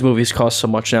why all these movies cost so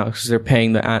much now, because they're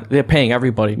paying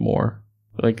everybody more.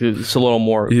 Like it's a little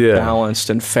more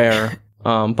balanced and fair.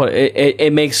 But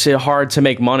it makes it hard to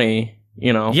make money,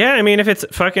 you know. Yeah, I mean, if it's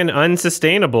fucking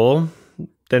unsustainable,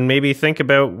 then maybe think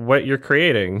about what you're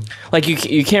creating. Like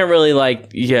you can't really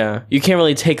you can't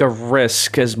really take a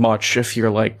risk as much if you're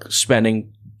like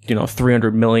spending, you know,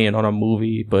 $300 million on a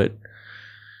movie. But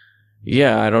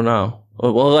yeah, I don't know.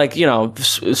 Well, like, you know,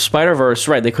 Spider-Verse,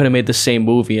 right? They could have made the same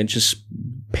movie and just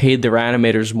paid their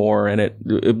animators more, and it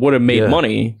would have made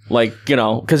money. Like, you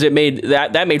know, because it made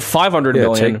that made $500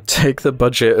 million. Take the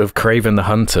budget of Kraven the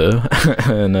Hunter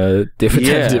and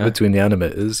dividend it between the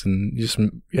animators, and just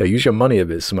use your money a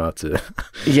bit smarter.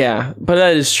 Yeah, but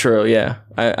that is true. Yeah,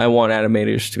 I want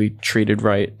animators to be treated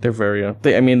right. They're very.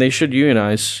 They should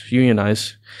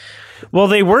unionize. Well,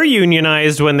 they were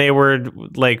unionized when they were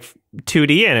like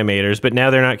 2D animators, but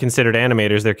now they're not considered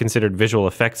animators. They're considered visual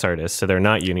effects artists, so they're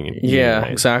not unionized. Yeah,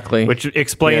 exactly. Which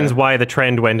explains why the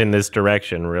trend went in this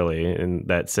direction, really, in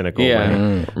that cynical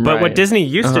way. But what Disney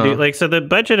used to do, like, so the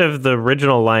budget of the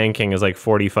original Lion King is like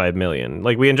 $45 million.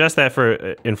 Like, we adjust that for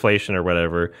inflation or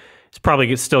whatever, it's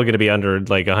probably still going to be under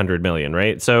like $100 million,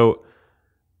 right? So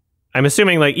I'm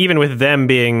assuming, like, even with them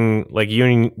being like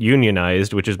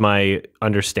unionized, which is my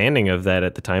understanding of that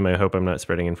at the time, I hope I'm not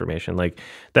spreading information, like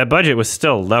that budget was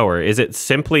still lower. Is it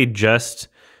simply just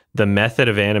the method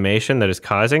of animation that is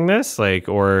causing this? Like,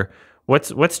 or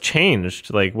what's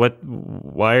changed? Like,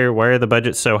 why are the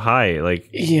budgets so high? Like,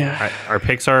 are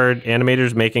Pixar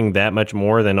animators making that much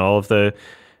more than all of the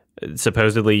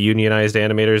supposedly unionized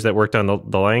animators that worked on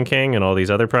the Lion King and all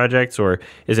these other projects? Or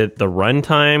is it the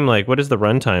runtime? Like, what is the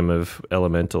runtime of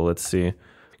Elemental? Let's see.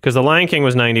 Because the Lion King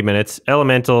was 90 minutes.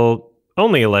 Elemental,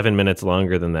 only 11 minutes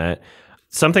longer than that.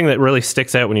 Something that really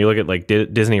sticks out when you look at like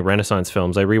Disney Renaissance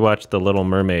films. I rewatched The Little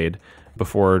Mermaid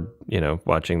before, you know,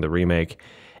 watching the remake.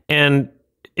 And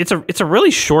it's a really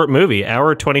short movie,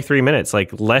 hour 23 minutes,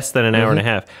 like less than an hour and a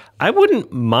half. I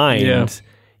wouldn't mind...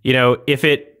 You know, if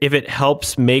it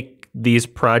helps make these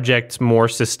projects more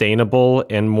sustainable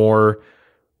and more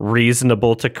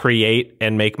reasonable to create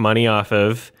and make money off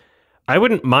of, I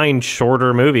wouldn't mind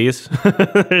shorter movies.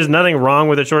 There's nothing wrong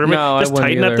with a shorter movie. Just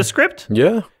tighten up the script.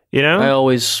 Yeah. You know? I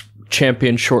always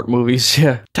champion short movies.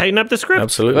 Yeah. Tighten up the script.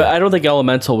 Absolutely. But I don't think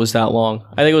Elemental was that long.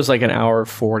 I think it was like an hour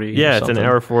 40. Yeah, it's an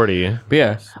hour 40. But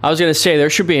yeah. I was going to say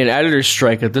there should be an editor's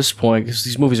strike at this point because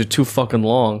these movies are too fucking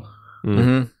long.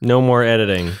 No more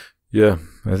editing. Yeah,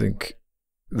 I think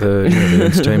the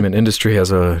entertainment industry has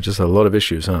just a lot of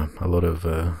issues, huh? A lot of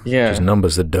just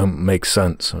numbers that don't make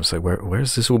sense. I was like, where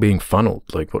is this all being funneled?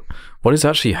 Like, what is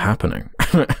actually happening?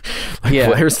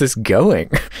 Where is this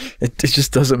going? It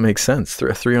just doesn't make sense. A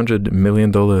 $300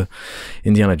 million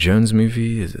Indiana Jones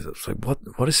movie. It's like,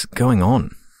 what is going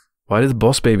on? Why did the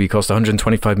Boss Baby cost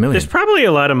 $125 million? There's probably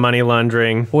a lot of money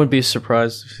laundering. Wouldn't be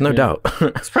surprised. No doubt.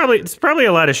 It's probably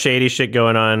a lot of shady shit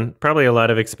going on. Probably a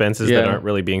lot of expenses that aren't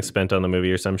really being spent on the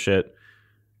movie or some shit.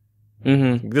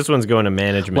 This one's going to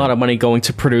management. A lot of money going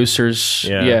to producers.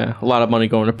 Yeah, a lot of money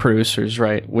going to producers,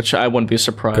 right? Which I wouldn't be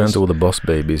surprised. Going to all the Boss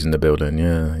Babies in the building.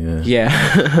 Yeah.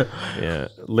 Yeah.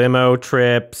 Limo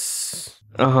trips.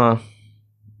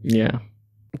 Yeah.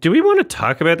 Do we want to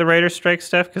talk about the writer's strike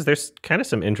stuff? Because there's kind of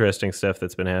some interesting stuff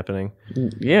that's been happening.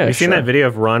 Yeah, You've seen that video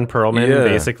of Ron Perlman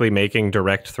basically making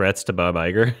direct threats to Bob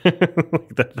Iger?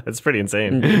 That's pretty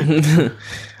insane.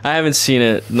 I haven't seen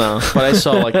it, no. But I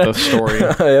saw like the story.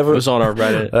 It was on our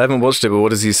Reddit. I haven't watched it, but what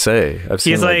does he say?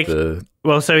 He's like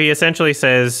well, so he essentially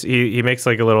says, he makes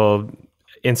like a little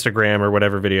Instagram or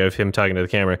whatever video of him talking to the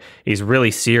camera. He's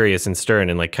really serious and stern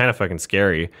and like kind of fucking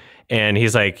scary. And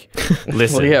he's like,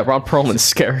 listen. Well, yeah, Ron Perlman's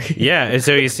scary. Yeah, and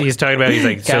so he's talking about, he's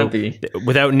like, so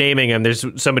without naming him, there's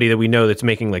somebody that we know that's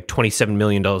making like $27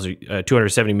 million,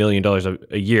 $270 million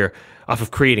a year off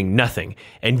of creating nothing.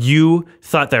 And you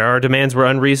thought that our demands were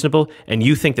unreasonable, and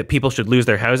you think that people should lose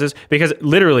their houses? Because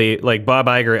literally, like Bob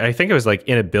Iger, I think it was like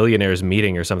in a billionaires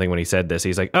meeting or something when he said this.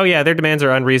 He's like, oh yeah, their demands are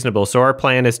unreasonable, so our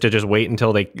plan is to just wait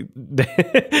until they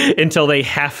until they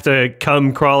have to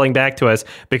come crawling back to us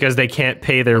because they can't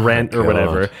pay their rent or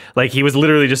whatever. Like he was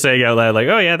literally just saying out loud, like,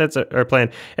 oh yeah, that's our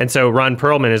plan. And so Ron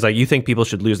Perlman is like, you think people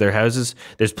should lose their houses?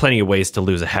 There's plenty of ways to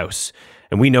lose a house.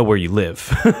 And we know where you live.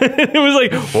 It was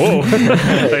like, whoa,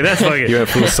 like that's fucking. You went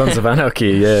full Sons of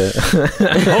Anarchy, yeah.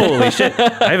 Holy shit!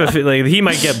 I have a feeling he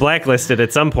might get blacklisted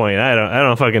at some point. I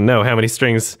don't fucking know how many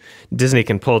strings Disney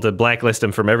can pull to blacklist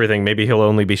him from everything. Maybe he'll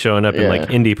only be showing up in like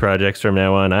indie projects from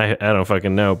now on. I don't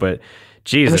fucking know, but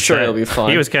Jesus, I'm sure it'll be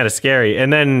fun. He was kind of scary.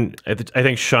 And then I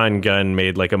think Sean Gunn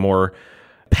made like a more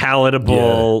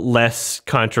palatable, less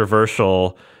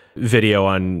controversial video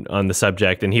on the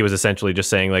subject, and he was essentially just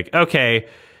saying like, okay,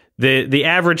 the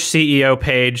average CEO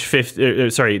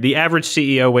the average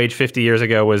CEO wage 50 years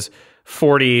ago was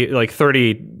 30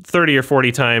 or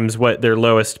 40 times what their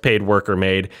lowest paid worker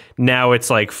made. Now it's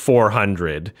like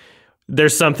 400.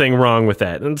 There's something wrong with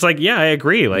that. And it's like, yeah, I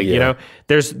agree. Like, you know,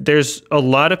 there's a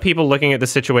lot of people looking at the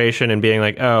situation and being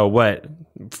like, oh, what?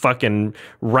 Fucking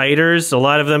writers, a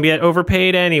lot of them get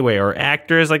overpaid anyway, or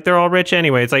actors, like they're all rich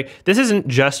anyway. It's like, this isn't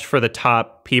just for the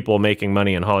top people making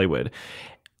money in Hollywood.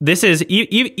 This is,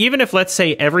 even if, let's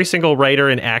say, every single writer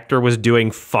and actor was doing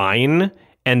fine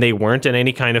and they weren't in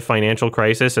any kind of financial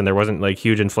crisis and there wasn't like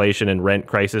huge inflation and rent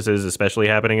crises, especially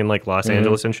happening in like Los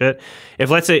Angeles and shit. If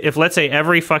let's say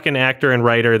every fucking actor and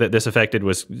writer that this affected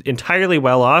was entirely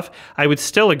well off, I would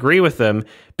still agree with them,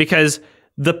 because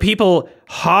the people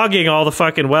hogging all the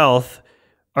fucking wealth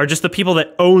are just the people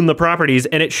that own the properties,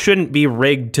 and it shouldn't be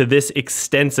rigged to this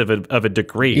extensive of a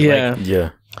degree.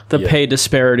 The pay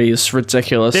disparity is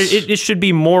ridiculous. It should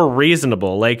be more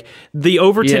reasonable. Like, the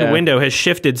Overton window has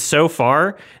shifted so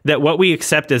far that what we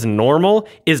accept as normal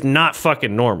is not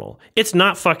fucking normal. It's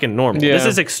not fucking normal. This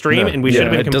is extreme, and we should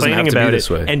have been complaining about it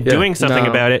and doing something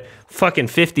about it fucking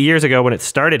 50 years ago when it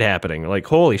started happening. Like,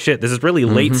 holy shit, this is really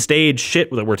late stage shit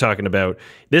that we're talking about.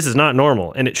 This is not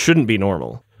normal, and it shouldn't be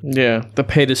normal. Yeah, the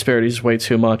pay disparity is way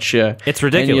too much. Yeah, it's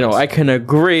ridiculous. And, you know, I can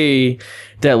agree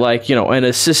that, like, you know, an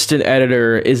assistant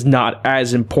editor is not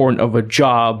as important of a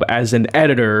job as an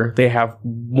editor. They have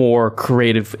more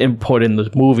creative input in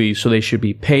the movie, so they should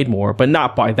be paid more, but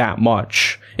not by that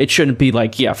much. It shouldn't be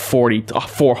like,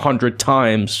 400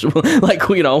 times, like,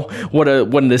 you know, what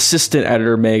an assistant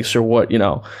editor makes, or what, you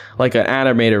know, like an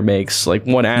animator makes. Like,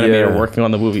 one animator working on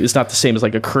the movie is not the same as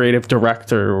like a creative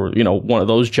director, or, you know, one of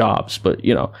those jobs. But,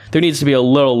 you know, there needs to be a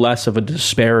little less of a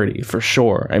disparity for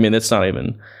sure. I mean, it's not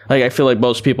even like, I feel like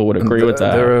most people would agree with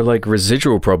that. There are like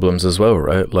residual problems as well,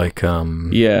 right? Like,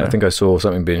 I think I saw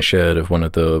something being shared of one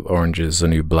of the Orange Is the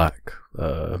New Black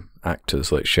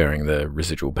actors like sharing their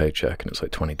residual paycheck, and it's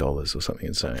like $20 or something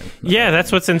insane. Yeah,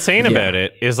 that's what's insane about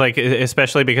it, is like,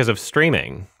 especially because of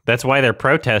streaming. That's why they're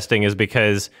protesting, is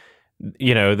because,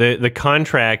 you know, the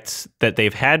contracts that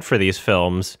they've had for these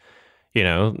films, you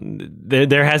know,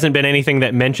 there hasn't been anything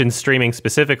that mentions streaming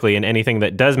specifically, and anything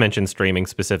that does mention streaming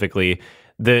specifically,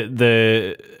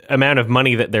 the amount of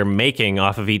money that they're making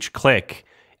off of each click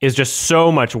is just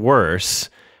so much worse,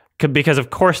 because of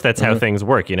course that's how things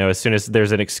work. You know, as soon as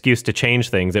there's an excuse to change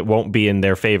things, it won't be in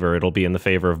their favor. It'll be in the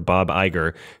favor of Bob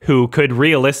Iger, who could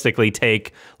realistically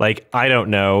take, like, I don't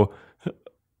know,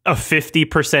 a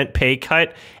 50% pay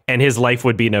cut and his life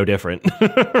would be no different.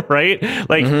 Right?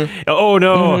 Like, oh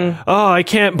no, oh, I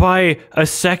can't buy a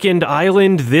second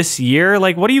island this year.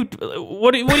 Like, what are you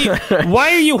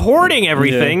why are you hoarding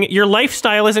everything? Your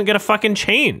lifestyle isn't going to fucking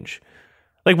change.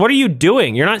 Like, what are you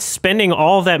doing? You're not spending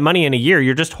all of that money in a year.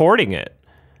 You're just hoarding it.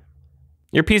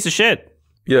 You're a piece of shit.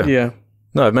 Yeah.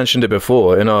 No, I've mentioned it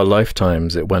before. In our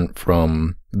lifetimes, it went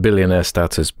from billionaire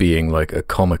status being like a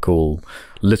comical,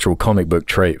 literal comic book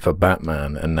trait for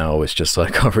Batman, and now it's just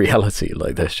like a reality.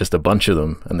 Like, there's just a bunch of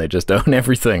them, and they just own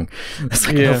everything. There's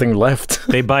like nothing left.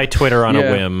 They buy Twitter on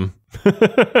a whim.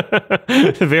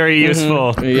 Very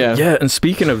useful. Yeah, and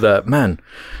speaking of that, man,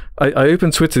 I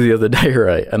opened Twitter the other day,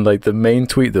 right? And like the main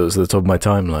tweet that was at the top of my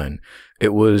timeline,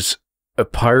 it was a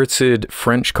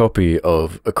French copy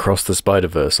of Across the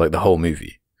Spider-Verse, like the whole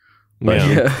movie.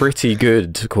 Like, pretty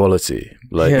good quality.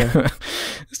 Like,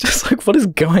 it's just like, what is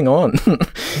going on?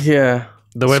 Yeah.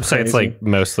 The website's crazy. Like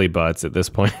mostly bots at this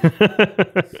point.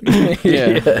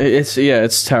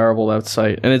 It's terrible, that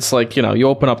site. And it's like, you know, you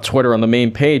open up Twitter on the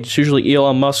main page, it's usually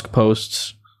Elon Musk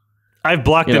posts. I've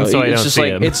blocked him so I don't see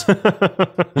him.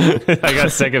 I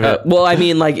got sick of it. Well, I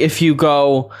mean, like if you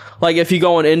go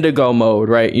in indigo mode,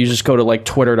 right? You just go to like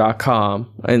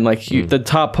twitter.com and like the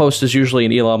top post is usually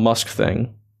an Elon Musk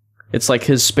thing. It's like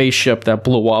his spaceship that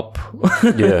blew up.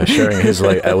 Yeah, sharing his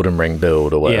like Elden Ring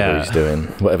build or whatever he's doing,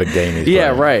 whatever game he's playing. Yeah,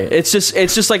 right. It's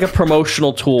just like a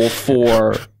promotional tool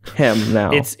for him now.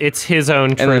 It's his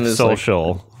own Truth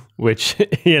Social. Like, which,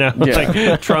 you know,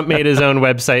 like Trump made his own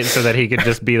website so that he could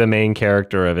just be the main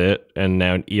character of it. And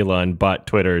now Elon bought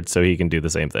Twitter so he can do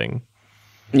the same thing.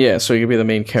 Yeah, so he can be the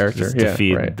main character. Just to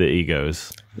feed the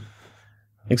egos.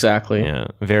 Exactly. Yeah,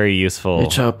 very useful.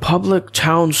 It's a public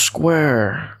town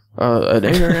square. An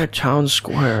internet town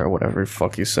square, or whatever the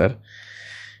fuck he said.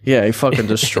 Yeah, he fucking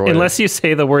destroyed it. Unless you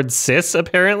say the word cis,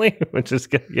 apparently, which is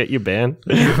going to get you banned.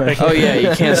 Oh, yeah,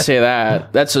 you can't say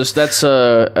that. That's a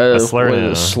slur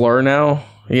now. A slur now?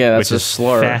 Yeah, that's a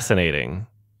slur. Fascinating.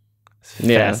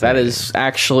 Yeah, that is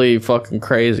actually fucking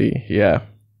crazy. Yeah.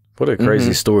 What a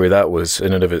crazy story that was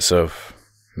in and of itself.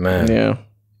 Man. Yeah.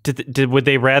 Would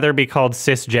they rather be called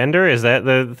cisgender? Is that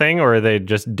the thing, or they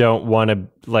just don't want to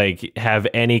like have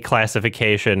any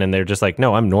classification and they're just like,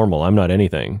 no, I'm normal. I'm not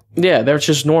anything. Yeah, they're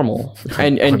just normal,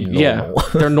 and yeah,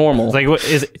 they're normal. Like, what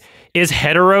is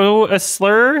hetero a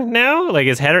slur now? Like,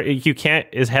 is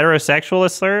heterosexual a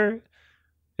slur?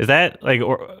 Is that like,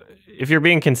 or if you're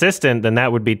being consistent, then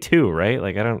that would be too, right?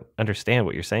 Like, I don't understand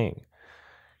what you're saying.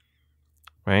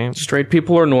 Right? Straight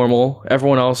people are normal.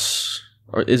 Everyone else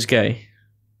is gay.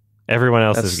 Everyone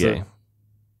else is gay.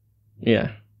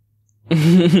 Yeah.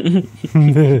 And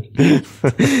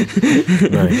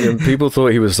people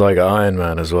thought he was like Iron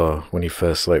Man as well when he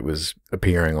first like was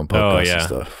appearing on podcasts and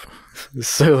stuff. It's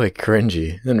so like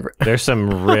cringy. There's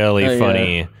some really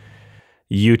funny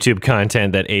YouTube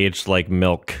content that aged like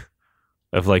milk,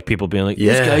 of like people being like,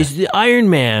 "This guy's the Iron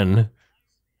Man."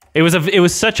 It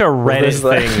was such a Reddit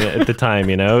thing at the time,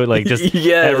 you know, like just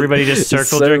everybody just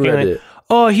circle jerking. Like,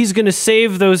 oh, he's going to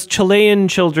save those Chilean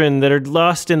children that are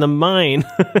lost in the mine.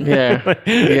 Yeah.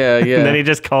 And then he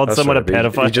just called someone a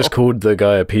pedophile. He just called the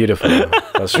guy a pedophile.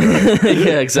 That's right.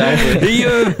 Yeah, exactly.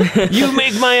 You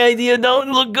make my idea don't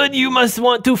look good. You must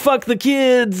want to fuck the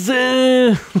kids.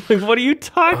 Like, what are you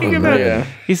talking about? Yeah.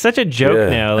 He's such a joke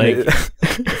now. Like,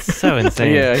 it's so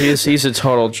insane. Yeah, he's a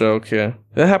total joke, yeah.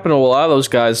 That happened to a lot of those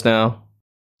guys now.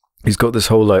 He's got this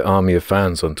whole like army of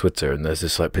fans on Twitter, and there's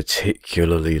this like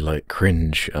particularly like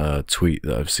cringe tweet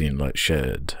that I've seen like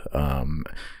shared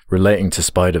relating to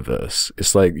Spider-Verse.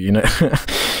 It's like, you know,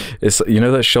 it's, you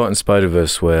know, that shot in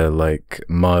Spider-Verse where like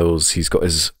Miles, he's got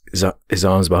his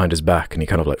arms behind his back and he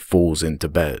kind of like falls into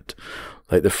bed.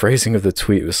 Like the phrasing of the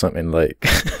tweet was something like,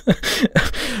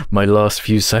 my last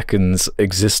few seconds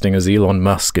existing as Elon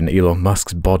Musk in Elon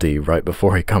Musk's body right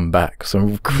before I come back.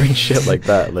 Some cringe shit like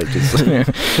that. Like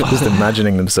just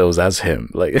imagining themselves as him.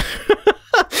 Like,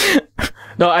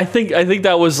 no, I think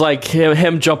that was like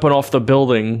him jumping off the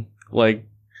building. Like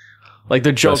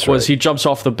the joke was he jumps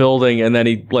off the building and then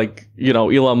he like, you know,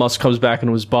 Elon Musk comes back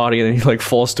into his body and then he like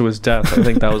falls to his death. I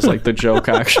think that was like the joke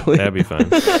actually. That'd be fun.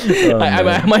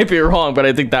 I might be wrong, but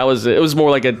I think that was it. It was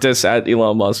more like a diss at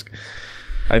Elon Musk,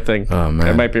 I think. Oh man.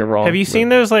 I might be wrong. Have you seen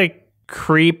those like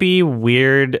creepy,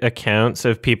 weird accounts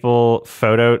of people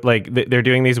like they're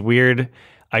doing these weird,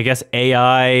 I guess,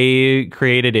 AI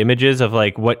created images of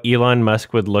like what Elon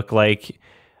Musk would look like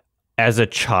as a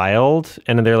child,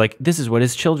 and they're like, this is what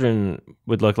his children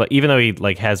would look like, even though he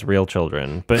like has real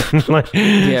children, but like,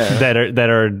 that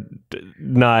are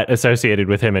not associated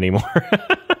with him anymore.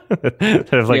 That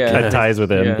have like cut ties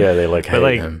with him. Yeah, they like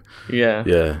hate him.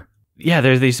 Yeah,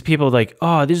 there's these people like,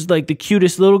 oh, this is like the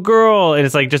cutest little girl. And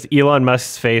it's like just Elon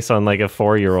Musk's face on like a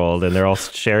 4-year-old. And they're all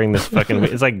sharing this fucking,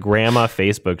 it's like grandma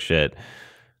Facebook shit.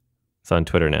 It's on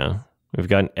Twitter now. We've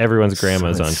gotten everyone's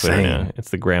grandmas on Twitter now.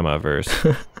 It's the grandma verse.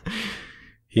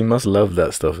 He must love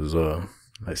that stuff as well.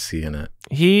 I see in it.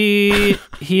 He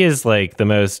is like the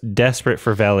most desperate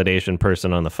for validation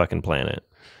person on the fucking planet.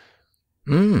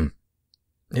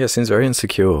 Yeah, seems very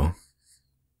insecure.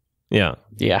 Yeah.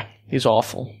 Yeah, he's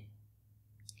awful.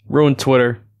 Ruined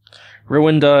Twitter.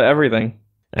 Ruined everything.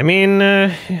 I mean,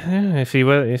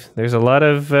 if there's a lot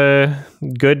of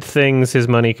good things his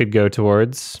money could go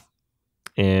towards,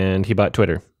 and he bought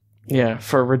Twitter. Yeah,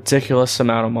 for a ridiculous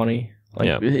amount of money.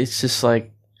 Like it's just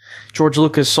like George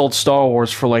Lucas sold Star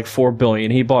Wars for like $4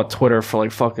 billion. He bought Twitter for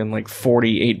like fucking like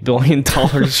 $48 billion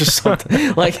or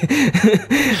something. Like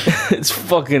it's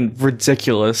fucking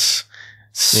ridiculous.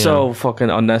 So fucking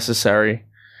unnecessary.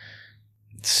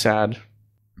 It's sad.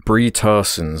 Brie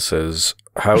Tarson says,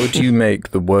 how would you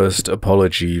make the worst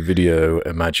apology video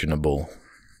imaginable?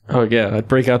 Oh yeah, I'd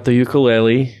break out the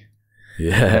ukulele.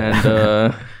 Yeah.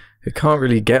 And it can't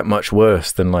really get much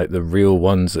worse than like the real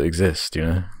ones that exist, you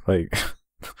know? Like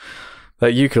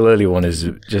that ukulele one is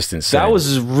just insane. That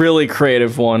was a really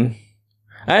creative one.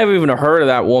 I haven't even heard of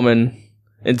that woman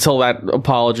until that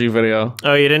apology video.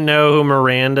 Oh, you didn't know who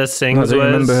Miranda Sings was? Do you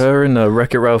remember her in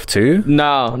Wreck-It Ralph 2?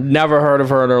 No, never heard of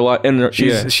her in her life.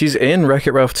 She's in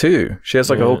Wreck-It Ralph 2. She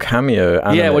has like a whole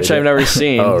cameo. Yeah, which I've never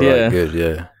seen. Oh, yeah. Right, good,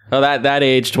 yeah. Oh, that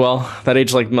aged well. That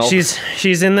aged like milk.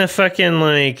 She's in the fucking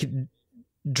like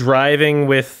driving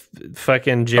with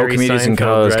fucking Jerry comedians Seinfeld in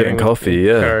cars driving getting with coffee,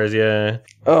 cars, yeah.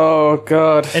 Oh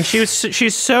god. And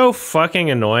she's so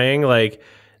fucking annoying. Like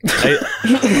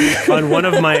on one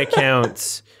of my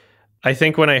accounts, I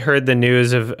think when I heard the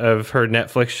news of her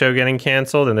Netflix show getting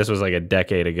canceled, and this was like a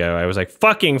decade ago, I was like,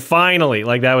 fucking finally.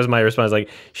 Like that was my response. Like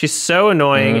she's so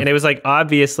annoying, and it was like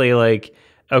obviously like,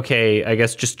 okay, I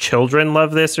guess just children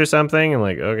love this or something. And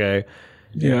like, okay.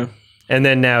 Yeah. And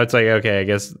then now it's like, okay, I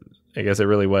guess it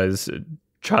really was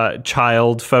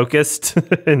child focused,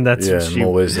 and that's in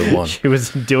more ways than one. She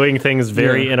was doing things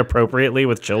very inappropriately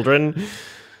with children.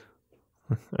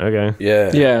 Okay.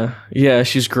 Yeah.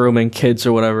 She's grooming kids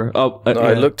or whatever.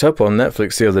 I looked up on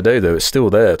Netflix the other day though. It's still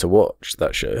there to watch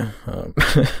that show.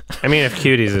 I mean, if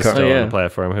Cuties is still on the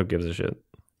platform, who gives a shit?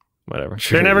 Whatever.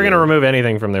 They're never going to remove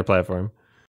anything from their platform.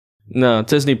 No,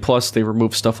 Disney Plus, they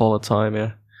remove stuff all the time.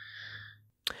 Yeah.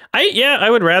 I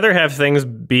would rather have things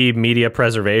be media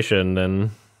preservation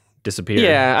than disappear.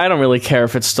 Yeah, I don't really care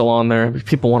if it's still on there. If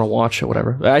people want to watch it,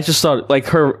 whatever. I just thought, like,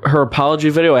 her apology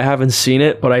video, I haven't seen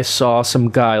it, but I saw some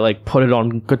guy, like, put it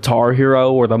on Guitar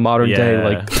Hero, or the modern day,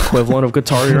 like, equivalent of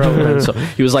Guitar Hero. And so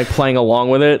he was, like, playing along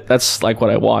with it. That's, like, what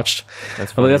I watched.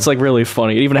 That's like, really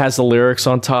funny. It even has the lyrics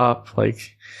on top.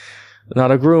 Like,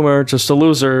 not a groomer, just a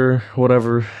loser,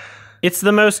 whatever. It's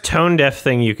the most tone-deaf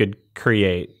thing you could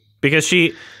create. Because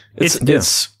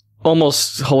it's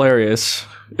almost hilarious.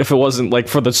 If it wasn't like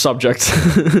for the subject.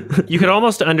 You could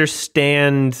almost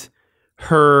understand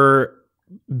her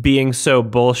being so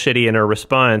bullshitty in her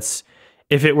response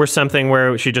if it were something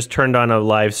where she just turned on a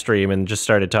live stream and just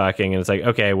started talking, and it's like,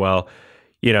 okay, well,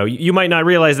 you know, you might not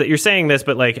realize that you're saying this,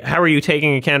 but like, how are you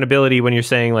taking accountability when you're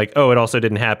saying like, oh, it also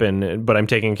didn't happen, but I'm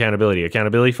taking accountability.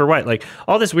 Accountability for what? Like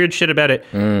all this weird shit about it.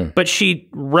 But she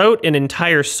wrote an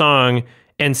entire song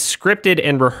and scripted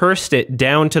and rehearsed it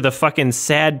down to the fucking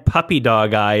sad puppy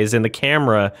dog eyes in the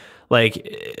camera, like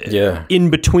in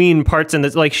between parts.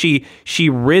 And like she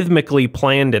rhythmically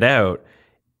planned it out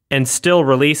and still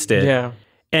released it. Yeah.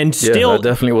 And still, that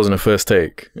definitely wasn't a first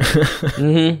take.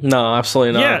 No,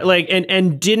 absolutely not. Yeah, like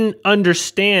and didn't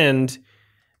understand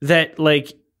that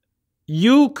like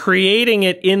you creating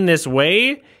it in this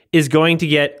way is going to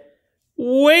get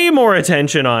way more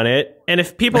attention on it, and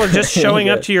if people are just showing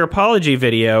up to your apology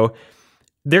video,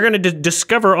 they're going to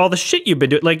discover all the shit you've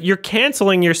been doing. Like you're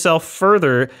canceling yourself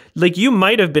further. Like you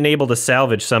might have been able to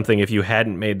salvage something if you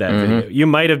hadn't made that video. You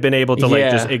might have been able to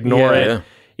like just ignore it.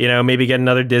 You know, maybe get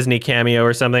another Disney cameo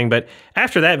or something. But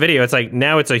after that video, it's like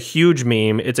now it's a huge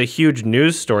meme. It's a huge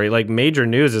news story. Like major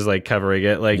news is like covering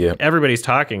it. Like everybody's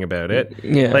talking about it.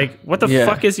 Yeah. Like what the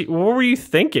fuck is? What were you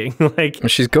thinking? Like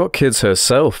she's got kids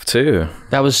herself too.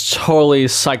 That was totally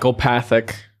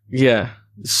psychopathic. Yeah,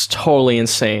 it's totally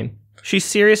insane. She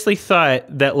seriously thought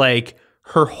that like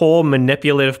her whole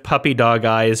manipulative puppy dog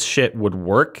eyes shit would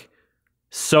work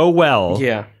so well.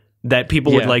 Yeah. that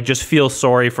people would like just feel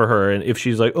sorry for her, and if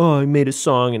she's like, oh, I made a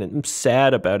song and I'm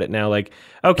sad about it now, like,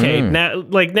 okay, now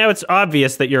it's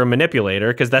obvious that you're a manipulator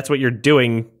because that's what you're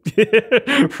doing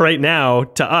right now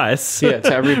to us, to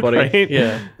everybody. Right?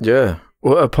 Yeah.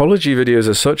 Well, apology videos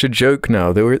are such a joke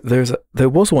now. There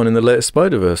was one in the latest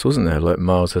Spider-Verse, wasn't there? Like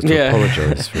Miles has to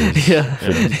apologize for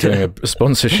doing a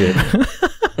sponsorship.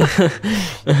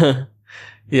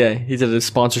 Yeah, he did a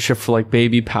sponsorship for like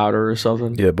baby powder or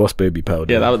something. Yeah, Boss Baby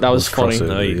Powder. Yeah, that was funny.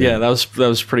 Yeah, that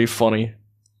was pretty funny.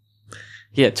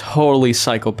 Yeah, totally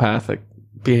psychopathic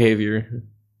behavior.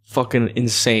 Fucking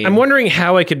insane. I'm wondering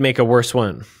how I could make a worse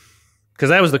one. Because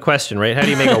that was the question, right? How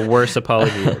do you make a worse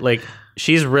apology? Like,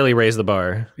 she's really raised the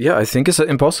bar. Yeah, I think it's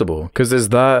impossible. Because there's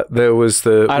that. There was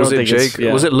the. Was it Jake?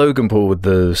 Was it Logan Paul with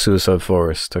the Suicide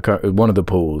Forest? One of the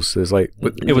pools. There's like.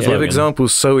 It was Logan.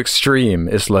 Examples so extreme.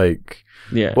 It's like.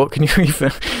 Yeah. What can you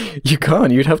even? You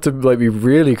can't. You'd have to like be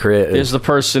really creative. There's the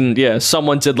person. Yeah,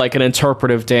 someone did like an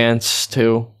interpretive dance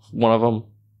to one of them.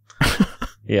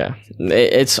 Yeah,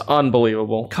 it's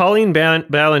unbelievable. Colleen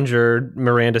Ballinger,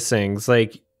 Miranda sings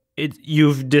like.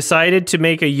 You've decided to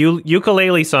make a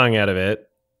ukulele song out of it.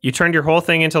 You turned your whole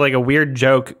thing into like a weird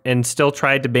joke and still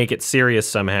tried to make it serious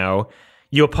somehow.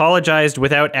 You apologized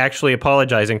without actually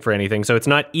apologizing for anything. So it's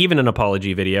not even an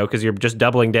apology video because you're just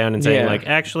doubling down and saying like,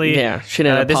 actually, she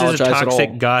didn't this is a apologize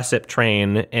toxic gossip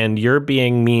train and you're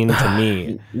being mean to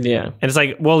me. Yeah. And it's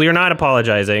like, well, you're not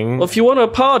apologizing. Well, if you want to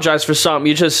apologize for something,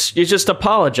 you just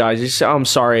apologize. You say, oh, I'm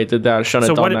sorry I did that. I shouldn't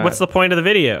have done that. What's the point of the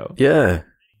video? Yeah.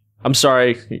 I'm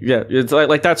sorry. Yeah, it's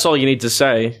like that's all you need to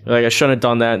say. Like, I shouldn't have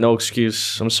done that. No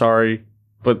excuse. I'm sorry.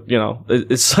 But, you know,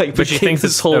 it's like... But she thinks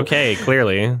it's okay,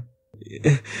 clearly.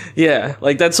 Yeah,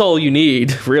 like, that's all you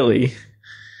need, really.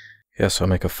 Yes, I'll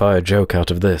make a fire joke out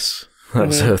of this.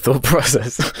 That's her thought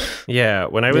process. Yeah,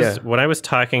 when I was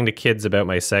talking to kids about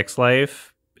my sex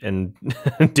life and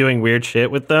doing weird shit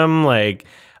with them, like,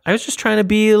 I was just trying to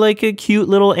be like a cute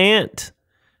little aunt.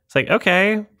 It's like,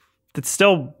 okay... It's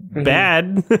still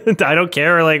bad. I don't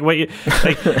care. Like what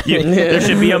there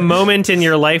should be a moment in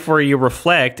your life where you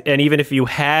reflect, and even if you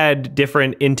had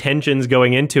different intentions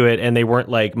going into it and they weren't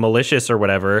like malicious or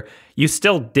whatever, you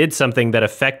still did something that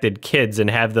affected kids and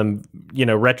have them, you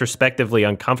know, retrospectively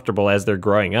uncomfortable as they're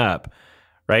growing up,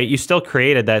 right? You still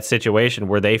created that situation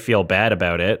where they feel bad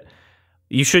about it.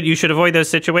 You should avoid those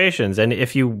situations. And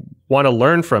if you want to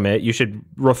learn from it, you should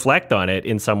reflect on it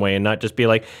in some way and not just be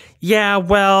like, yeah,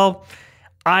 well,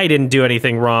 I didn't do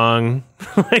anything wrong.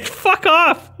 Like, fuck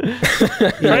off.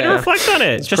 Try to reflect on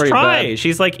it. Just try. Bad.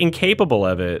 She's like incapable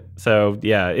of it. So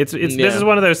yeah, this is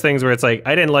one of those things where it's like,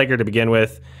 I didn't like her to begin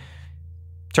with.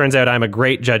 Turns out I'm a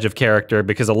great judge of character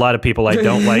because a lot of people I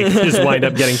don't like just wind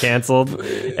up getting canceled.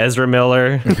 Ezra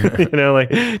Miller, you know,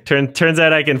 like turns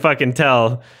out I can fucking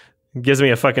tell. Gives me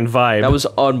a fucking vibe. That was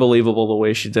unbelievable the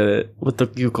way she did it with the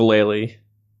ukulele.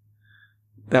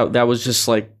 That was just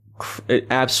like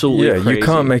absolutely crazy. You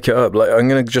can't make it up. Like, I'm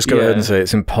gonna just go ahead and say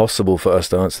it's impossible for us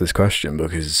to answer this question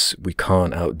because we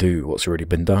can't outdo what's already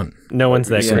been done. No one's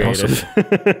that creative.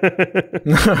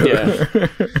 Yeah,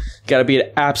 gotta be an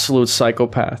absolute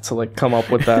psychopath to like come up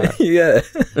with that. Yeah.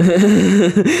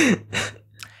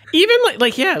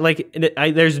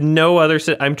 Even there's no other.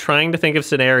 I'm trying to think of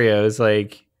scenarios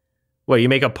like. What, you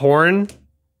make a porn,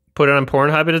 put it on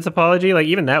Pornhub and it's apology? Like,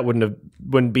 even that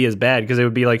wouldn't be as bad because it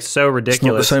would be like so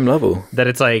ridiculous. It's not the same level. That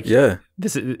it's like,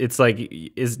 it's like,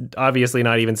 is obviously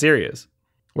not even serious.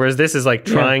 Whereas this is like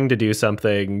trying to do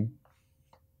something,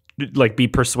 like be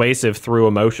persuasive through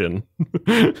emotion.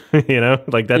 You know,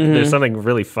 like that. There's something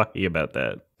really fucky about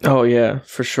that. Oh yeah,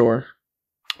 for sure.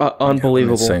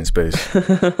 Unbelievable. Insane space.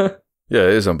 Yeah,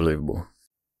 it is unbelievable.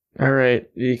 All right,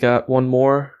 you got one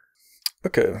more?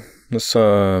 Okay, let's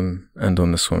end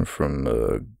on this one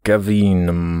from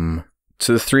Gavin.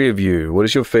 To the three of you, what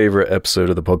is your favorite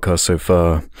episode of the podcast so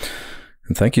far?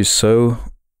 And thank you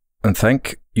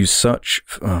such...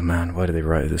 Oh man, why did they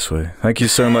write it this way? Thank you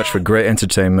so much for great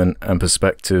entertainment and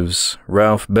perspectives.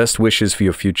 Ralph, best wishes for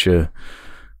your future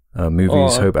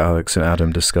movies. Hope Alex and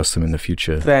Adam discuss them in the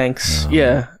future. Thanks.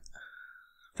 Yeah.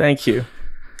 Thank you.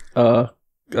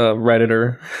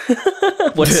 Redditor.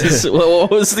 What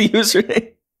was the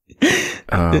username?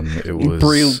 It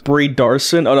was Brie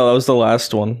Darson. Oh no, that was the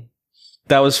last one.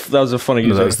 That was a funny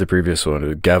username. That was the previous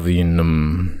one.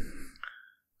 Gavin.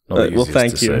 Well,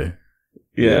 thank you.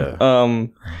 Yeah.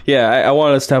 I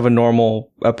want us to have a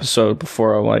normal episode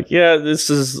before I'm like, yeah, this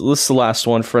is the last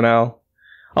one for now.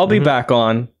 I'll be back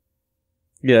on.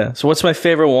 Yeah. So what's my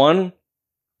favorite one?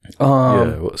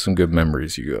 What some good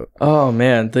memories you got? Oh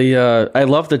man, I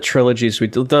love the trilogies we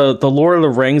did. The Lord of the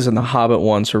Rings and the Hobbit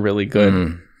ones are really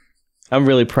good. I'm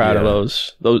really proud of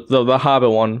those. The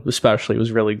Hobbit one especially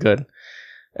was really good.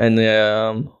 And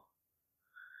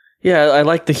I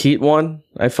like the Heat one.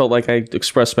 I felt like I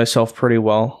expressed myself pretty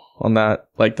well on that.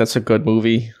 Like, that's a good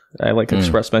movie. I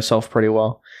expressed myself pretty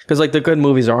well. Because like the good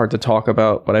movies are hard to talk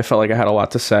about, but I felt like I had a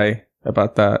lot to say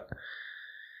about that.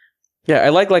 Yeah, I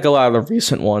like a lot of the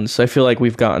recent ones. I feel like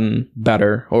we've gotten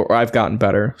better, or I've gotten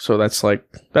better. So that's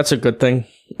a good thing.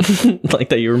 Like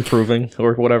that you're improving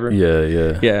or whatever.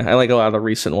 Yeah. Yeah, I like a lot of the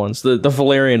recent ones. The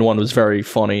Valerian one was very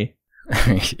funny.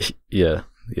 Yeah,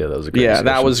 that was a great Yeah, discussion.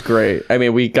 that was great. I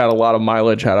mean, we got a lot of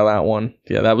mileage out of that one.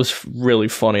 Yeah, that was really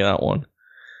funny, that one.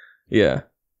 Yeah.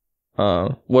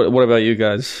 What about you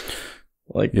guys?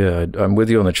 Like, yeah, I'm with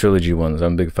you on the trilogy ones.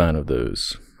 I'm a big fan of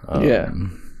those. Yeah.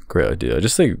 Great idea. I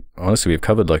just think, honestly, we've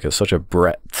covered like such a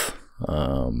breadth.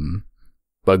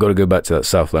 But I got to go back to that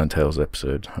Southland Tales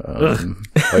episode.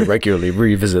 I regularly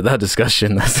revisit that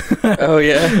discussion. Oh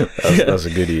yeah, that's a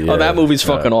goodie. Yeah. Oh, that movie's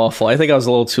fucking awful. I think I was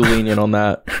a little too lenient on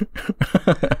that.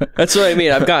 That's what I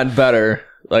mean. I've gotten better.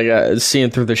 Like seeing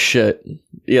through the shit.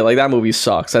 Yeah, like that movie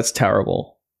sucks. That's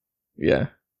terrible. Yeah.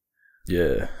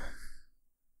 Yeah,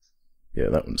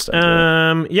 that one stands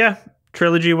out. Yeah,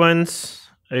 trilogy ones.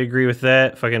 I agree with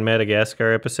that. Fucking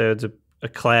Madagascar episode's a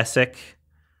classic.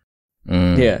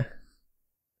 Yeah.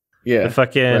 Yeah. The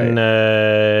fucking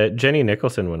Jenny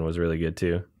Nicholson one was really good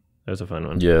too. That was a fun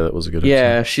one. Yeah, that was a good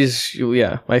Yeah, episode. she's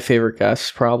my favorite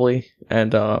guest probably.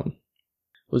 And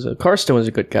Karsten was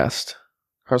a good guest.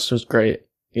 Karsten was great.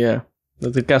 Yeah.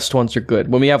 The guest ones are good.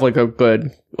 When we have a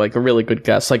really good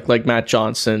guest, like Matt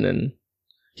Johnson, and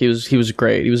he was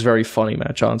great. He was very funny,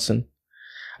 Matt Johnson.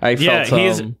 He's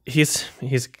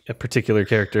a particular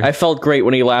character. I felt great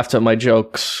when he laughed at my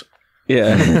jokes.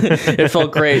 Yeah, it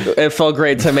felt great. It felt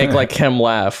great to make him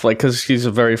laugh, because he's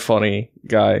a very funny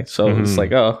guy. So it's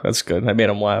like, oh, that's good. I made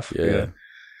him laugh. Yeah.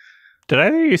 Did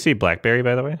either of you see Blackberry,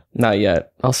 by the way? Not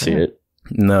yet. I'll see it.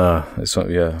 No, it's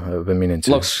not. Yeah, I've been meaning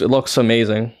to. It looks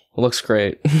amazing. It looks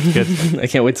great. Good. I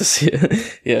can't wait to see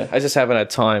it. Yeah, I just haven't had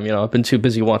time. I've been too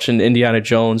busy watching Indiana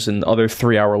Jones and other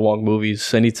 3-hour-long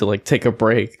movies. I need to take a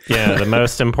break. Yeah, the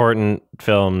most important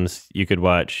films you could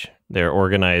watch. They're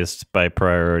organized by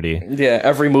priority. Yeah,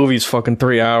 every movie's fucking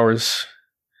 3 hours.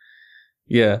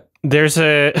 Yeah. There's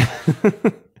a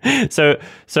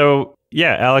so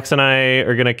yeah, Alex and I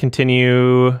are gonna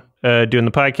continue doing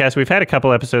the podcast. We've had a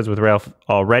couple episodes with Ralph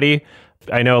already.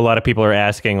 I know a lot of people are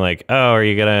asking like, oh, are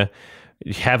you gonna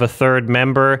have a third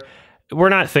member? We're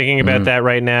not thinking about that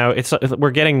right now.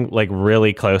 We're getting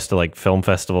really close to film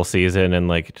festival season and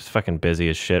just fucking busy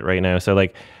as shit right now. So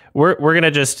we're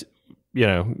gonna just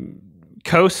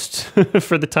coast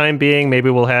for the time being.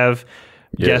 Maybe we'll have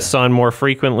guests on more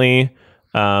frequently,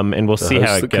 and we'll see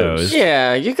how it goes.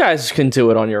 Yeah, you guys can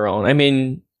do it on your own. I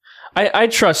mean, I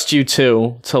trust you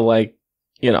too to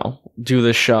do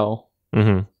the show.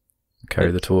 Mm-hmm.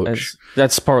 Carry the torch.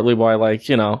 That's partly why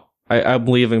I'm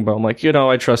leaving, but I'm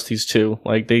I trust these two.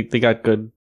 They got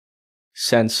good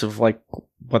sense of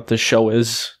what the show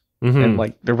is, and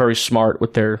they're very smart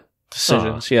with their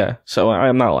decisions. Yeah, so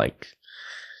I'm not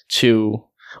too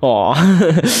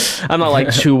I'm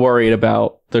not too worried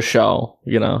about the show.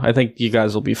 I think you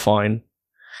guys will be fine.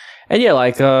 And yeah,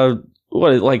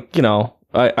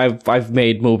 I've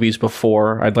made movies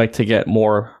before. I'd like to get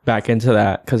more back into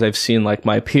that because I've seen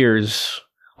my peers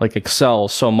excel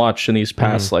so much in these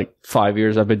past 5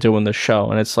 years I've been doing this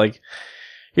show, and it's I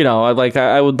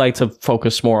would like to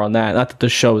focus more on that. Not that the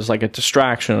show is a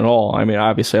distraction at all. I mean,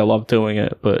 obviously I love doing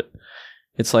it, but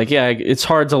it's it's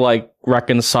hard to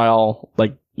reconcile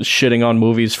shitting on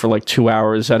movies for 2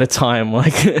 hours at a time,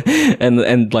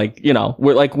 and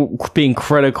we're being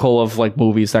critical of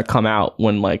movies that come out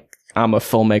when I'm a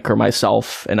filmmaker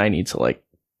myself and I need to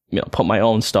put my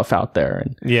own stuff out there.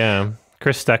 And yeah,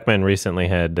 Chris Stuckman recently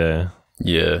had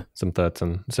some thoughts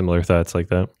and similar thoughts like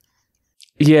that.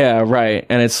 Yeah, right.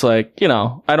 And it's I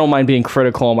don't mind being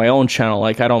critical on my own channel.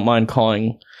 I don't mind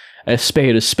calling a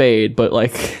spade, but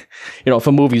if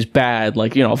a movie's bad,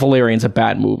 Valerian's a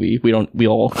bad movie. We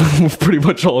all pretty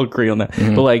much all agree on that.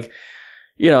 But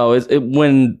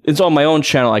when it's on my own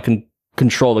channel, I can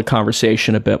control the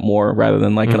conversation a bit more rather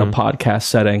than in a podcast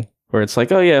setting where it's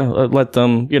oh yeah, let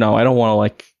them, I don't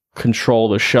want to control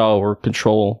the show or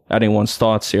control anyone's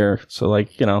thoughts here. So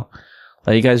let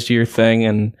you guys do your thing,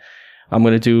 and I'm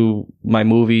going to do my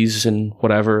movies and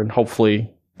whatever, and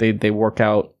hopefully they work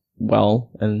out well.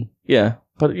 And yeah,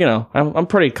 but I'm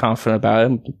pretty confident about it.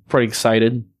 I'm pretty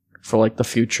excited for the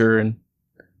future and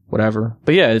whatever.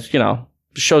 But yeah, it's,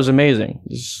 the show's amazing.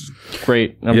 It's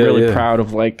great. I'm really proud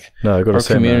of like our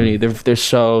community. They're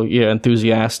so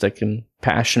enthusiastic and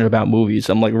passionate about movies.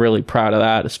 I'm like really proud of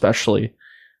that, especially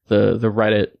the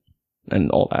Reddit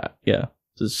and all that. Yeah,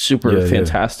 it's a super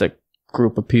fantastic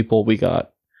group of people we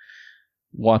got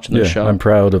watching the show. I'm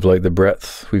proud of like the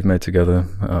breadth we've made together.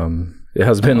 It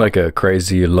has been like a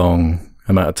crazy long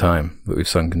amount of time that we've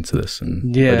sunk into this,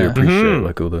 and I do appreciate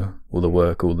like all the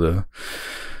work, all the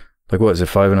like, what is it,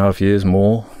 5.5 years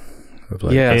more of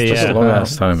like, it's just a long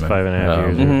ass time, man.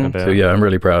 5.5 years. So yeah, I'm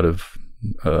really proud of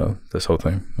this whole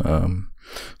thing.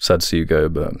 Sad to see you go,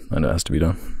 but I know it has to be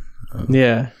done.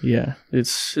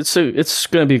 It's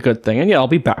gonna be a good thing, and I'll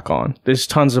be back on. There's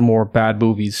tons of more bad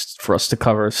movies for us to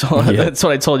cover, so that's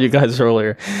what I told you guys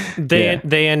earlier.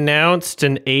 They announced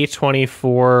an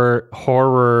A24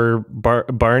 horror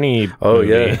Barney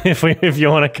movie. If you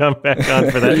want to come back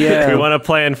on for that, if we want to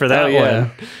plan for that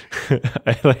one.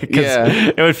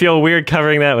 It would feel weird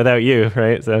covering that without you,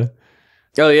 right? So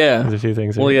there's a few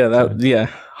things.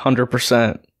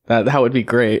 100%. That would be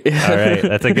great. All right.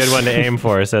 That's a good one to aim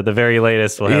for. So at the very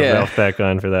latest, we'll have Ralph back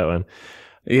on for that one.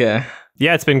 Yeah.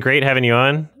 Yeah, it's been great having you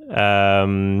on. I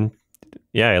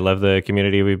love the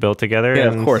community we built together. Yeah,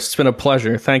 of course. It's been a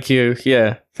pleasure. Thank you.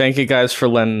 Yeah. Thank you guys for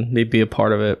letting me be a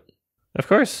part of it. Of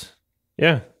course.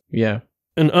 Yeah. Yeah.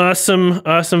 An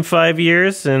awesome 5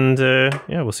 years. And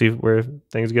we'll see where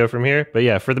things go from here. But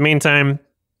yeah, for the meantime,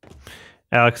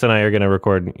 Alex and I are going to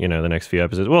record, the next few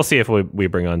episodes. We'll see if we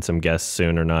bring on some guests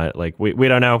soon or not. Like, we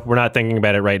don't know. We're not thinking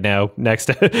about it right now. Next,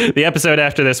 the episode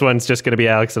after this one's just going to be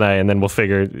Alex and I, and then we'll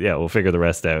figure the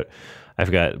rest out.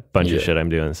 I've got a bunch of shit I'm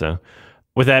doing. So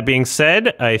with that being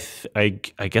said, I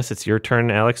guess it's your turn,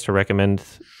 Alex, to recommend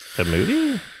a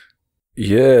movie.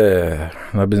 Yeah,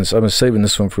 I've been saving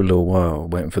this one for a little while,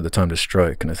 waiting for the time to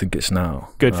strike, and I think it's now.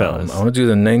 Goodfellas. I want to do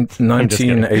the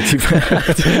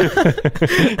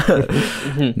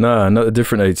 1985. No, not a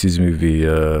different 80s movie.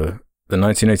 The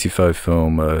 1985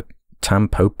 film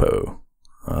Tampopo.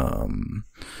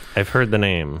 I've heard the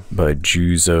name by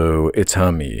Juzo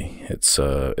Itami.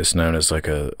 It's known as like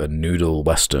a noodle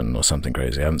western or something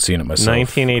crazy. I haven't seen it myself.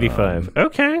 1985.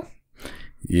 Okay.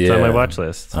 Yeah, it's on my watch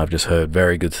list. I've just heard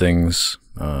very good things.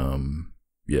 I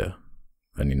need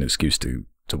an excuse to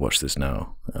watch this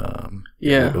now.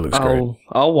 It looks great.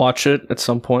 I'll watch it at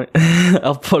some point.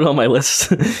 I'll put it on my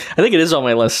list. I think it is on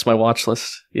my list, my watch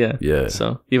list. Yeah.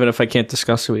 So even if I can't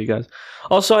discuss it with you guys.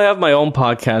 Also, I have my own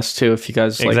podcast too. If you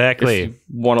guys if you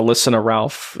want to listen to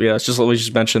Ralph, let me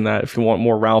just mention that. If you want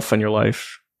more Ralph in your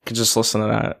life, you can just listen to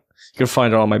that. You can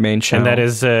find it on my main channel. And that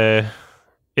is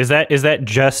is that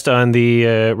just on the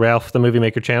Ralph the Movie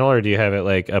Maker channel, or do you have it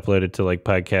like uploaded to like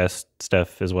podcast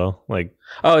stuff as well? Like,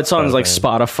 it's on like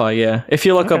Spotify. Yeah, if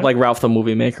you look up like Ralph the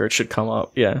Movie Maker, it should come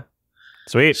up. Yeah,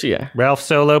 sweet. So, Ralph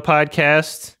solo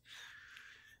podcast.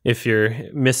 If you're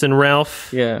missing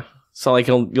Ralph, it's not like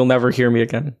you'll never hear me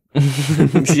again.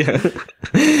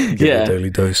 Daily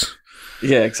dose.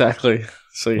 Yeah, exactly.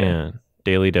 So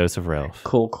daily dose of Ralph.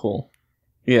 Cool.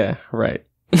 Yeah, right.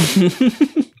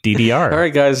 DDR. All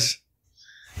right, guys.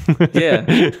 Yeah.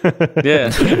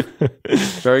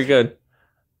 Very good.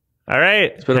 All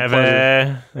right. It's been a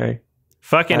pleasure.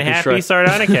 Fucking happy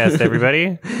Sardonicast,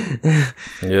 everybody.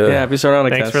 Happy Sardonicast.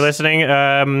 Thanks for listening.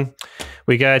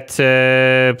 We got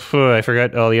I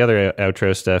forgot all the other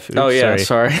outro stuff. Oops,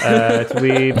 sorry.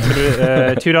 We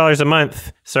 $2 a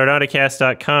month.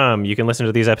 Sardonicast.com. You can listen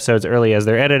to these episodes early as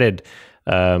they're edited.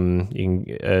 You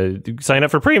can sign up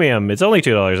for premium. It's only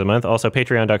 $2 a month. Also,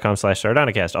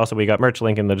 patreon.com/Sardonicast. Also, we got merch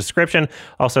link in the description.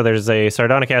 Also, there's a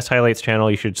Sardonicast highlights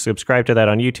channel. You should subscribe to that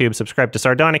on YouTube. Subscribe to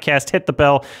Sardonicast. Hit the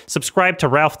bell. Subscribe to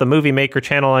Ralph the Movie Maker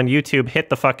channel on YouTube. Hit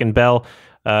the fucking bell.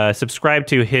 Subscribe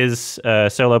to his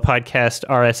solo podcast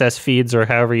RSS feeds or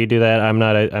however you do that.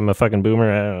 I'm a fucking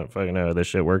boomer. I don't fucking know how this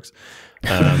shit works.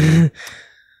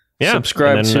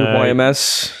 Subscribe to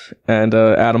YMS and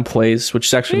Adam Plays, which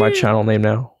is actually my channel name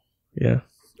now. Yeah.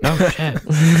 Oh shit.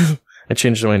 I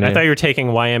changed my name. I thought you were taking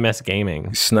YMS Gaming.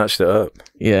 You snatched it up.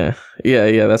 Yeah,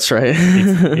 that's right.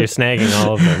 You're snagging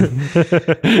all of them.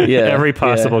 Every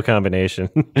possible combination.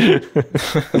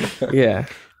 Yeah.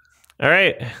 All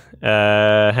right.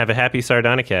 Have a happy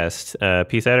Sardonicast.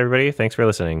 Peace out, everybody. Thanks for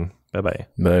listening. Bye-bye.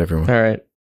 Bye, everyone. All right.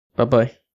 Bye-bye.